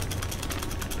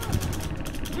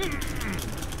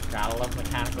 Gotta love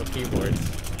mechanical keyboards.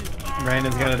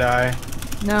 Brandon's gonna die.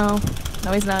 No.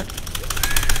 No, he's not.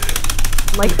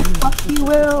 Like, fuck you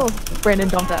will. Brandon,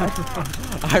 don't die.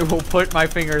 I will put my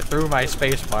finger through my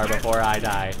space bar before I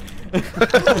die.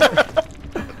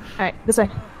 All right, this way.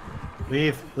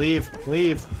 Leave. Leave.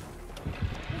 Leave.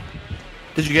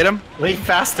 Did you get him? Leave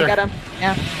faster. I got him.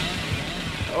 Yeah.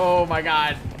 Oh my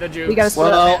god, the juice. We gotta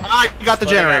split Well, up. I got the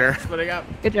generator. Splitting up.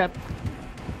 Good job.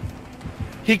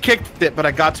 He kicked it, but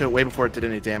I got to it way before it did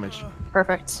any damage.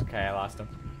 Perfect. Okay, I lost him.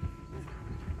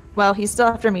 Well, he's still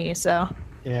after me, so.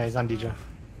 Yeah, he's on DJ.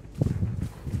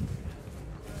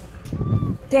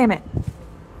 Damn it.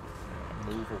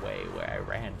 Move away where I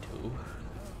ran to.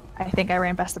 I think I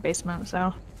ran past the basement, so.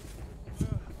 I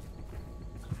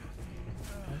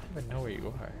don't even know where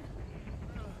you are.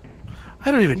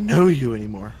 I don't even know you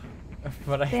anymore.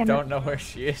 But I Damn it. don't know where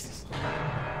she is.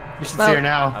 You should Well, see her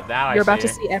now. Oh, now You're I about see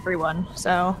to her. see everyone,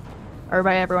 so. Or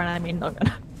by everyone, I mean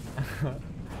Logan.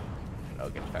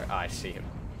 Logan. Oh, I see him.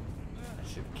 I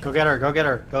see the Go get her. Go get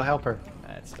her. Go help her.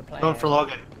 That's the plan. Going for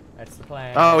Logan. That's the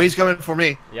plan. Oh, he's coming for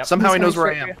me. Yep. Somehow he He's knows coming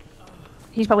where I straight am. for you.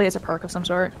 He probably has a perk of some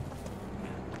sort.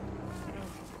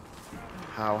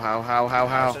 How?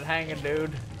 How's it hanging,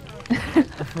 dude?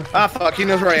 Ah, fuck, he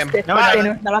knows where I am. No, Okay,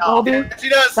 no, no, not alcohol, dude. Yes, he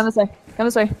does. Come this way. Come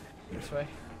this way. This way.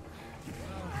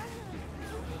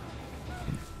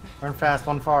 Run fast.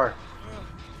 One far.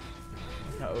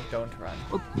 No, don't run.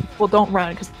 Well, don't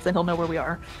run, because then he'll know where we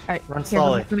are. Alright, Run here,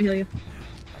 slowly. let me heal you.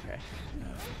 Okay.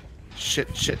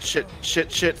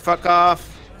 Shit, fuck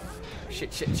off.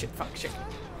 Shit, fuck, shit.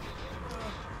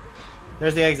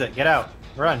 There's the exit. Get out.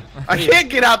 Run. I can't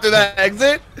get out through that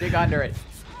exit. Dig under it.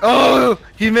 Oh,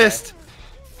 he missed.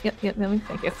 Yep,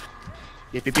 thank you.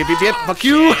 Yep. Fuck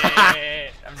you.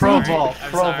 Shit, I'm Pro vault.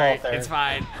 I'm Pro sorry. vault there. It's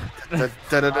fine.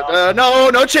 No,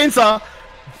 no chainsaw.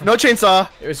 No chainsaw.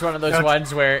 It was one of those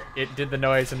ones where it did the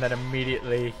noise and then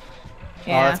immediately. Oh,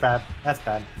 Yeah. that's bad. That's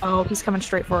bad. Oh, he's coming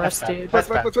straight for us, That's bad. dude. That's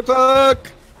bad.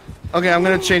 Fuck. Okay, I'm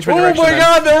gonna change my direction. my then.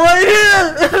 god, they're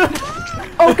right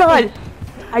here! Oh god!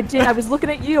 I was looking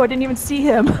at you. I didn't even see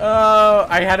him. Oh,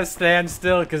 I had to stand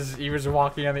still because he was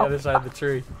walking on the other side of the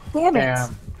tree. Damn it!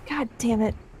 Damn. God damn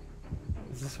it!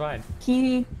 This is fine.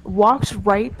 He walked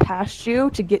right past you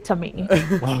to get to me.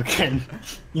 Logan,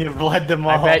 you've led them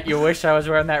all. I bet you wish I was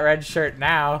wearing that red shirt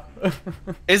now.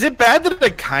 Is it bad that I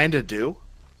kinda do?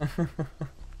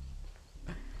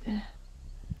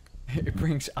 It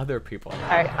brings other people. All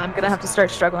right, I'm gonna have to start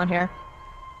struggling here.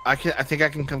 I think I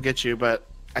can come get you, but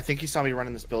I think you saw me run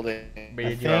in this building. Me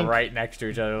and you are right next to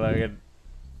each other, Logan.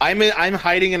 I'm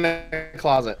hiding in a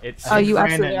closet. It's Oh, you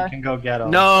Brandon absolutely are. can go get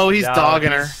him. No, he's No,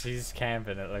 dogging her. He's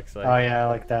camping. It looks like. Oh yeah, I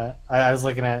like that. I was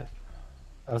looking at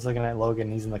Logan.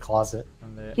 He's in the closet.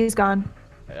 He's gone.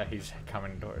 He's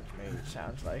coming towards me. It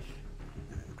sounds like.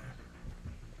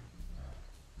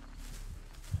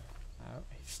 Oh,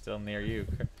 he's still near you.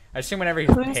 I assume whenever he's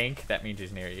Who's- pink, that means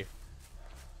he's near you.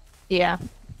 Yeah.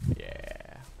 Yeah.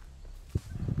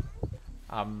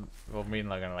 Well, me and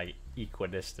Logan are like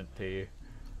equidistant to you.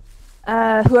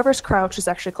 Whoever's crouched is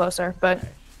actually closer, but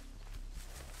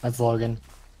That's Logan.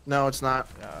 No, it's not.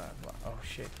 Oh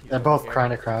shit. he's They're over both here. trying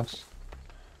to crouch.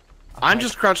 I'm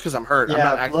just crouched because I'm hurt. I'm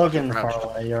not Yeah, actually Logan's crouched.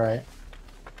 far away. You're right.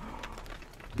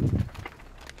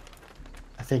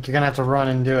 I think you're gonna have to run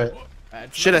and do it.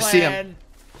 That's Shit, my I see him. plan.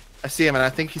 I see him, and I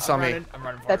think he saw me. I'm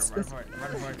running for That's- it. I'm running for it. I'm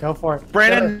running for it. Go for it.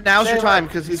 Brandon, Get now's Stay your away. time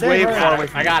because he's Stay way away. far away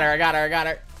from I got her. I got her. I got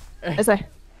her. as I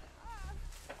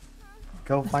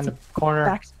Go find a corner.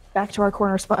 back to our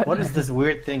corner spot. What is this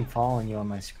weird thing following you on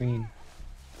my screen?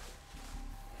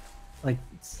 Like,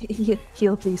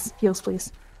 Heal, please. Heals,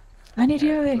 please. I need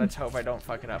healing. Let's hope I don't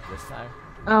fuck it up this time.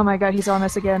 Oh my god, he's on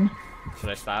us again. Should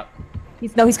I stop?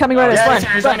 He's coming right at yeah, us.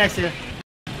 he's Run, right next to you.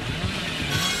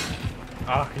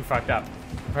 Oh, he fucked up.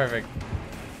 Perfect.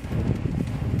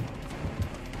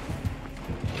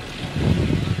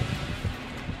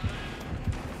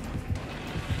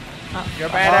 You're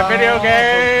bad at video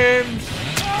games!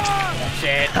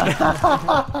 Shit.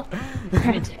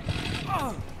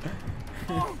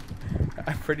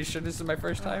 I'm pretty sure this is my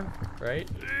first time, right?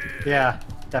 Yeah,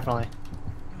 definitely.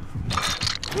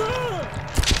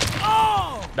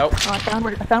 Nope. Oh, I found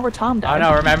where Tom Oh died.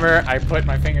 no, remember I put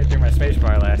my finger through my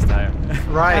spacebar last time.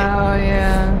 Right. Oh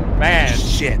yeah. Man,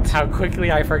 Shit. how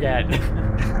quickly I forget.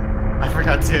 I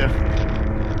forgot too.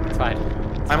 It's fine.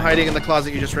 I'm hiding in the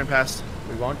closet you just ran past.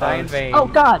 We won't die in vain. Oh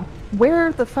god.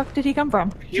 Where the fuck did he come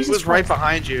from? He Jesus was right Christ.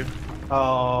 behind you.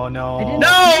 Oh no. I didn't-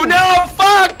 No, no,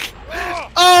 fuck!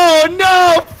 Oh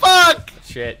no, fuck!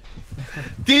 Shit.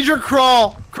 Deidre,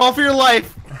 crawl. Crawl for your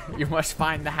life. You must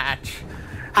find the hatch.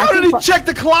 How did he check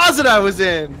the closet I was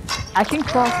in? I can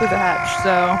crawl through the hatch, so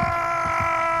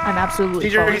I'm absolutely.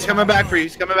 Deidre, crawling. he's coming back for you.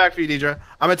 He's coming back for you, Deidre.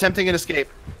 I'm attempting an escape.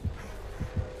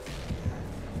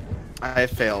 I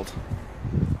failed.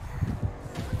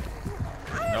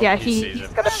 Nope, Yeah, he he's sees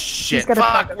it. gonna. Shit, gonna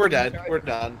fuck, fuck- we're dead. We're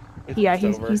done. It's Yeah,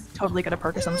 over. he's totally got a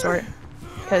perk of some sort,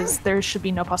 because there should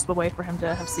be no possible way for him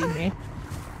to have seen me.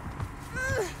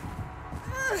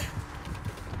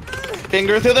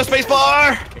 Finger through the space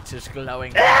bar! It's just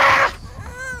glowing.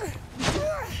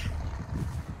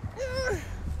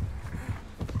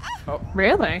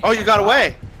 Really? Oh, you got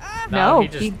away. No, he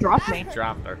just he dropped me.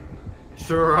 dropped her.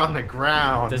 Threw her on the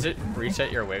ground. Does it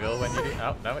reset your wiggle when you do?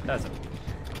 Oh, no, it doesn't.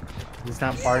 It's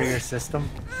not part of your system.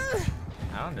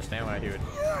 I don't understand why he would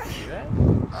do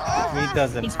that. He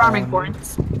doesn't. He's farming own-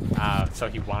 points. So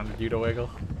he wanted you to wiggle?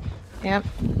 Yep.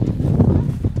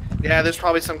 Yeah, there's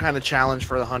probably some kind of challenge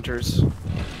for the hunters.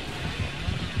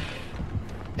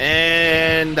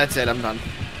 And that's it, I'm done.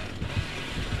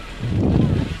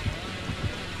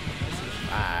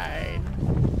 Fine.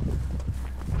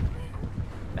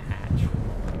 The hatch.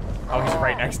 Oh, he's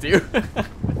right next to you.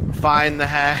 Find the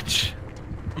hatch.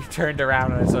 You turned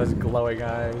around and it says glowing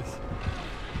eyes.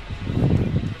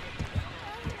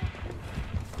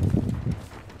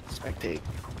 Spectate.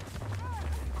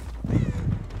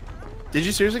 Did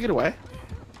you seriously get away?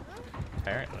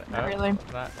 Apparently. Not No, really.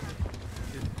 not-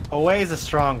 Away is a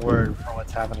strong word for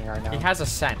what's happening right now. He has a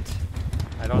scent.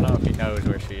 I don't know if he knows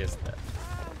where she is.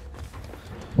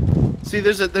 See,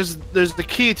 there's the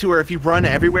key to where if you run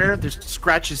everywhere, there's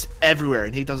scratches everywhere,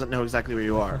 and he doesn't know exactly where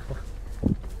you are.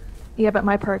 Yeah, but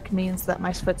my perk means that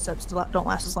my footsteps don't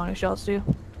last as long as y'all's do.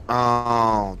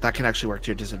 Oh, that can actually work to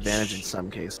your disadvantage in some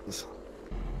cases.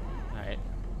 Alright.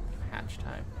 Hatch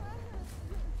time.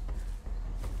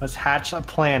 Let's hatch a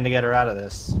plan to get her out of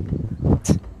this.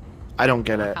 I don't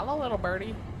get it. Hello, little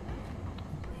birdie.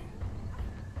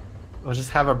 We'll just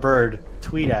have a bird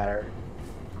tweet at her.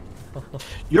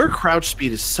 Your crouch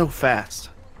speed is so fast.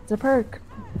 It's a perk.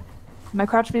 My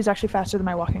crouch speed is actually faster than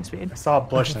my walking speed. I saw a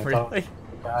bush and I thought, Really?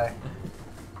 guy.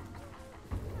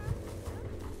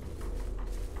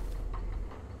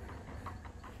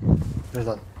 There's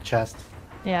a chest.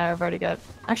 Yeah, I've already got.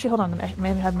 Actually, hold on. I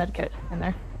may have medkit in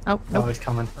there. Oh, Oh, nope. he's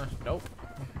coming. Nope.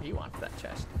 He wants that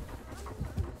chest.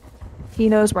 He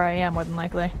knows where I am, more than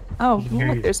likely. Oh, He can hear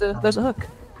look, you. there's a hook.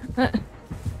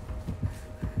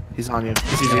 He's on you.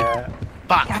 He's easy. Yeah.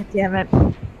 Fuck. God damn it.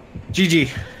 GG.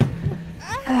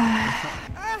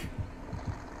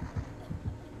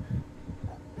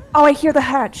 Oh, I hear the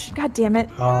hatch. God damn it.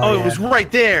 Oh, yeah. it was right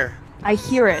there. I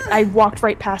hear it. I walked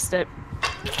right past it.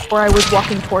 Or I was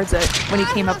walking towards it when he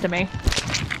came up to me.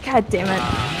 God damn it.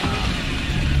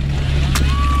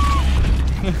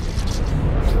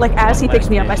 Like, as he picked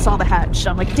me up, I saw the hatch.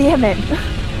 I'm like, damn it.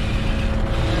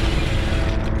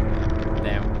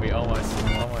 Damn, we almost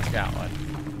got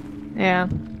one. Yeah.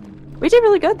 We did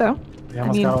really good, though. We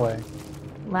almost mean- got away.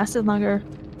 Lasted longer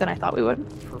than I thought we would.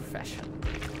 Profession.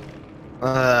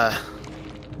 Uh,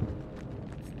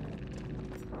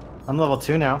 I'm level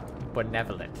 2 now.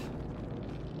 Benevolent.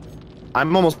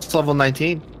 I'm almost level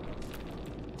 19.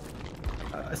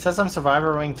 It says I'm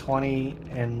Survivor Wing 20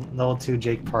 and level 2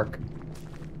 Jake Park.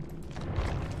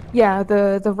 Yeah,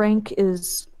 the rank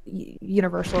is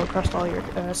universal across all your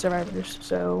survivors.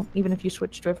 So even if you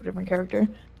switch to a different character,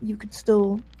 you could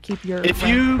still keep your.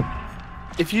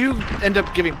 If you end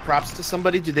up giving props to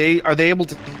somebody, are they able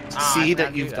to see I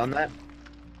that do you've that. done that?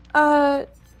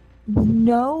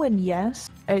 No and yes.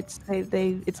 It's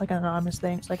it's like an anonymous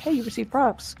thing. It's like, hey, you received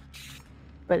props,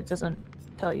 but it doesn't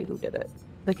tell you who did it.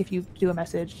 Like if you do a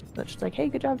message that's just like, hey,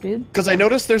 good job, dude. Because I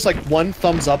noticed there's like 1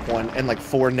 thumbs up one and like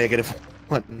 4 negative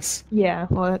ones. Yeah,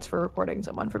 well, that's for reporting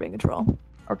someone for being a troll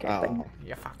or camping Oh.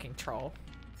 You fucking troll.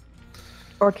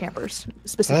 or campers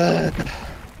specifically.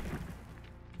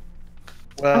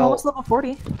 I'm Well, almost level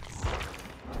 40.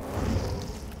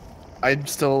 I'm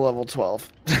still level 12.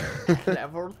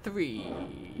 Level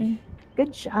 3.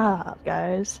 Good job,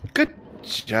 guys. Good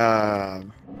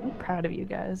job. I'm proud of you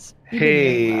guys. You did really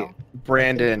Hey, well.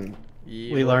 Brandon.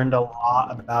 We learned a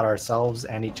lot about ourselves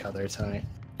and each other tonight.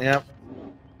 Yep.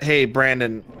 Hey,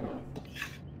 Brandon.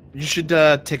 You should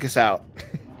take us out.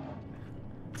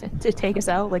 To take us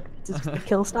out, like to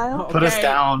kill style. Put us Okay,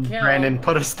 down, kill. Brandon.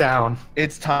 Put us down.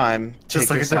 It's time. Just Take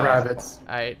look at us the out. rabbits.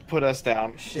 Alright. Put us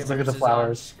down. Shivers look at the is flowers.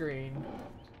 on screen.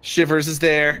 Shivers is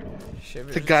there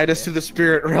Shivers to is guide us there. to the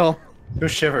spirit realm. Who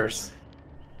shivers?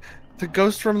 The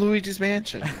ghost from Luigi's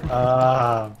Mansion.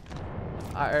 Our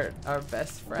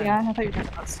best friend. Yeah, I thought you were talking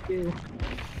about Stu.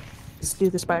 Stu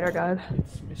the spider god.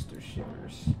 It's Mr.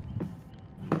 Shivers.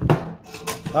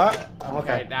 I'm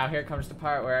Okay, okay. now here comes the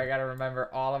part where I gotta remember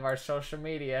all of our social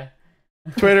media.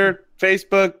 Twitter,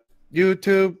 Facebook,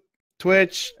 YouTube,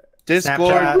 Twitch, Discord,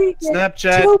 Snapchat.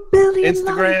 Snapchat. 2 billion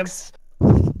Instagram. likes.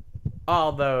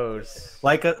 All those.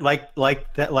 Like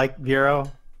Vero.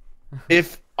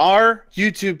 If our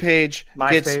YouTube page MySpace.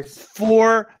 gets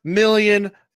 4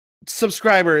 million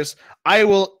subscribers, I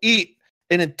will eat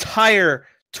an entire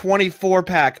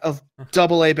 24-pack of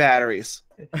AA batteries.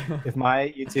 If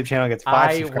my YouTube channel gets I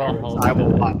 5 will subscribers, hold I you to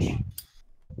will that. watch.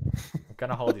 I'm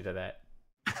gonna hold you to that.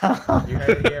 You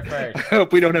heard it here first. I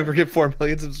hope we don't ever get 4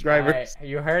 million subscribers. Alright,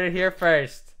 you heard it here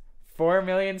first. 4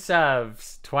 million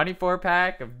subs,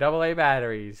 24-pack of AA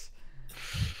batteries.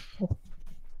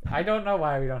 I don't know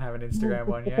why we don't have an Instagram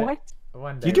one yet. What?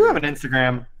 One day You do we- have an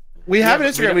Instagram. We have Yeah,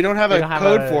 an but we Instagram. We don't have we a don't have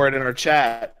code a- for it in our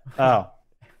chat. Oh.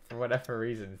 for whatever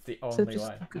reason. It's the So only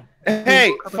just one.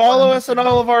 Hey, follow us on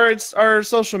all of our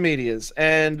social medias.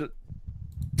 And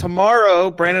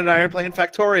tomorrow, Brandon and I are playing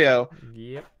Factorio.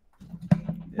 Yep.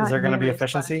 Is there going to be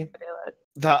efficiency?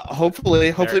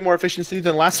 Hopefully more efficiency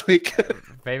than last week.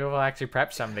 Maybe we'll actually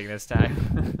prep something this time.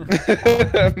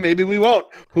 Maybe we won't.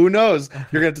 Who knows?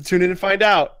 You're gonna have to tune in and find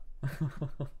out.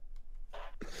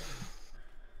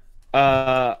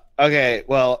 Okay.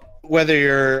 Well, whether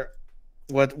you're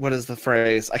what is the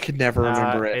phrase? I could never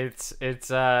remember it.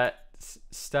 It's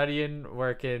studying,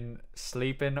 working,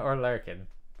 sleeping, or lurking.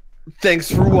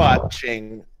 Thanks for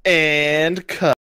watching and cut.